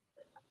 right?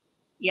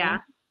 Yeah.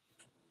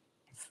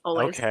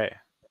 Always. Okay.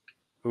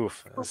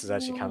 Oof, this is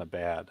actually kind of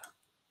bad.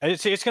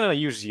 It's gonna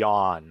use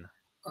Yawn.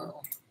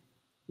 Oh.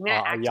 I'm gonna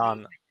activate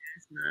Yawn. my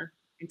asthma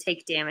and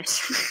take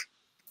damage.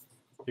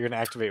 You're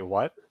gonna activate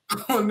what?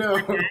 Oh no!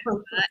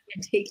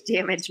 And take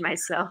damage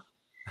myself.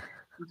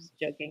 I'm just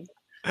joking.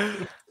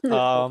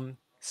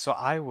 So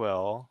I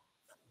will.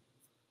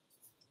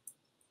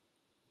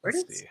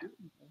 Let's see.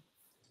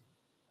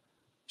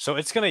 So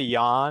it's gonna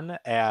yawn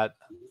at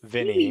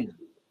Vinny,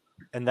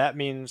 and that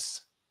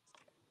means.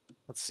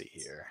 Let's see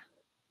here.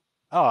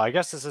 Oh, I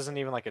guess this isn't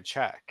even like a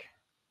check.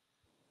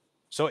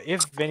 So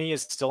if Vinny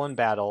is still in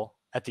battle,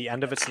 at the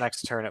end of its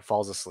next turn, it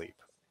falls asleep.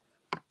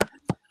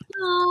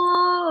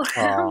 Oh.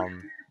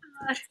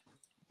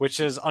 Which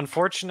is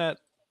unfortunate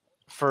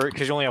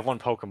because you only have one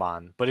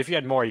Pokemon. But if you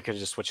had more, you could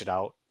just switch it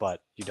out.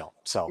 But you don't.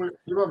 So.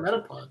 What about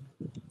Metapod?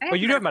 Oh,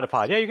 you do have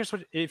Metapod. Yeah, you can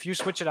switch. If you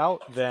switch it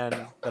out,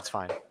 then that's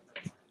fine.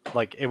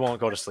 Like it won't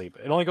go to sleep.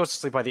 It only goes to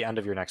sleep by the end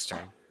of your next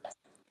turn.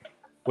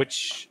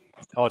 Which.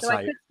 Oh, it's so not.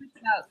 I could switch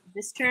it out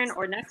this turn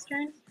or next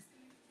turn?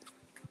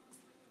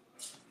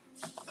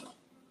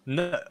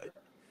 No.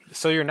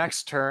 So your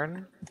next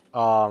turn,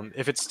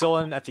 if it's still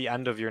in at the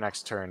end of your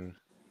next turn,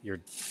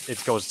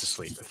 it goes to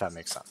sleep, if that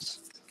makes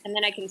sense. And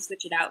then I can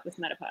switch it out with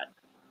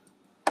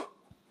Metapod.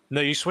 No,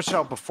 you switch it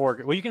out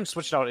before. Well, you can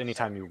switch it out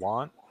anytime you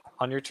want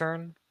on your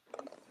turn,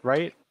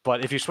 right?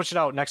 But if you switch it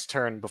out next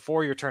turn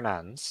before your turn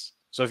ends,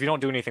 so if you don't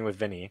do anything with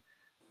Vinny,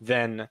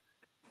 then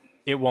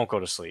it won't go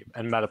to sleep,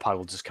 and Metapod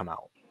will just come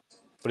out.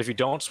 But if you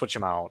don't switch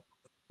him out,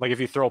 like if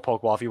you throw a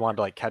Pokeball, if you wanted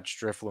to like catch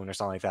Drifloon or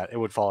something like that, it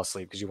would fall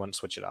asleep because you wouldn't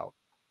switch it out.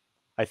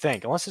 I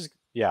think, unless it's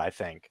I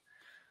think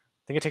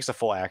it takes a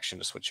full action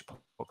to switch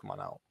a Pokemon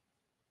out.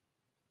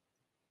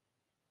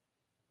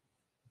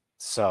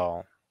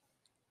 So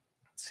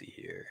let's see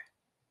here.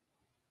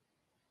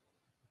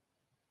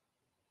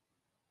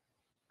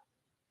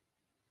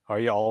 Are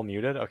you all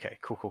muted? Okay,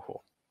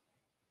 cool.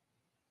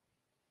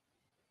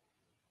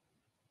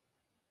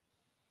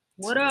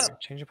 What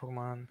up? Change a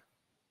Pokemon.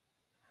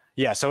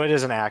 Yeah, so it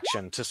is an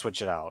action to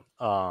switch it out.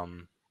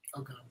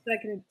 Okay. So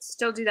I can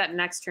still do that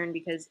next turn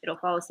because it'll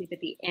fall asleep at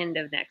the end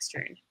of next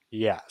turn.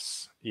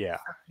 Yes. Yeah.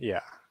 Okay.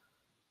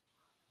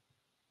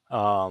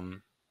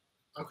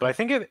 But I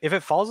think if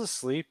it falls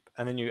asleep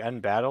and then you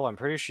end battle, I'm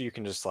pretty sure you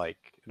can just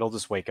it'll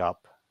just wake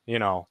up,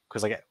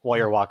 because like while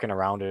you're walking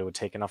around, it would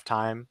take enough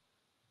time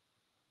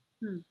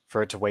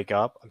for it to wake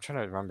up. I'm trying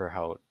to remember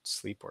how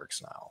sleep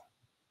works now.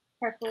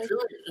 I feel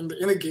like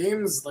in the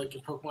games, like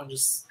your Pokemon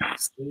just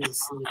stays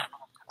asleep.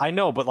 I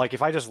know, but like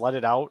if I just let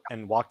it out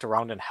and walked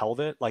around and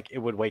held it, like it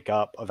would wake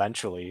up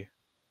eventually.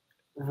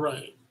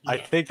 Right. I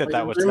Yeah. think that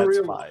Like, was in real life.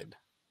 specified.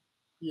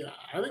 Yeah,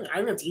 I think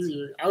it's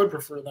easier. I would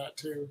prefer that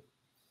too.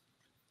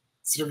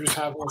 Instead of just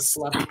having a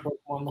slappy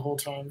Pokemon the whole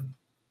time.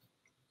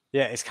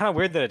 Yeah, it's kind of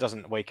weird that it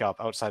doesn't wake up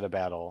outside of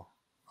battle,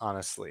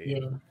 honestly.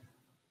 Yeah.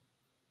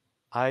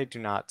 I do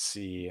not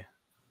see...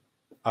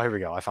 Oh, here we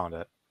go. I found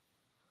it.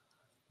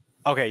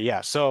 Okay, yeah.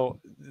 So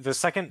the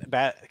second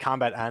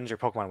combat ends, your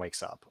Pokemon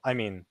wakes up. I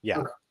mean, yeah,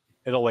 Okay.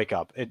 it'll wake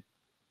up. It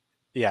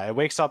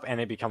wakes up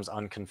and it becomes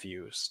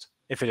unconfused.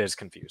 If it is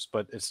confused,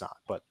 but it's not.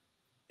 But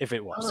if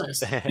it was. Oh,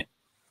 nice. I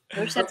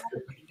wish that's how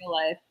in real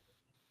life.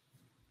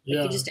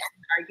 Yeah. You just have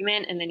an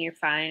argument and then you're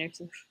fine or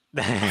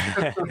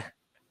something.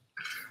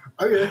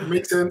 Okay,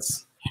 makes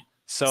sense.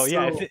 So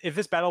yeah, if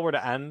this battle were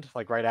to end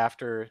like right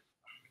after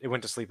it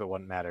went to sleep, it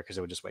wouldn't matter because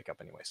it would just wake up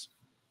anyways.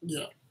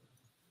 Yeah.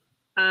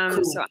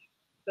 Cool. So I'm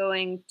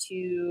going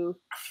to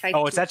try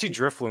it's actually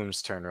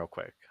Drifloom's turn real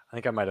quick. I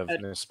think I might have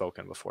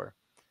misspoken before.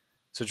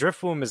 So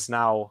Drifloom is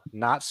now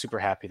not super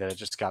happy that it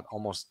just got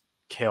almost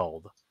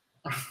killed.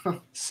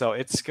 So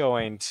it's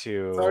going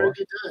to... It's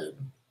already dead.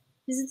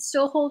 Does it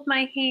still hold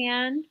my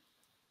hand?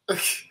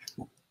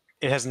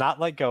 It has not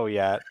let go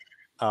yet.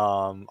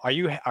 Are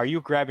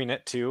you grabbing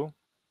it too?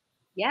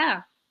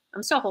 Yeah,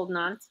 I'm still holding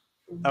on.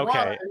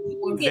 Okay,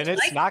 then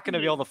it's like not going to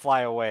be able to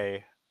fly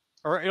away.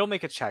 Or it'll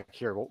make a check.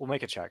 Here, we'll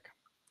make a check.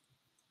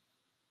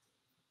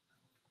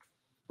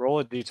 Roll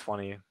a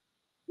d20.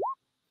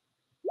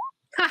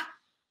 Ha!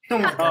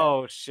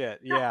 Oh shit!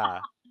 Yeah,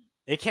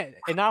 it can't.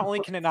 And not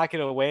only can it not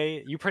get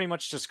away, you pretty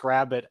much just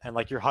grab it and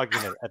like you're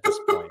hugging it at this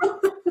point.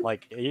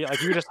 Like you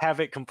just have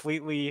it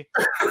completely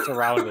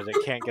surrounded. It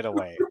can't get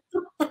away.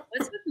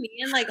 What's with me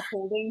and like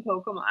holding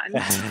Pokemon?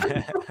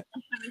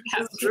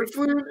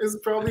 Drifloon is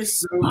probably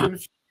so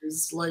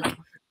confused. Like,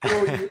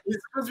 he's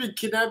supposed to be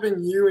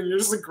kidnapping you, and you're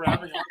just like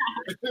grabbing it.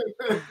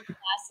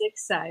 Classic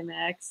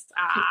Cimex.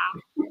 Ah.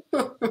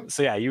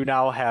 So yeah, you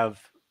now have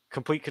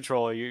complete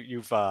control.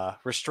 You've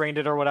restrained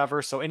it or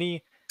whatever. So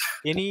any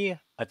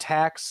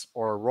attacks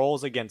or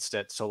rolls against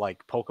it, so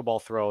like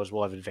Pokeball throws,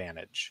 will have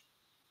advantage.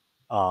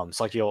 So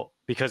like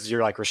because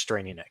you're like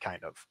restraining it,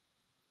 kind of,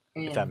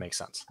 if that makes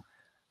sense.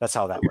 That's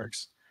how that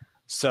works.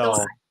 So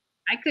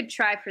I could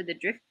try for the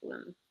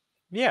Drifloom.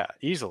 Yeah,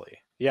 easily.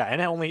 Yeah,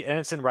 and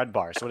it's in red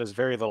bar, so it has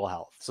very little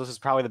health. So this is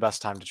probably the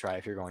best time to try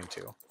if you're going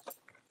to.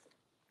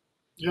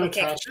 You're gonna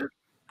catch it?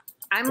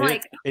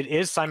 It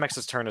is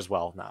Cimex's turn as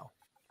well now.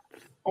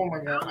 Oh my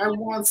god, I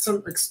want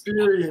some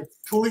experience,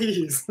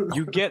 please.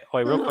 You get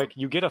real quick,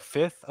 you get a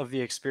 5th of the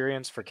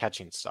experience for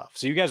catching stuff.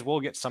 So you guys will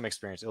get some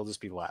experience, it'll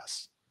just be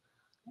less.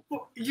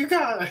 Well, you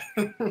got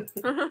okay.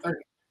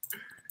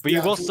 But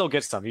you will still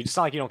get some. You just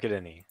not like you don't get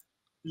any.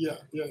 Yeah.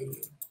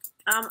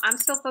 I'm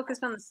still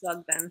focused on the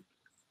slug then.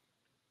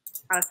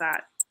 How's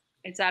that?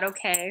 Is that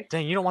okay?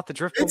 Dang, you don't want the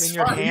Drifloom in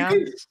your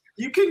hands?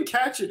 You can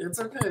catch it. It's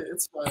okay.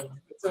 It's fine.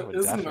 I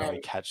would definitely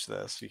catch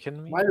this. You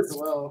kidding me? Might as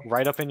well.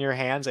 Right up in your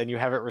hands, and you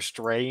have it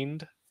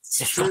restrained.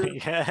 It's true.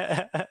 Like,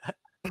 yeah.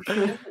 I'm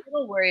a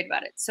little worried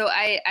about it. So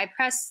I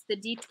press the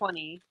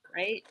D20,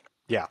 right?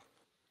 Yeah.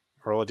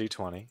 Roll a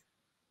D20.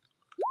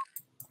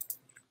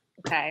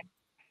 Okay.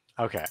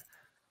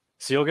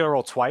 So you'll get a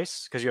roll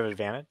twice because you have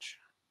advantage.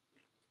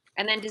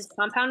 And then does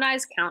Compound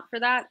Eyes count for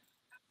that?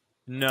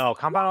 No,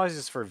 Compound Eyes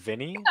is for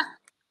Vinny.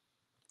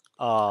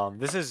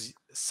 This is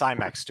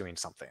Cimex doing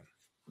something.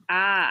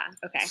 Ah,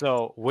 okay.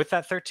 So with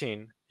that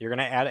 13, you're going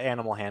to add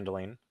Animal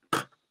Handling,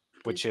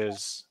 which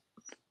is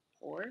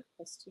 4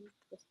 plus 2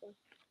 plus 4.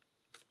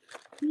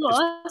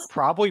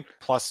 Probably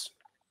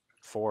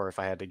 +4 if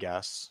I had to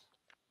guess.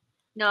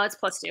 No, it's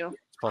 +2.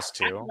 It's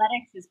 +2.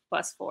 Athletics is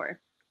 +4.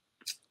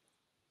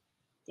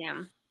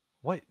 Damn.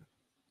 What?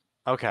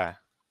 Okay.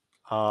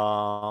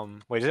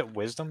 Wait, is it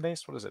wisdom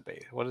based? What is it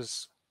based? What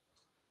is...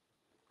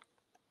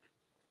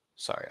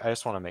 Sorry, I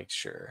just want to make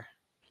sure.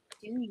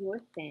 Do your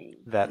thing.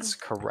 That's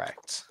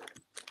correct.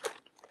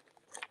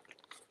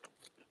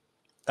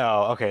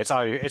 Oh, okay. It's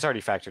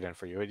already factored in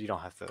for you. You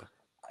don't have to...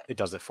 It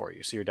does it for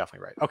you, so you're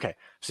definitely right. Okay,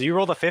 so you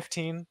rolled a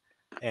 15,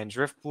 and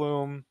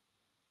Drifloom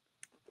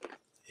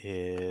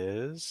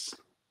is...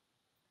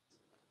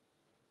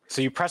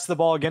 So you press the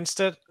ball against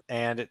it,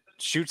 and it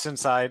shoots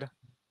inside.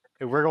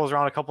 It wriggles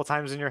around a couple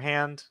times in your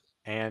hand,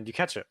 and you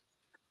catch it.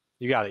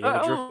 You got it. You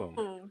have a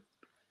Drifloom.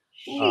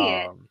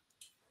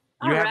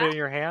 You have it in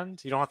your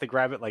hand. You don't have to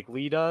grab it like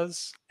Leigh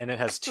does, and it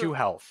has 2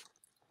 health.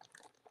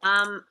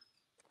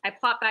 I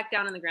plop back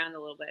down on the ground a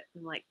little bit.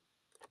 I'm like,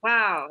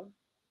 wow,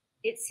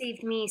 it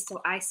saved me,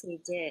 so I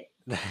saved it.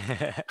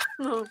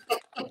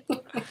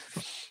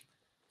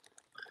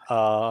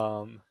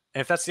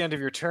 If that's the end of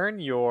your turn,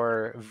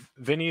 your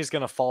Vinny is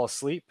going to fall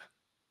asleep.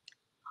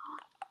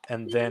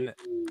 And then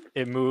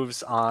it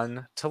moves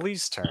on to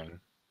Leigh's turn.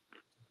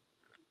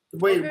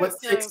 Wait, what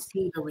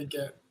XP do we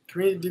get?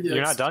 Can we do the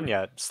You're XP? not done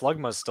yet.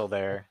 Slugma's still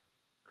there.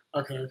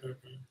 Okay.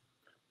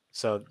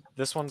 So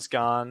this one's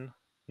gone.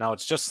 Now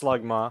it's just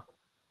Slugma.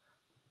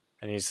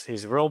 And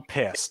he's real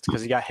pissed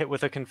because he got hit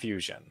with a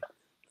confusion.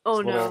 Oh,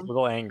 he's no. A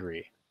little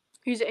angry.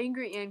 He's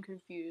angry and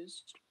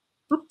confused.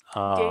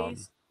 Wait,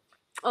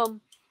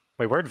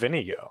 where'd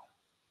Vinny go?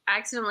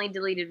 accidentally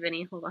deleted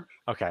Vinny. Hold on.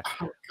 Okay.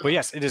 But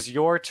yes, it is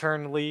your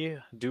turn, Leigh.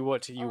 Do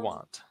what you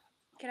want.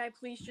 Can I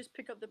please just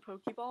pick up the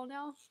Pokeball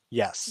now?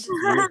 Yes. Just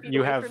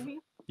You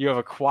have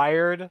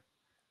acquired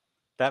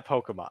that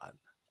Pokemon,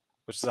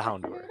 which is a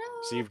Houndour.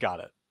 So you've got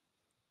it.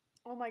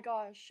 Oh my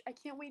gosh. I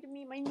can't wait to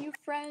meet my new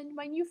friend,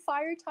 my new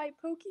fire-type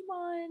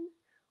Pokemon.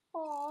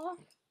 Aww.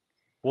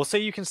 We'll say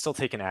you can still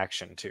take an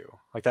action, too.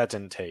 Like, that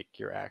didn't take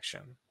your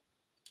action.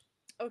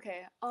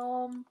 Okay, I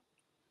don't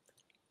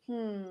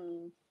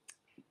know.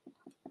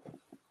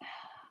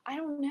 I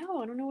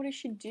don't know what I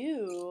should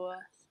do.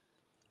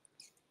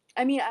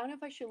 I mean, I don't know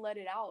if I should let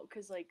it out,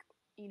 because, like,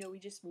 you know, we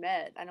just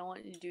met. I don't want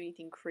it to do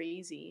anything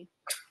crazy.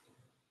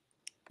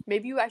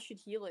 Maybe I should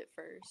heal it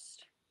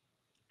first.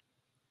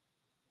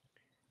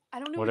 I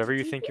don't know. Whatever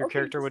you think your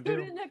character would do.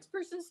 Go to the next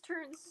person's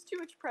turn. This is too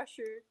much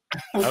pressure.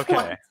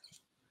 Okay.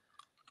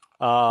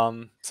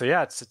 So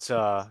yeah, it's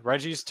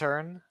Reggie's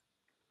turn.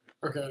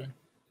 Okay.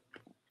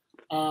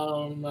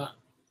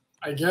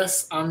 I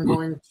guess I'm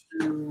going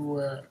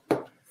to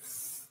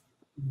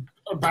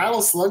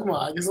battle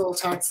Slugma. I guess I'll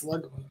attack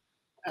Slugma.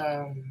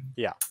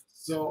 Yeah.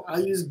 So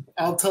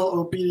I'll tell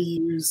OP to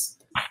use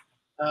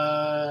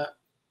I'm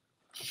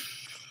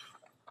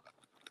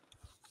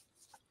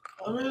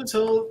gonna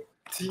tell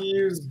to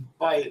use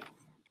Bite.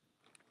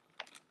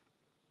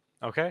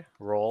 Okay.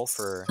 Roll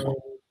for So,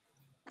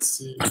 let's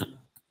see.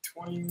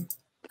 20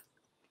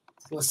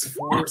 plus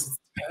 4 is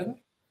 10.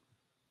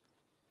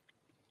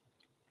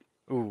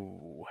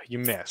 Ooh, you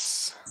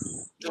miss.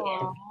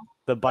 Aww.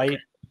 The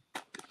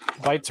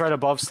bite's right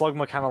above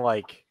Slugma, kind of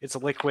like it's a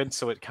liquid,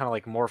 so it kind of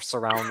like morphs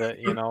around it.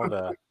 You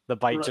know, the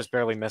bite Right. just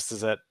barely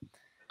misses it.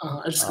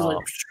 I just go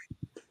like.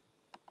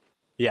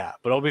 Yeah,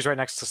 but Obi's right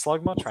next to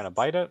Slugma, trying to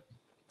bite it.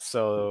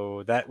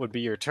 So that would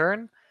be your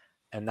turn,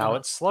 and now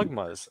it's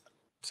Slugma's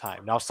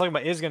time. Now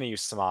Slugma is going to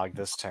use Smog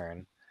this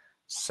turn,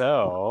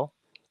 so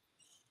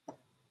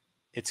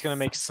it's going to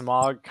make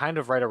Smog kind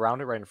of right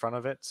around it, right in front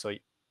of it. So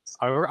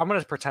I'm going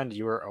to pretend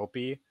you were OP.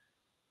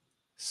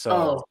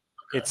 So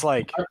it's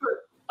like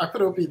I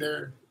put OP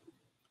there.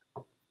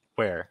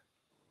 Where?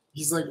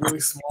 He's like really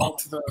small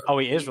to the. Oh,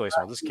 he is really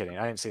small. Just kidding.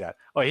 I didn't see that.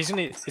 Oh, it's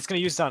gonna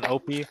use it on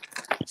OP.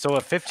 So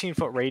a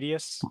 15-foot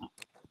radius,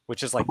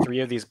 which is like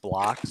 3 of these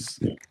blocks.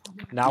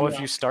 Now, if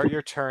you start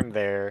your turn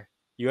there,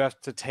 you have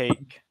to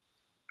take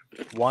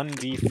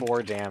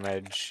 1d4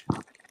 damage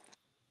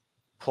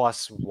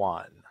plus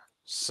 1.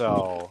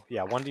 So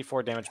yeah,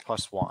 1d4 damage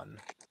plus 1.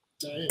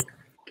 Dang.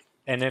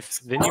 And then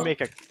you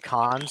make a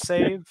con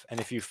save, and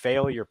if you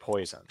fail, you're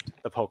poisoned.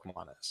 The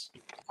Pokemon is.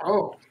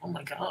 Oh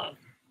my god.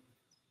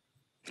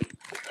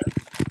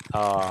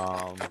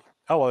 Oh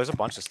well, there's a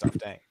bunch of stuff.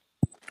 Dang.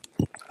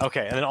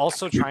 Okay, and then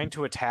also trying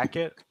to attack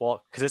it,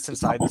 well, because it's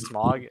inside the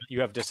smog, you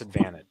have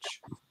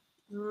disadvantage.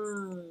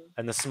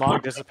 And the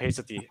smog dissipates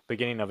at the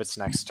beginning of its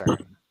next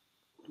turn.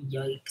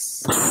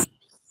 Yikes.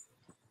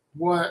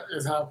 What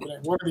is happening?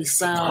 What are these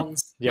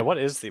sounds? Yeah, what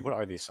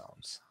are these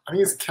sounds? I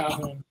think it's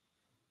Catherine.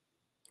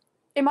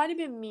 It might have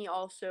been me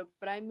also,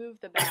 but I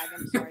moved the bag.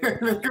 I'm sorry.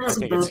 It was I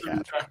think both it's of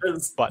you Catherine.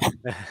 guys. But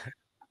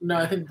No,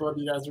 I think both of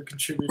you guys are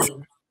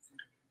contributing.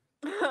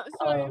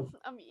 Sorry,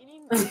 I'm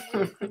eating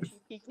really crunchy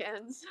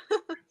pecans.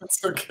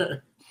 That's okay.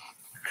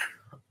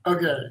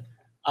 Okay.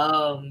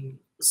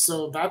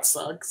 So that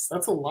sucks.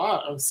 That's a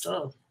lot of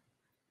stuff.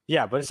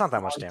 yeah, but it's not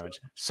that much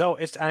damage. So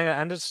it's going to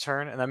end its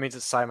turn, and that means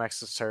it's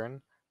Cimex's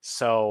turn.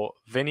 So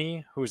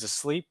Vinny, who's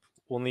asleep,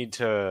 will need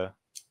to.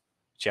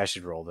 Gee, I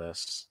should roll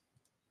this.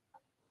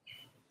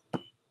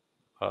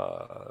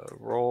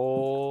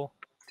 Roll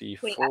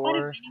d4. Wait, I thought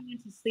if Vinny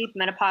went to sleep,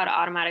 Metapod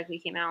automatically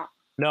came out.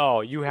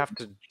 No, you have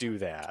to do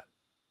that.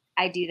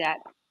 I do that.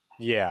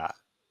 Yeah.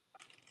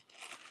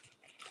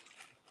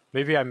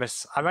 Maybe I might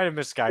have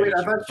misguided Wait,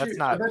 you.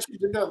 I thought you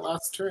did that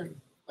last turn.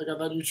 Like I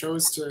thought you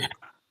chose to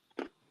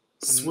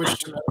switch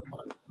to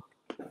Metapod.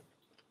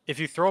 If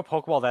you throw a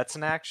Pokeball, that's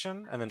an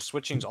action, and then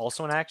switching is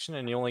also an action,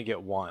 and you only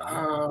get one.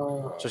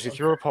 So she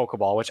threw a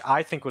Pokeball, which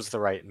I think was the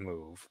right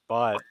move,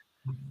 but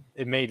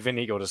it made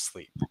Vinny go to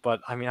sleep. But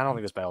I mean, I don't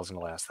think this battle's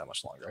gonna last that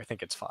much longer. I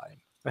think it's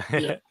fine.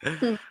 Yeah. He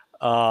must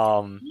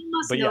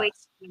but know yeah.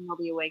 and he'll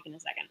be awake in a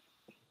second.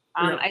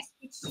 Yeah. I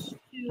switched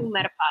to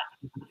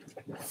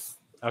Metapod.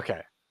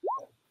 Okay.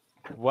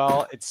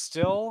 Well, it's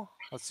still.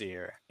 Let's see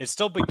here. It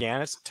still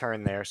began its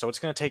turn there, so it's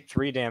gonna take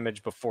 3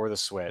 damage before the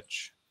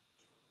switch.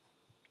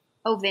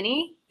 Oh,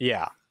 Vinny?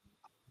 Yeah.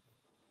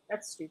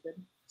 That's stupid.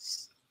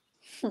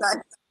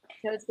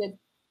 That's good.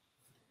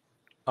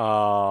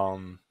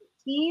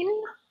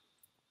 15?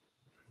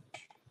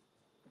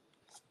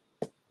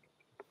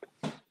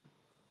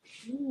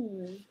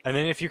 And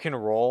then if you can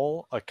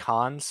roll a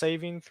con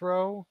saving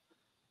throw.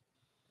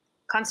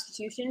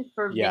 Constitution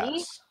for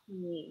Vinny?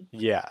 Me.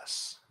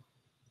 Yes.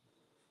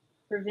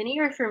 For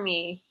Vinny or for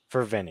me?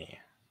 For Vinny.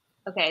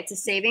 Okay, it's a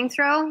saving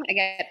throw. I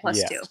get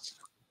 +2. Yes.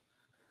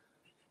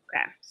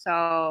 Okay,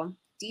 so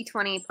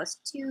D20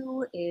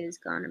 +2 is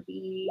gonna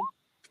be.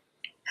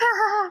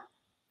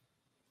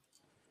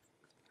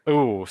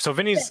 Ooh, so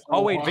Vinny's.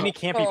 Oh wait, Vinny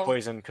can't be Oh.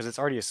 poisoned because it's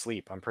already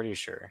asleep. I'm pretty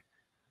sure.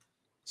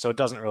 so it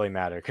doesn't really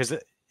matter. Because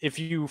if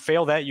you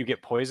fail that, you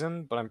get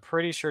poisoned. But I'm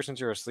pretty sure since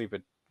you're asleep,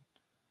 it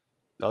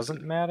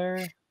doesn't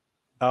matter.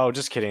 Oh,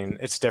 just kidding.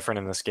 It's different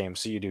in this game,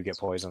 so you do get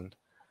poisoned.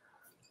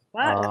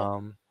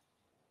 What?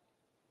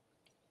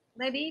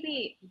 My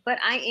baby, but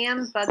I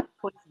am bug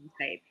poison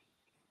type.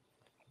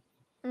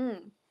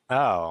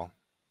 Oh.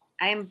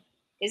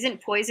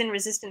 Isn't poison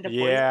resistant to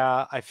poison?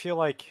 Yeah, I feel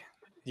like,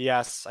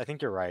 yes, I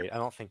think you're right. I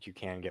don't think you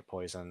can get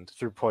poisoned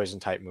through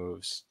poison type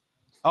moves.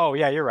 Oh,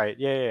 yeah, you're right.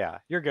 Yeah.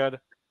 You're good.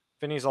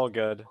 Vinny's all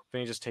good.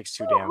 Vinny just takes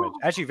 2 damage.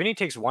 Actually, Vinny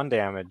takes 1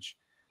 damage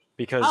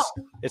because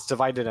it's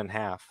divided in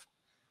half.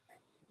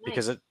 Nice.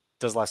 Because it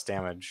does less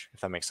damage, if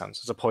that makes sense.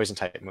 It's a poison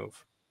type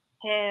move.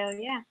 Hell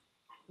yeah.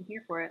 I'm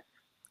here for it.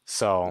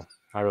 So,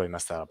 I really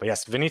messed that up. But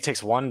yes, Vinny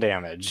takes 1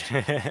 damage.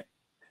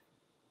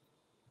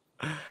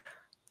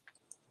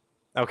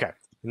 Okay.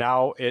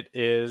 Now it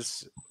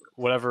is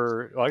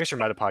whatever. Well, I guess your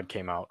Metapod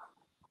came out.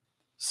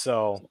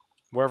 So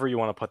wherever you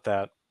want to put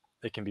that,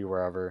 it can be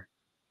wherever.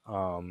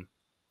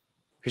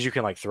 Because you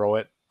can like throw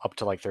it up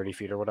to like 30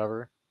 feet or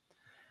whatever.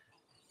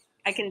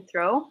 I can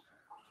throw?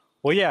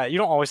 Well, yeah, you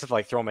don't always have to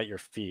like throw them at your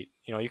feet.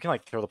 You know, you can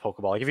like throw the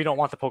Pokeball. Like if you don't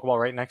want the Pokeball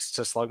right next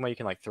to Slugma, you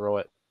can like throw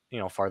it, you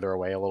know, farther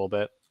away a little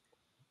bit.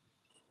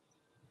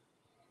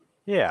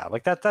 Yeah,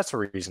 like that's a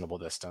reasonable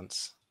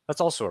distance.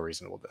 That's also a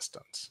reasonable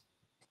distance.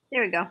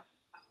 There we go.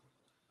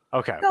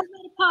 Okay. Go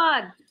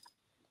Metapod!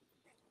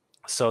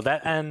 So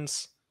that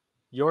ends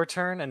your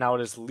turn, and now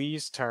it is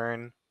Leigh's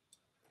turn.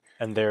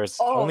 And there's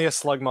only a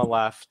Slugma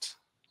left.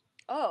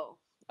 Oh,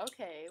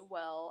 okay.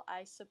 Well,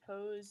 I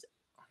suppose...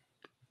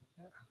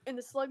 And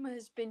the Slugma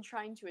has been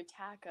trying to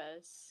attack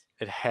us.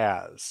 It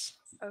has.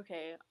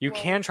 Okay. You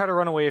can try to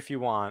run away if you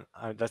want.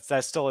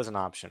 That still is an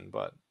option,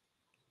 but...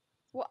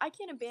 Well, I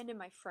can't abandon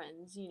my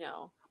friends, you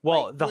know.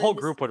 Well, like, the whole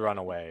group would run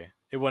away.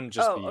 It wouldn't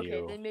just be you.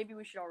 Okay, then maybe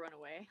we should all run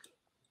away.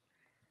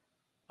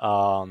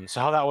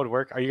 So how that would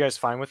work? Are you guys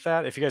fine with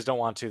that? If you guys don't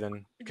want to,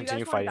 then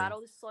continue fighting. Do you guys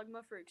want to battle the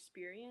Slugma for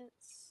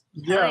experience?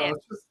 Yeah,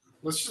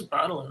 let's just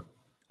battle it.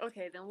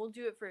 Okay, then we'll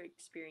do it for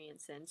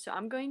experience then. So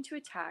I'm going to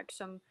attack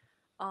some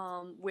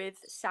with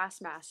Sass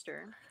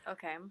Master.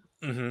 Okay.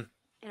 And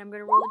I'm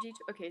gonna roll a d2.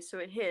 Okay, so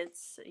it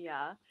hits,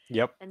 yeah.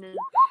 Yep. And then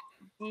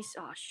these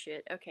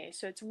shit. Okay,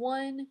 so it's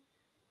 1.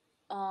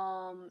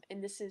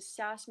 And this is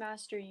Sass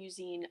Master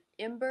using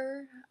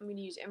Ember. I'm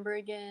gonna use Ember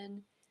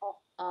again.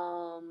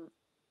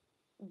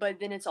 But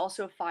then it's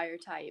also a fire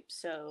type,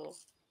 so.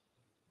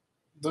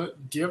 Do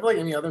you have like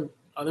any other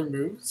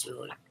moves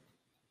or like?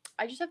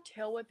 I just have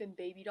Tail Whip and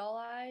Baby Doll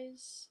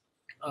Eyes.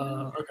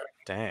 Okay.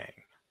 Dang.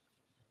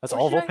 That's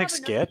all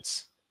Vulpix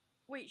gets?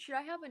 Wait, should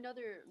I have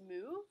another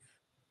move?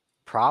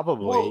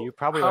 Probably. Well, you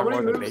probably have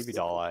more than Baby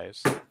Doll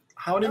Eyes.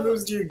 How many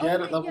moves do you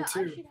get at level 2? I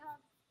should have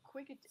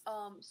quick.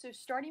 So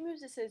starting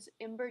moves, it says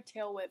Ember,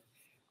 Tail Whip.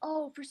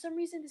 Oh, for some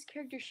reason this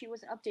character sheet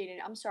wasn't updated.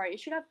 I'm sorry. It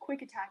should have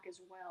Quick Attack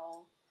as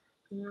well.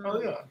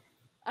 Oh yeah.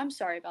 I'm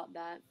sorry about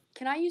that.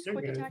 Can I use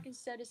Quick Attack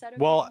instead? Is that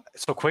okay? Well,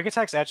 so Quick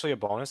Attack's actually a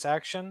bonus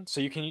action, so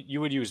you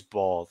would use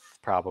both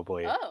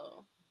probably.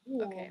 Oh.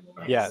 Okay.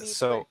 Yeah.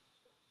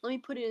 Let me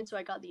put it in so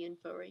I got the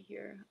info right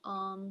here.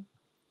 God,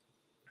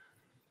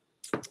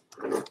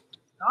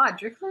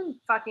 Drifloon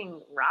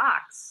fucking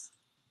rocks.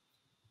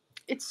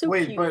 It's so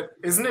cute. Wait, but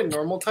isn't it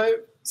normal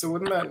type? So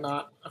wouldn't that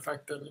not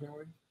affect it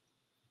anyway?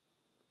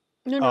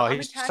 No.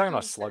 He's talking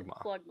about Slugma.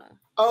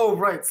 Oh,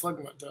 right,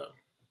 Slugma, duh.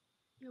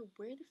 Yo,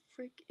 where the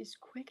frick is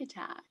Quick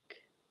Attack?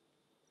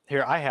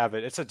 Here, I have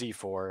it. It's a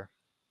D4.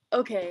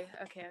 Okay.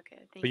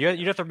 But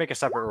you have to make a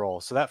separate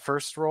roll. So that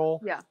first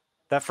roll,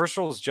 that first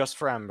roll is just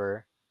for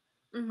Ember.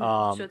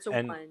 So it's a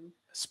 1.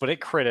 But it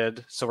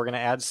critted, so we're gonna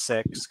add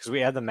 6 because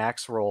we add the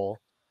max roll.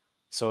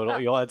 So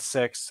you'll add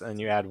 6 and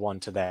you add 1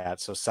 to that,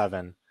 so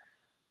 7,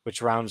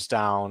 which rounds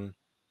down.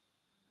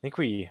 I think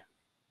we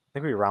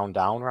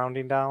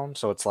rounding down,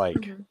 so it's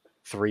like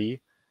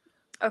 3.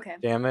 Okay.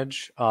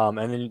 Damage.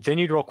 And then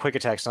you'd roll Quick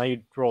Attack. So now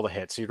you'd roll the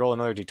hit. So you'd roll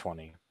another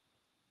D20.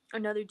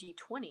 Another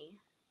D20?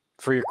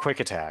 For your Quick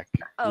Attack.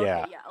 Oh,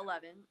 yeah. Okay, yeah,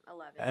 11.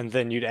 And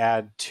then you'd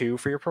add 2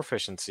 for your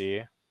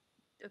proficiency.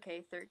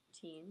 Okay,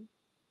 13.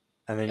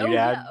 And then you'd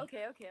add...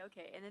 Yeah,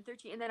 okay. And then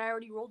 13. And then I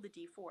already rolled the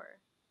D4.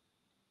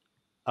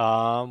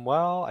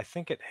 Well, I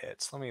think it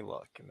hits. Let me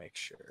look and make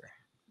sure.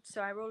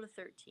 So I rolled a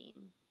 13.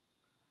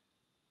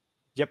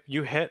 Yep,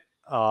 you hit.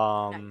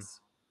 Nice.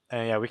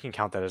 And yeah, we can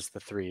count that as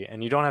the 3.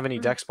 And you don't have any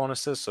dex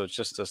bonuses, so it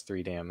just does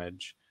 3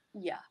 damage.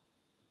 Yeah.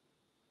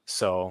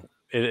 So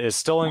it is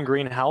still in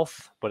green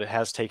health, but it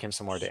has taken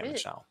some more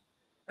damage now.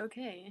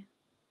 Okay.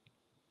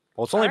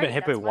 Well, it's only been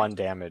hit with 1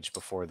 damage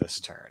before this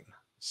turn.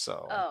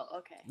 So. Oh,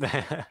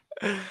 okay.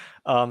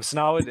 So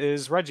now it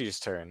is Reggie's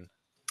turn.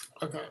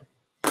 Okay.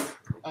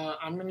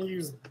 I'm gonna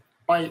use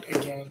Bite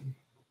again.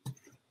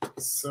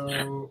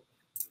 So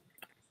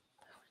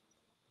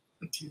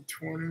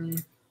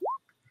D20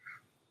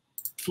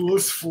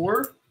 plus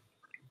 4.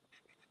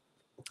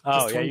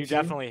 Oh yeah, you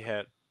definitely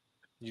hit.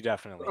 You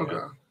definitely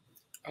hit.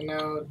 And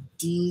now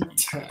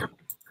D10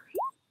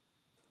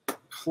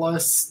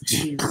 plus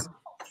 2. So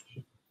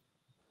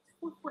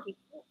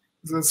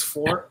that's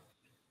 4.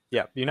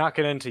 Yeah, you knock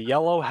it into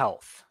yellow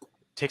health.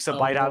 Takes a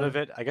bite out of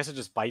it. I guess it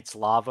just bites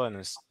lava and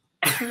is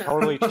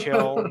totally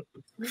chill.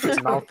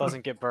 Its mouth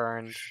doesn't get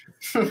burned.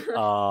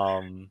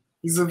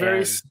 He's a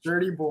very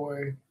sturdy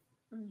boy.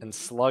 And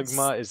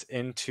Slugma is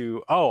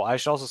into... Oh, I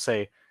should also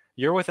say,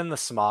 you're within the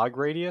smog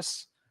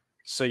radius.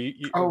 So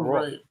you roll,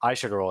 right. I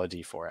should roll a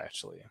d4,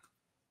 actually.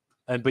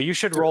 But you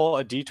should roll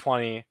a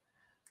d20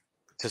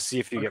 to see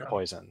if you get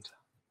poisoned.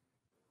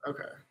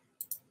 Okay.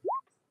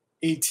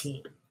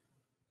 18.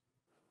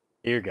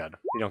 You're good.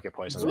 You don't get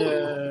poisoned. Yeah.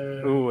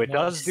 Ooh, it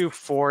does do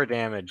 4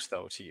 damage,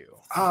 though, to you.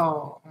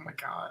 Oh my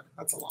god.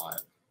 That's a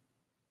lot.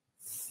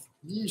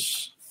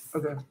 Yeesh.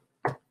 Okay.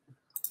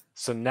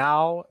 So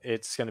now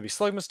it's going to be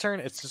Slugma's turn.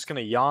 It's just going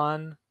to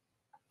yawn.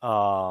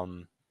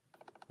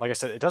 Like I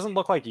said, it doesn't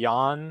look like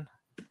yawn.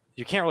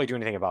 You can't really do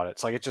anything about it.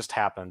 It's like it just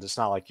happens. It's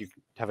not like you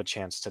have a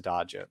chance to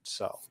dodge it.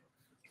 So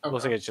it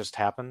looks like it just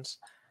happens.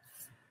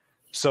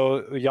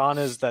 So yawn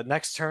is that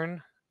next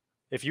turn.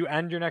 If you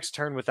end your next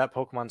turn with that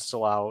Pokemon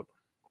still out,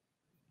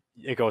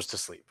 it goes to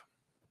sleep.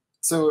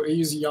 So it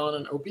uses yawn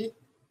and Opie?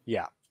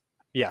 Yeah.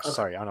 Yes,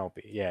 sorry, on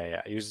Opie.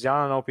 Yeah. Use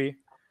yawn on Opie.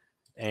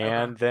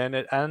 And then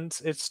it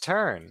ends its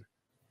turn.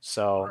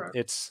 So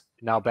it's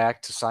now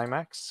back to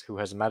Cimex, who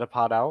has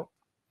Metapod out.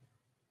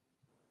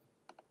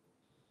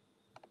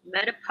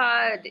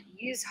 Metapod,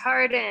 use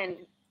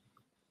Harden.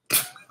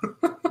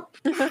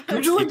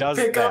 You just like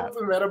pick up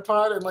the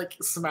Metapod and like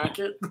smack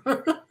it.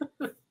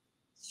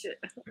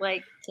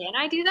 Like, can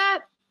I do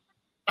that?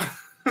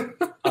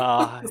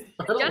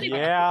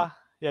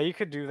 Yeah, you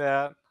could do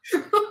that.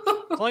 It's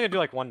only gonna do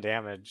like 1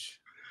 damage.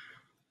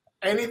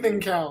 Anything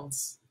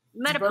counts.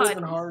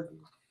 Metapod. Harden.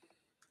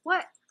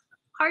 What?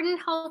 Harden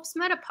helps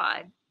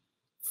Metapod.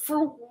 For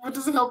what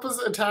does it help us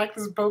attack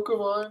this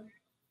Pokemon?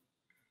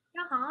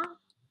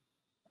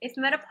 If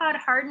Metapod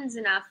hardens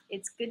enough,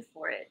 it's good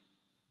for it.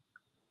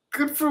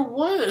 Good for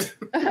what?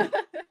 I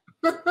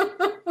don't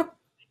know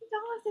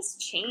if this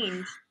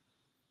changed.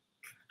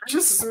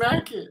 Just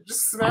smack it.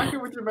 Just smack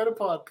it with your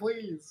Metapod,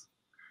 please.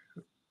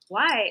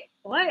 Why?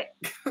 What?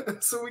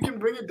 So we can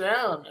bring it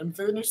down and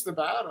finish the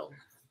battle.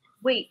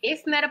 Wait,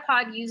 if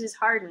Metapod uses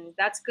Harden,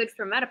 that's good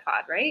for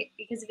Metapod, right?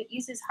 Because if it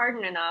uses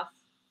Harden enough...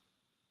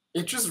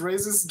 It just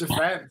raises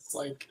defense.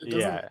 Like it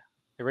doesn't... Yeah,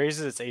 it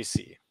raises its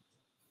AC.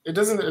 It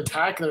doesn't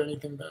attack or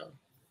anything, though.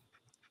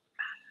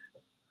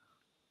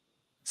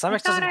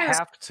 Cimex doesn't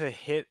have to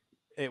hit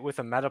it with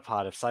a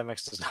Metapod if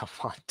Cimex does not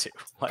want to.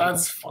 Like,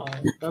 that's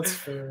fine. That's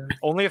fair.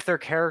 Only if their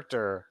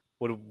character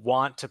would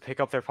want to pick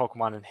up their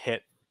Pokemon and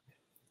hit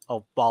a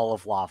ball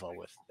of lava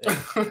with it.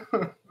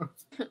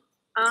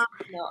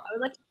 No, I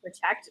would like to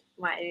protect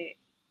my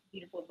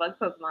beautiful bug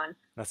Pokemon.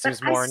 That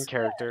seems more in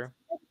character.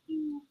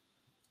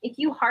 If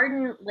you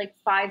harden like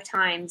 5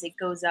 times, it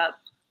goes up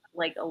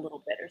like a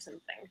little bit or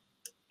something.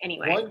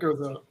 Anyway. What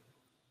goes up?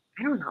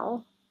 I don't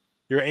know.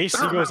 Your AC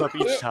goes up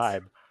each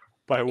time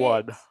by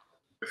 1.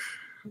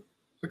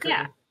 Okay.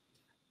 Yeah.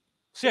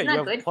 So yeah,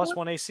 you have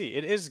 +1 AC.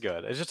 It is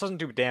good. It just doesn't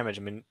do damage.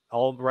 I mean,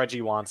 all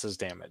Reggie wants is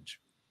damage.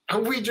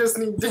 And we just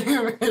need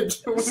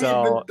damage. We need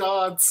the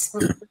dots.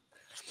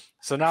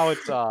 So now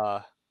it's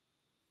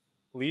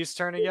Leigh's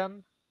turn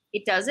again.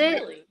 It does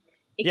it? Really?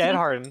 It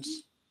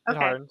hardens. Okay.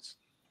 It hardens.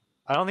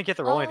 I don't think you have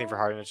to roll anything for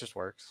harden. It just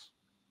works.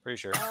 Pretty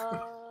sure.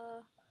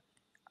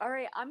 All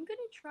right, I'm gonna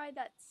try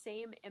that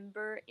same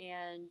Ember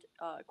and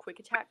Quick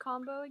Attack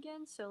combo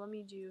again. So let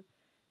me do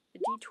the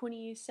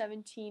D20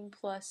 17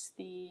 plus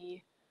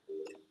the.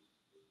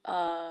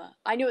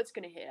 I know it's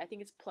gonna hit. I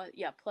think it's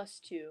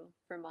 +2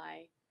 for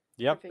my.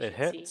 Yep,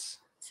 proficiency. it hits.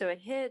 So it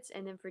hits,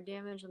 and then for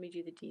damage, let me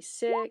do the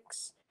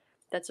D6.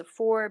 That's a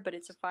 4, but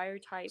it's a fire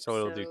type. So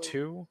it'll do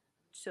 2.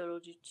 So it'll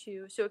do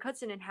 2. So it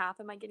cuts it in half.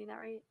 Am I getting that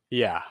right?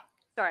 Yeah.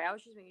 Sorry, I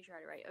was just making sure I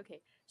had it right.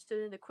 Okay. So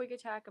then the Quick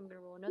Attack, I'm gonna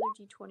roll another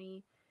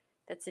D20.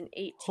 That's an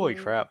 18. Holy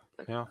crap!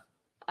 Okay. Yeah.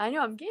 I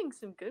know, I'm getting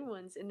some good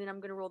ones, and then I'm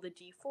gonna roll the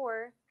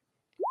D4.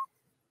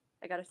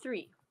 I got a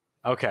 3.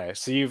 Okay,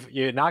 so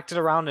you knocked it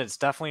around, and it's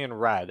definitely in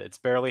red. It's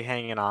barely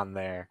hanging on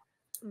there.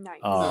 Nice.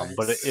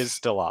 But it is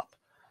still up.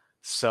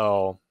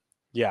 So,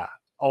 yeah.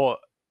 Oh,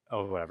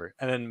 whatever.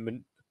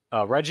 And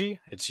then Reggie,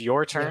 it's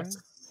your turn.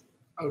 Yes.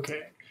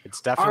 Okay.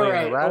 It's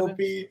definitely in red.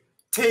 Opie,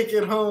 take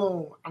it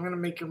home. I'm gonna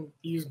make him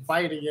use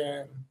bite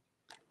again.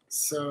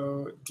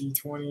 So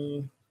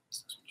D20.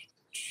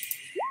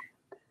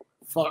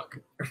 Fuck.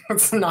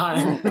 That's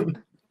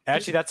 9.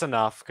 Actually, that's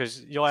enough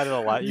because you'll add it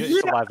 11.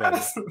 It's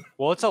 11.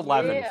 Well, it's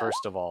 11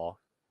 first of all.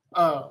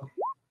 Oh,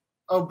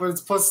 but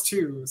it's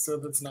 +2, so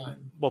that's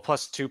 9. Well,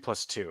 +2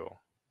 +2.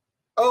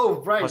 Oh,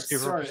 right. +2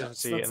 for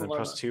proficiency, and then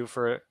 +2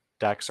 for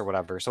Dex or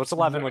whatever. So it's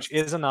 11, which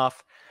is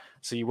enough.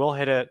 So you will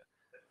hit it.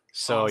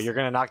 So you're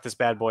gonna knock this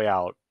bad boy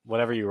out,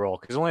 whatever you roll,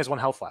 because it only has 1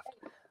 health left.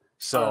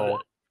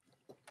 So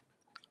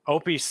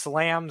Opie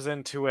slams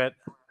into it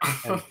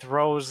and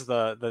throws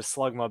the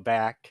Slugma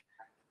back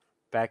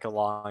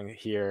along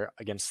here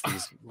against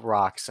these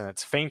rocks, and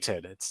it's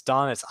fainted. It's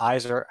done. Its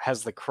eyes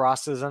has the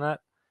crosses in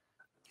it,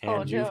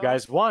 and you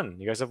guys won.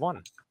 You guys have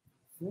won.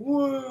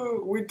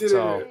 Whoa, we did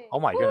it. Oh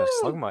my goodness,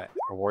 Slugma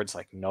rewards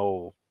like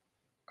no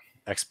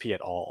XP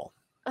at all.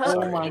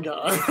 Oh my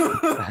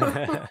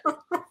god.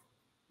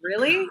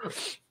 Really?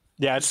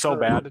 Yeah, it's so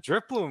bad.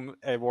 Drift Bloom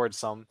awards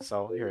some,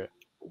 so here.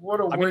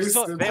 What a I mean, waste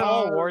of they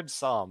all time. award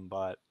some,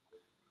 but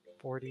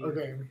 40.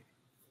 Okay.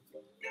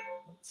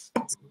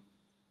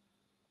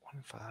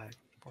 480.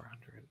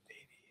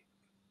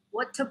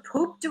 What to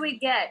poop do we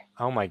get?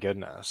 Oh my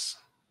goodness.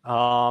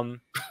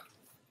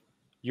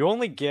 You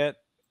only get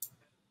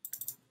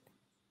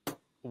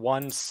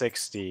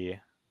 160,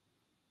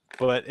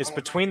 but it's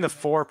between the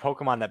 4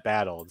 Pokemon that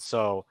battled.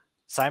 So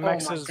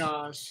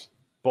Cimex's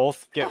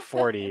both get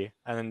 40,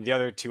 and then the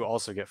other 2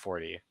 also get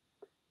 40.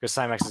 Because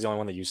Cimex is the only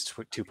one that used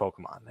 2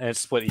 Pokemon, and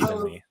it's split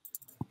evenly.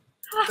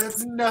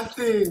 That's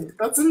nothing.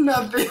 That's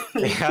nothing.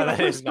 Yeah,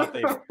 that is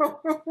nothing.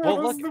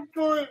 Well, What's the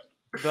point?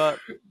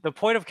 The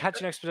point of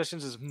catching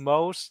expeditions is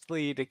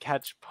mostly to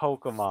catch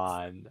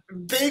Pokemon.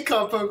 They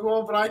caught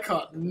Pokemon, but I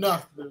caught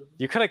nothing.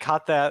 You could have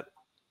caught that.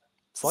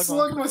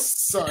 Slugma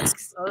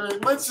sucks. All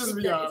right, let's just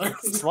be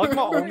honest.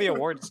 Slugma only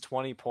awards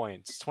 20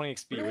 points, 20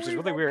 XP, which is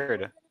really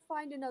weird.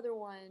 Find another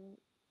one.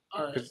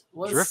 All right,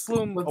 Drift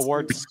Bloom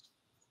awards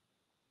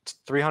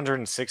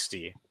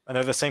 360, and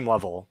they're the same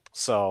level.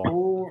 So.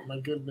 Oh my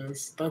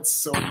goodness, that's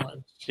so much.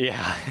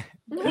 Yeah.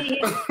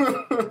 Okay.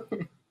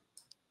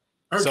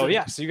 So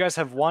yeah, so you guys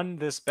have won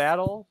this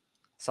battle.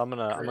 So I'm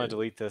gonna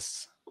delete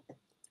this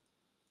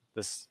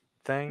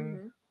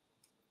thing.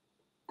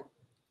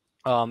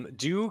 Mm-hmm.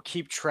 Do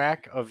keep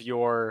track of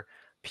your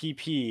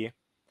PP.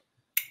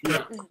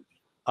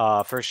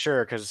 Yeah. For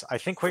sure, because I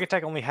think Quick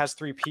Attack only has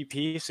 3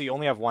 PP, so you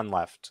only have 1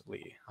 left,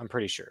 Leigh. I'm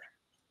pretty sure.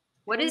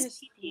 What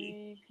is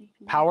PP?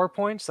 Power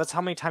points. That's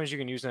how many times you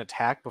can use an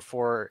attack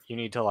before you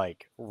need to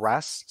like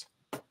rest,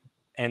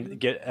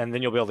 and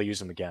then you'll be able to use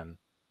them again.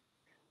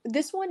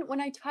 This one,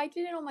 when I typed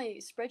it in on my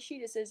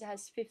spreadsheet, it says it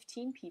has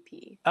 15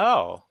 PP.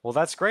 Oh, well,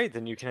 that's great.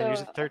 Then you can use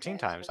it 13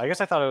 times. I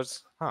guess I thought it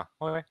was,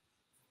 okay.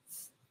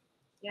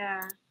 Yeah,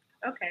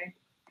 okay.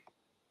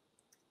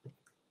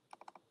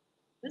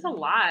 There's a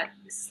lot.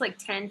 This is like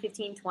 10,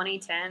 15, 20,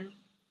 10.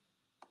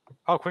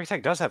 Oh, Quick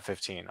Attack does have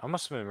 15. I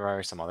must have been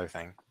remembering some other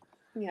thing.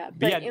 Yeah,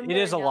 but yeah, it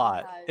is a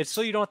lot. It's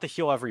so you don't have to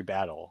heal every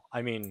battle.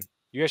 I mean,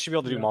 you guys should be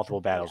able to do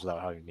multiple battles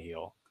without having to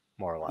heal,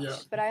 more or less. Yeah.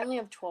 But I only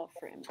have 12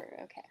 for Ember.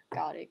 Okay,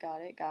 got it.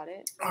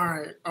 All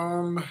right.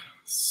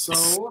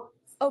 So.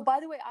 Oh, by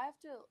the way, I have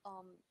to.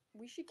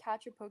 We should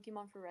catch a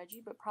Pokemon for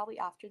Reggie, but probably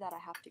after that, I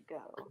have to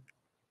go.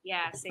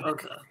 Yeah. Same.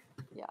 Okay.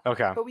 Yeah.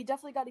 Okay. But we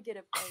definitely got to get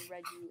a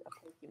Reggie a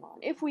Pokemon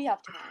if we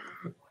have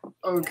time.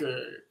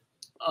 Okay.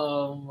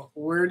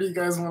 Where do you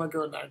guys want to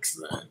go next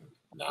then?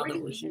 Now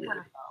that we're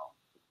here.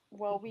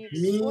 Well, we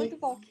explored the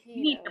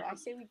volcano. I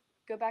say we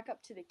go back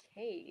up to the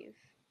cave.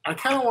 I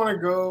kind of want to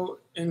go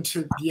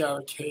into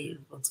the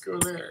cave. Let's go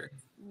there.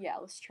 Yeah,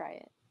 let's try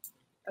it.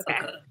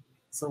 Okay.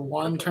 So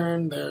one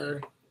turn there.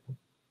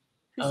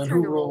 And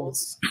who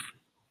rolls?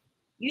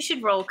 You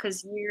should roll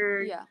because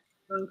you're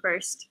going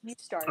first. You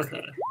start.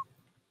 Okay.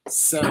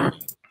 7.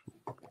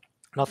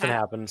 Nothing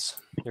happens.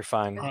 You're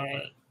fine. All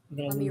right.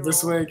 Then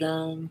this way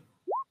again.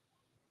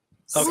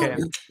 Okay.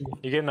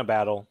 You get in a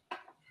battle.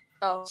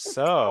 Oh.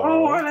 So.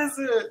 Oh, what is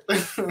it?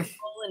 Roll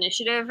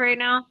initiative right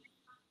now.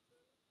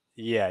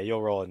 Yeah,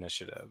 you'll roll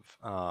initiative.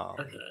 Okay. I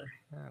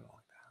don't like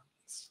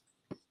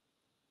that.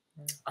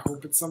 I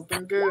hope it's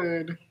something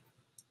good.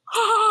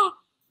 Oh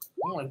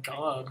my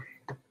god.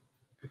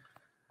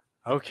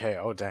 Okay.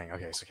 Oh dang.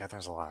 Okay, so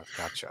Catherine's alive.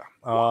 Gotcha.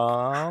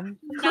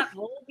 That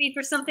roll be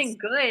for something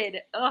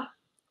good. Ugh.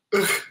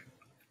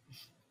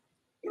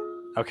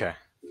 Okay.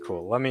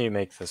 Cool. Let me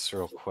make this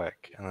real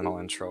quick, and then I'll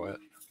intro it.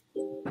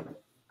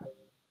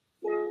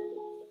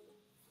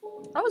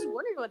 I was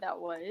wondering what that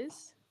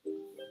was.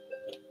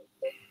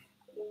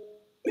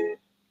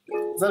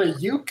 Is that a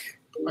uke?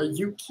 A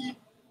yuki?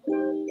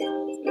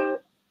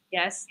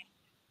 Yes.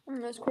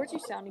 Those chords are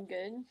sounding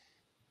good.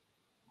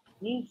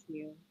 Thank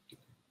you.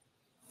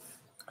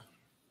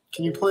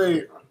 Can you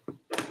play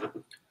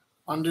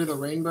Under the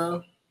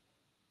Rainbow?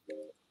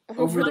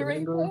 Over the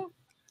rainbow?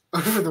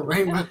 Over the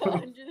rainbow.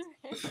 Under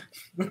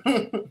the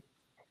rainbow.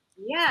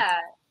 Yeah,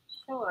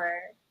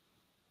 sure.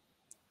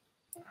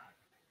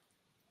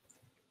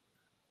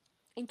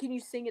 And can you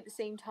sing at the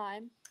same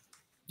time?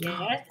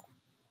 Yes.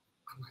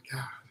 Oh my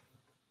god.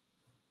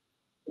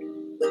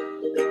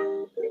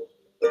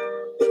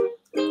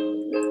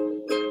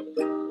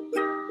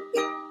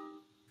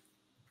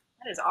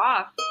 That is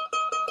off.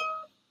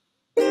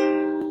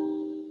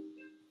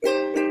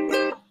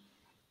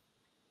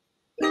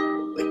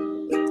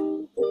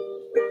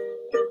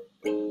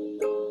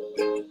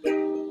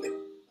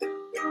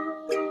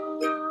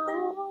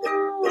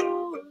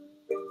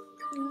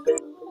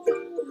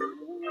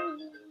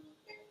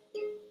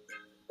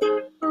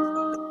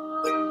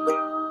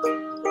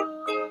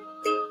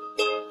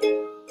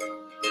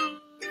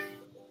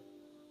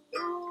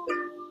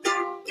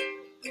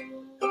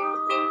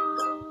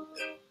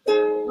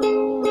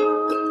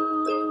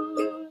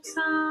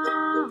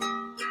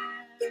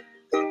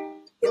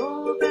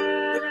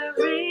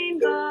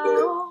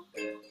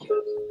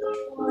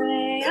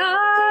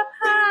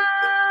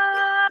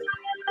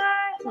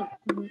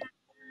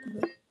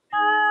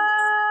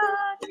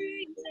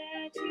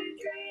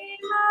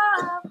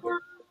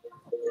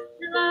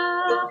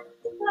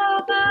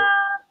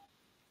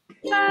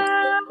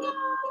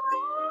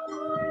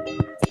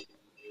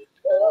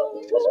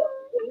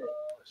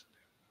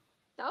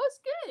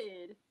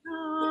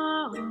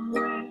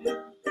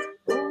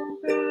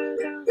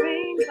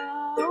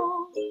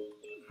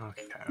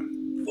 Okay.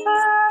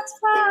 That's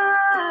why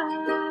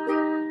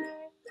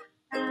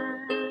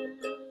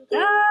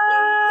the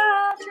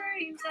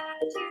dreams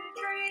that you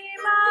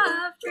dream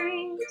of,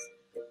 dreams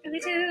really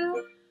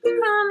do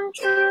come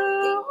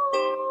true.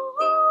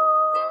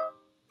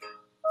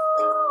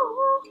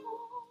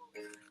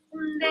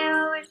 Someday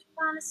I'll wish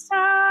upon a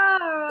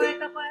star,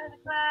 wake up where the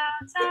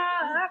clouds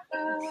are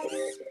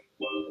closed.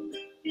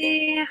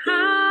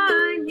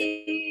 Behind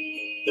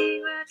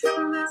me, where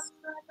trouble melts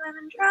like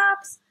lemon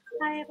drops,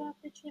 high above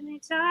the chimney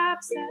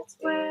tops, that's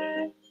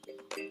where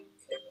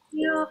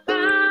you'll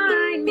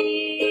find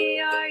me.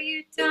 Are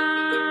you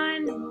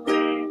done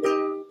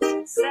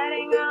with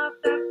setting up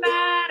the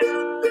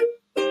battle?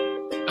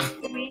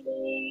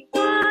 We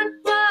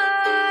want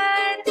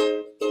blood.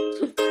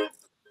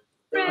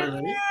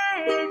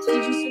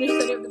 Did you finish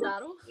setting up the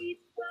battle?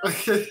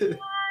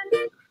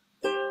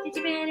 Did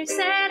you finish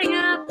setting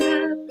up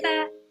the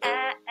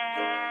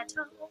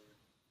battle?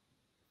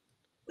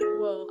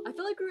 Whoa, I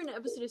feel like we're in an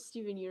episode of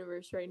Steven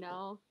Universe right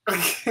now.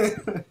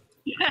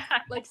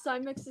 Like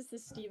Cimex is the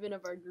Steven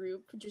of our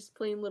group, just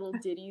playing little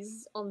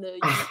ditties on the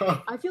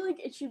uke. I feel like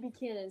it should be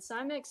canon.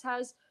 Cimex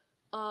has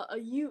a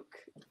uke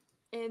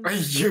and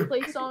they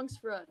play songs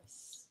for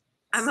us.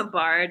 I'm a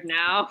bard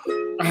now.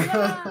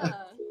 Yeah.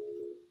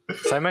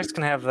 Cimex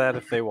can have that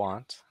if they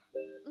want.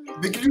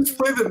 They can just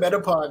play the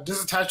Metapod,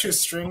 just attach a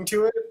string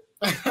to it,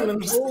 and then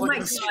just Oh my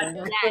the string.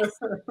 god, yes.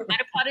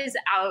 Metapod is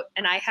out,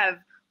 and I have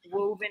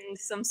woven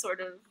some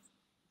sort of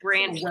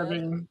branch.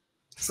 Webbing,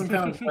 some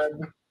kind of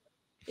web.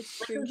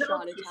 It's Like those screenshot little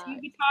tissue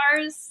attack.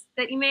 guitars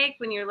that you make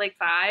when you're like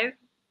 5.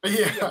 Yeah,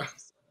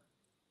 Yes.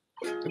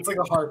 it's like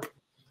a harp.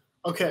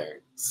 Okay,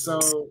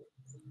 so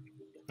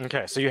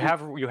You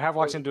have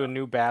walked into a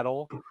new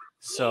battle.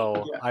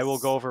 So Yes. I will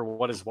go over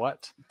what is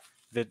what.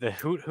 The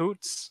Hoot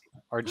Hoots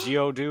are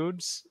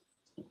Geodudes,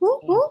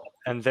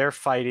 and they're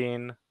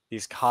fighting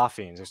these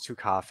Coffins. There's 2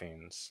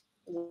 Coffins.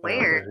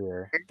 Where?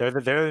 Here. They're the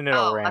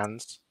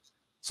Nidorans.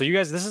 So you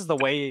guys, this is the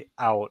way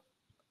out.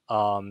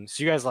 So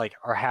you guys like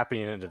are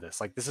happening into this.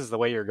 Like this is the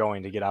way you're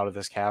going to get out of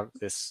this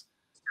this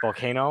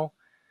volcano.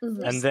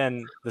 Mhm. And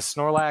then the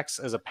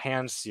Snorlax is a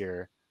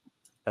Panseer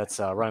that's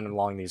running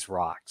along these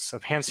rocks. A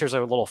Panseer's a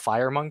little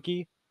fire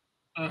monkey.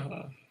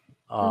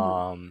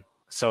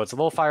 So it's a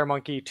little fire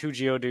monkey, 2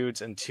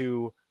 Geodudes, and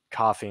 2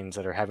 Coffins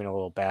that are having a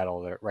little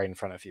battle right in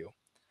front of you.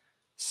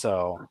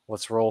 So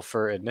let's roll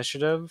for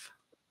initiative.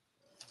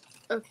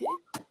 Okay.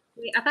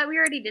 Wait, I thought we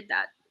already did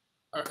that.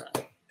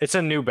 okay. It's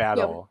a new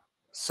battle,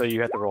 so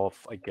you have to roll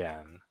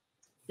again.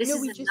 This no,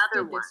 is we just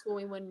another did one. this when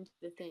we went into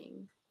the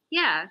thing.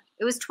 Yeah,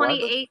 it was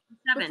 28 and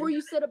 7. Before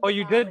you set up. Oh, the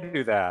you battle. did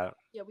do that.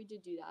 Yeah, we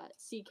did do that.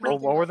 See,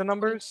 What were the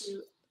numbers?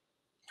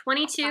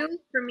 22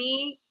 for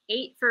me,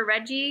 8 for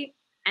Reggie,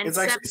 and It's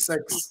 7, actually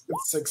 6.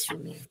 It's 6 for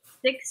me.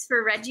 6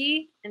 for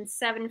Reggie, and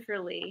 7 for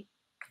Leigh.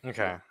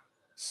 Okay.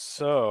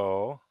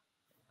 So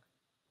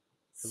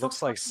it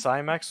looks like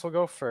Cimex will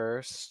go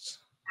first.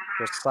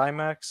 So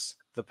Cimex,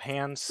 the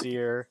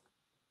Panseer,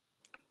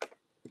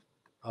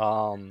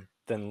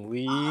 then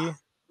Leigh,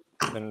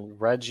 then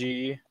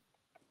Reggie,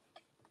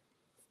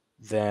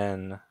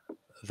 then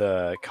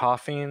the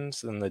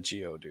Coffins, then the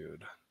Geodudes.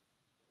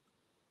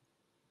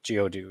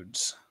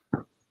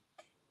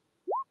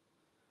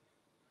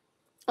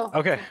 Oh,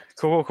 Okay,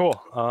 cool.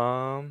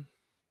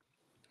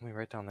 Let me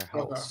write down their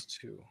health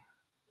too.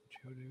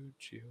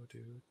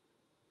 Geodude,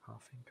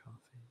 Coffin.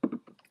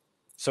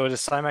 So it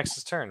is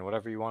Cimex's turn.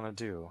 Whatever you want to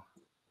do.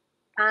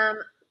 I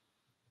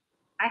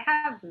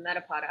have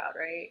Metapod out,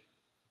 right?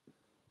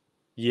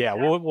 Yeah,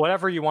 well,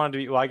 whatever you want to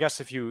do. Well, I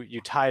guess if you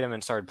tied him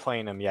and started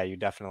playing him, yeah, you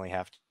definitely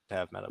have to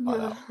have Metapod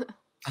out.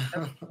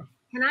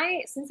 Can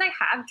I, since I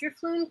have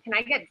Drifloon, can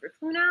I get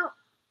Drifloon out?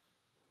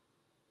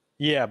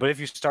 Yeah, but if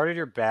you started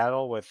your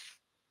battle with,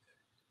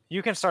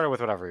 you can start it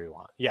with whatever you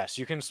want. Yes,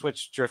 you can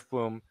switch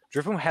Drifloon.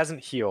 Drifloon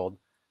hasn't healed,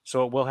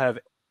 so it will have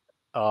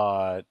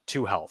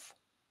 2 health.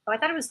 Oh, I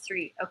thought it was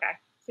 3. Okay,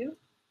 2.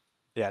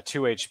 Yeah,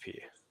 2 HP.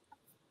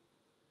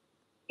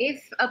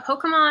 If a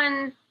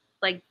Pokemon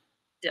like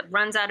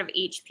runs out of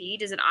HP,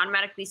 does it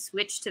automatically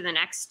switch to the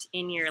next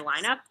in your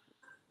lineup?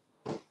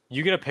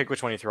 You get to pick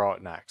which one you throw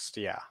out next.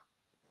 Yeah.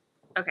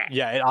 Okay.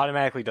 Yeah, it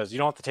automatically does. You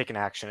don't have to take an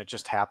action. It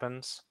just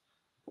happens.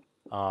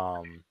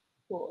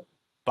 Cool.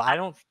 But I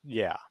don't.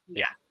 Yeah.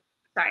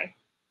 Sorry.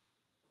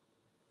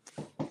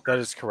 That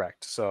is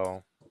correct.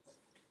 So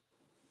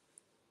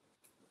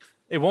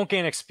it won't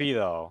gain XP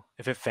though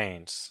if it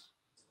faints.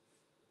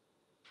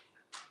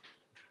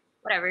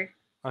 Whatever.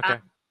 Okay.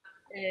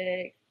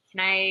 Can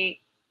I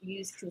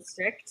use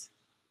Constrict?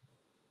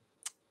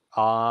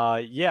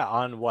 Yeah.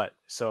 On what?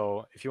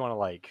 So if you want to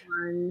like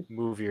On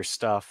move your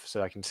stuff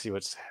so I can see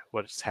what's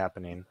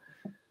happening.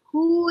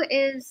 who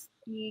is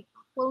the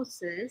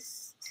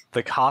closest?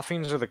 The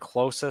Coffins are the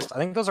closest. I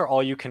think those are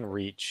all you can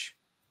reach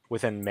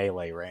within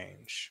melee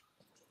range.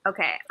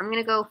 Okay, I'm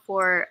gonna go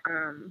for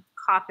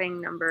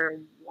coughing number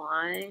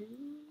 1.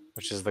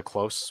 Which is the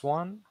closest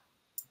one,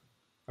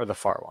 or the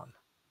far one,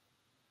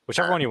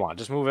 whichever one you want.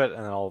 Just move it,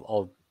 and then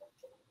I'll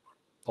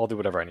do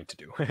whatever I need to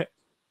do.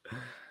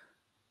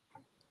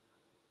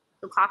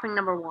 So copying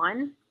number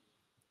 1.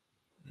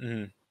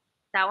 Mm-hmm.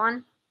 That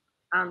one.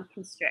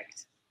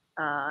 Constrict.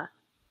 Oh,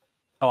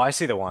 I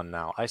see the one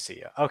now. I see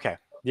you. Okay.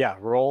 Yeah.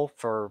 Roll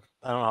for.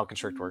 I don't know how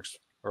constrict works.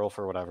 Roll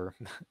for whatever.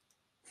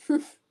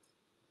 20.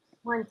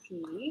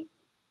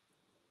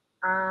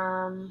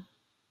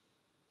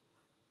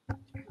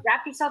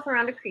 Wrap yourself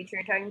around a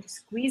creature trying to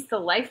squeeze the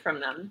life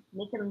from them.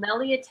 Make a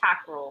melee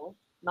attack roll.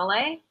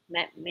 Melee?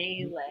 Melee.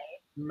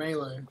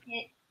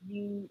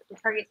 The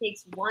target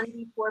takes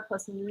 1d4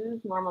 plus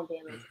move normal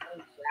damage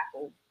when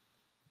grappled.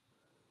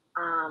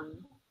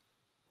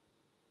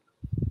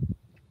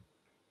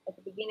 At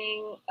the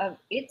beginning of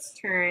its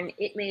turn,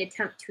 it may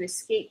attempt to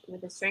escape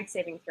with a strength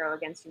saving throw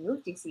against your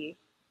move DC.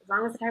 As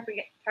long as the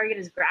target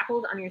is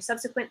grappled on your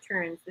subsequent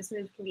turns, this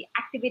move can be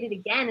activated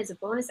again as a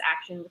bonus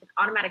action with an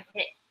automatic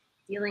hit,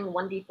 dealing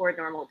 1d4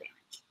 normal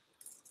damage.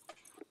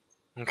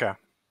 Okay.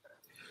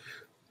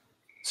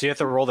 So you have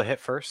to roll the hit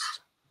first?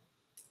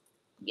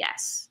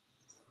 Yes.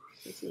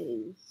 This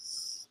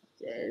is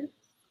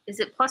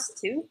it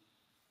 +2?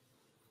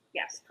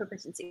 Yes,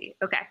 proficiency.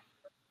 Okay.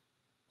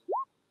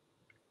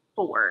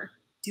 4.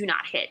 Do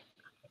not hit.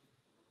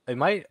 It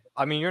might.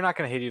 I mean, you're not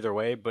going to hit either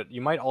way, but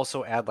you might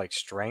also add like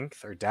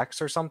strength or dex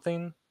or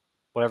something,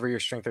 whatever your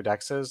strength or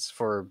dex is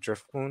for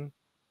drift wound.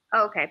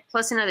 Oh, okay,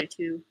 plus another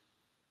 2.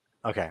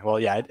 Okay. Well,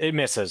 yeah, it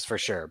misses for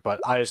sure, but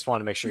I just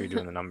want to make sure you're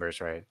doing the numbers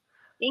right.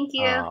 Thank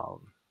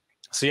you.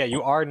 So yeah,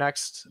 you are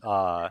next.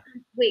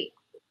 Wait.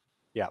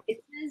 Yeah.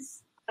 It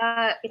says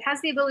it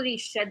has the ability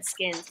to shed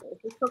skin. So if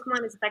this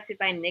Pokemon is affected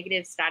by a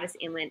negative status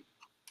ailment,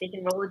 they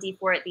can roll a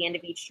d4 at the end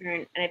of each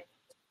turn, and if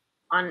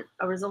on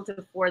a result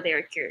of 4, they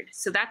are cured.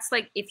 So that's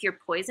like if you're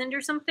poisoned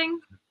or something,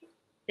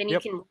 then you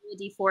can roll a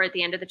d4 at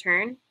the end of the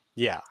turn.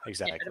 Yeah,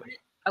 exactly.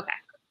 Okay.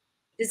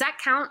 Does that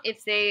count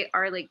if they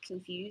are like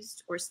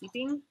confused or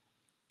sleeping?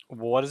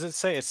 What does it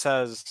say? It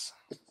says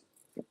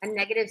a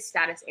negative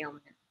status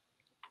ailment.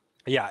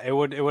 Yeah, it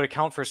would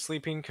account for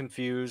sleeping,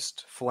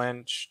 confused,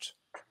 flinched,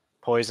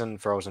 poison,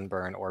 frozen,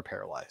 burn, or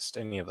paralyzed.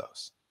 Any of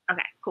those.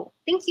 Okay, cool.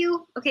 Thank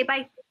you. Okay,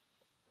 bye.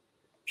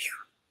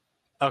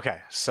 Okay,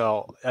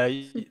 so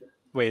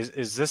wait,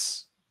 is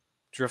this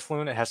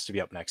Drifloon? It has to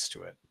be up next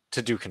to it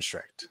to do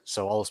constrict.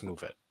 So I'll just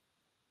move it.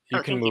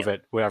 You can move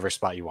it whatever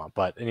spot you want,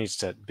 but it needs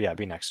to be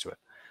next to it.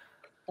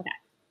 Okay.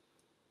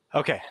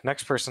 Okay,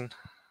 next person,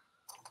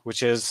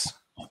 which is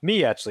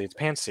me actually. It's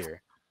Panseer.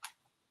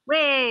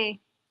 Way.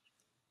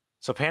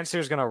 So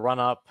Panseer's gonna run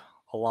up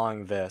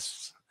along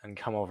this and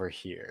come over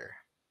here.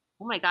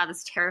 Oh my god,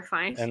 that's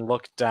terrifying. And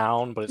look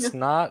down, but it's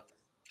not.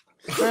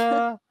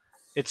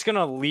 It's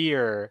gonna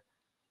leer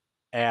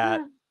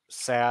at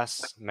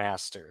Sass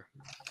Master.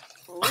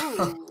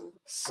 Ooh.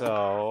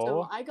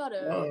 So I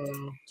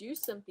gotta do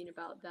something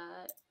about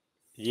that.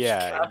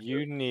 Yeah,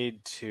 you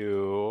need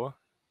to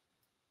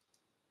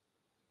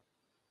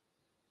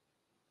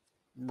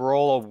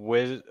roll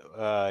roll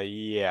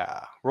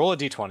a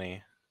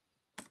d20.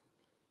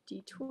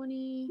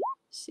 D20,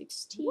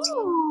 16.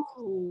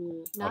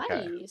 Ooh.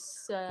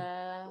 Nice.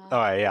 All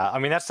right, yeah. I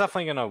mean, that's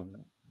definitely gonna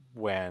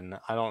win.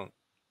 I don't.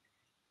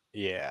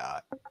 Yeah.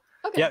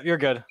 Okay. Yep, you're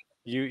good.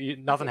 You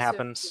nothing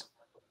happens.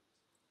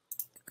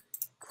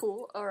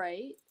 Cool. All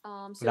right.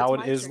 So now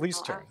it's it is turn Leigh's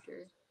now turn.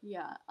 after.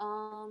 Yeah.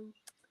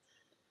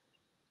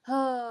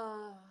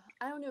 I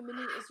don't know,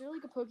 Minnie. Is there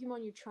like a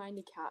Pokemon you're trying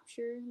to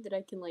capture that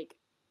I can like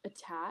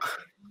attack?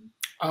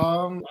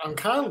 I'm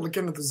kind of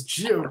looking at those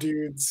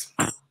Geodudes.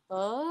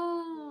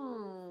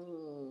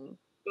 Oh.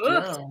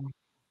 Yeah.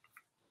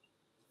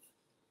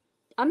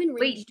 I'm in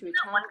range to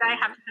attack. One guy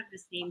have to have the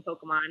same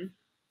Pokemon.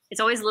 It's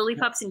always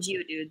Lillipups and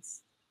Geodudes.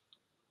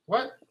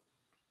 What?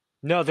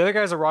 No, the other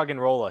guy's a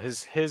Roggenrola.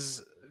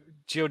 His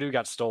Geodude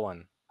got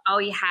stolen. Oh,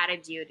 he had a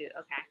Geodude.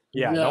 Okay.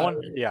 Yeah, no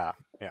one. Yeah.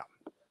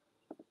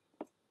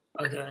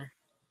 Okay.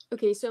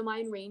 Okay, so am I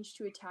in range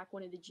to attack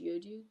one of the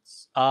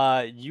Geodudes?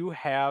 You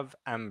have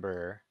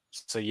Ember,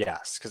 so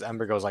yes, because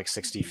Ember goes like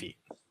 60 feet.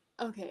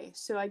 Okay,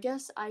 so I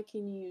guess I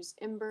can use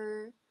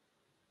Ember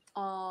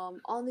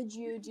on the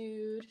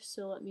Geodude,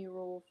 so let me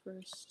roll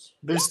first.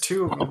 There's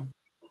 2 of them.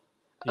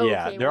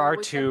 Yeah, okay, there are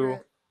 2.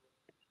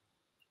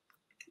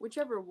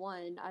 Whichever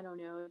one, I don't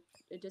know.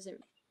 It doesn't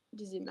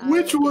matter.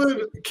 Which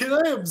one? Can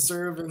I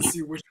observe and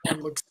see which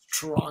one looks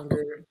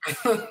stronger?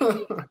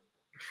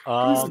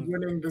 Who's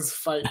winning this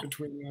fight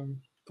between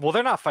them? Well,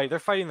 they're not fighting. They're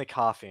fighting the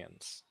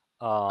Coffians.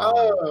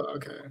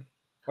 Okay.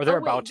 Or they're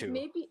about to.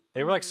 Maybe...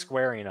 They were like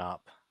squaring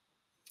up.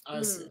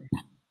 I see.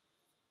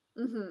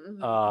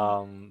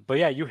 But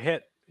yeah, you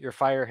hit. Your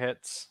fire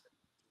hits.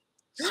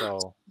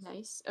 So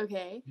nice.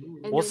 Okay.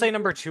 And we'll say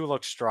number 2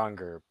 looks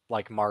stronger,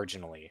 like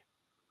marginally.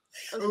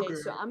 Okay,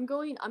 so I'm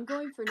going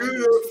for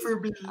number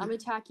 2. I'm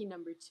attacking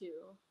number 2.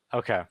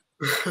 Okay.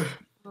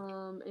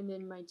 And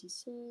then my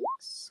d6.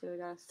 So I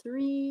got a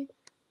 3.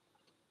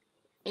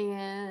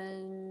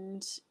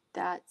 And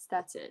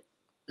that's it.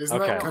 Isn't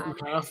that cut in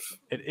half?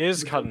 It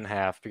is cut in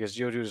half because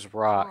Geodude is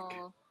rock.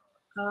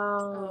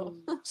 Oh.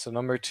 So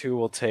number 2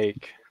 will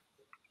take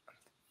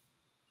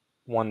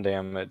 1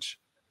 damage.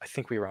 I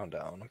think we round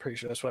down. I'm pretty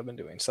sure that's what I've been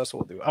doing. So that's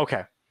what we'll do.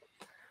 Okay.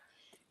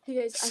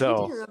 Hey guys, I hate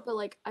to interrupt, but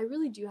like I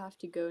really do have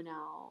to go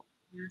now.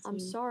 I'm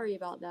sorry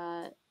about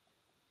that.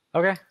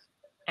 Okay.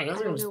 I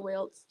don't know what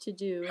else to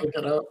do. Pick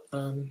it up.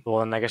 Well,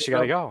 then I guess you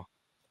gotta go.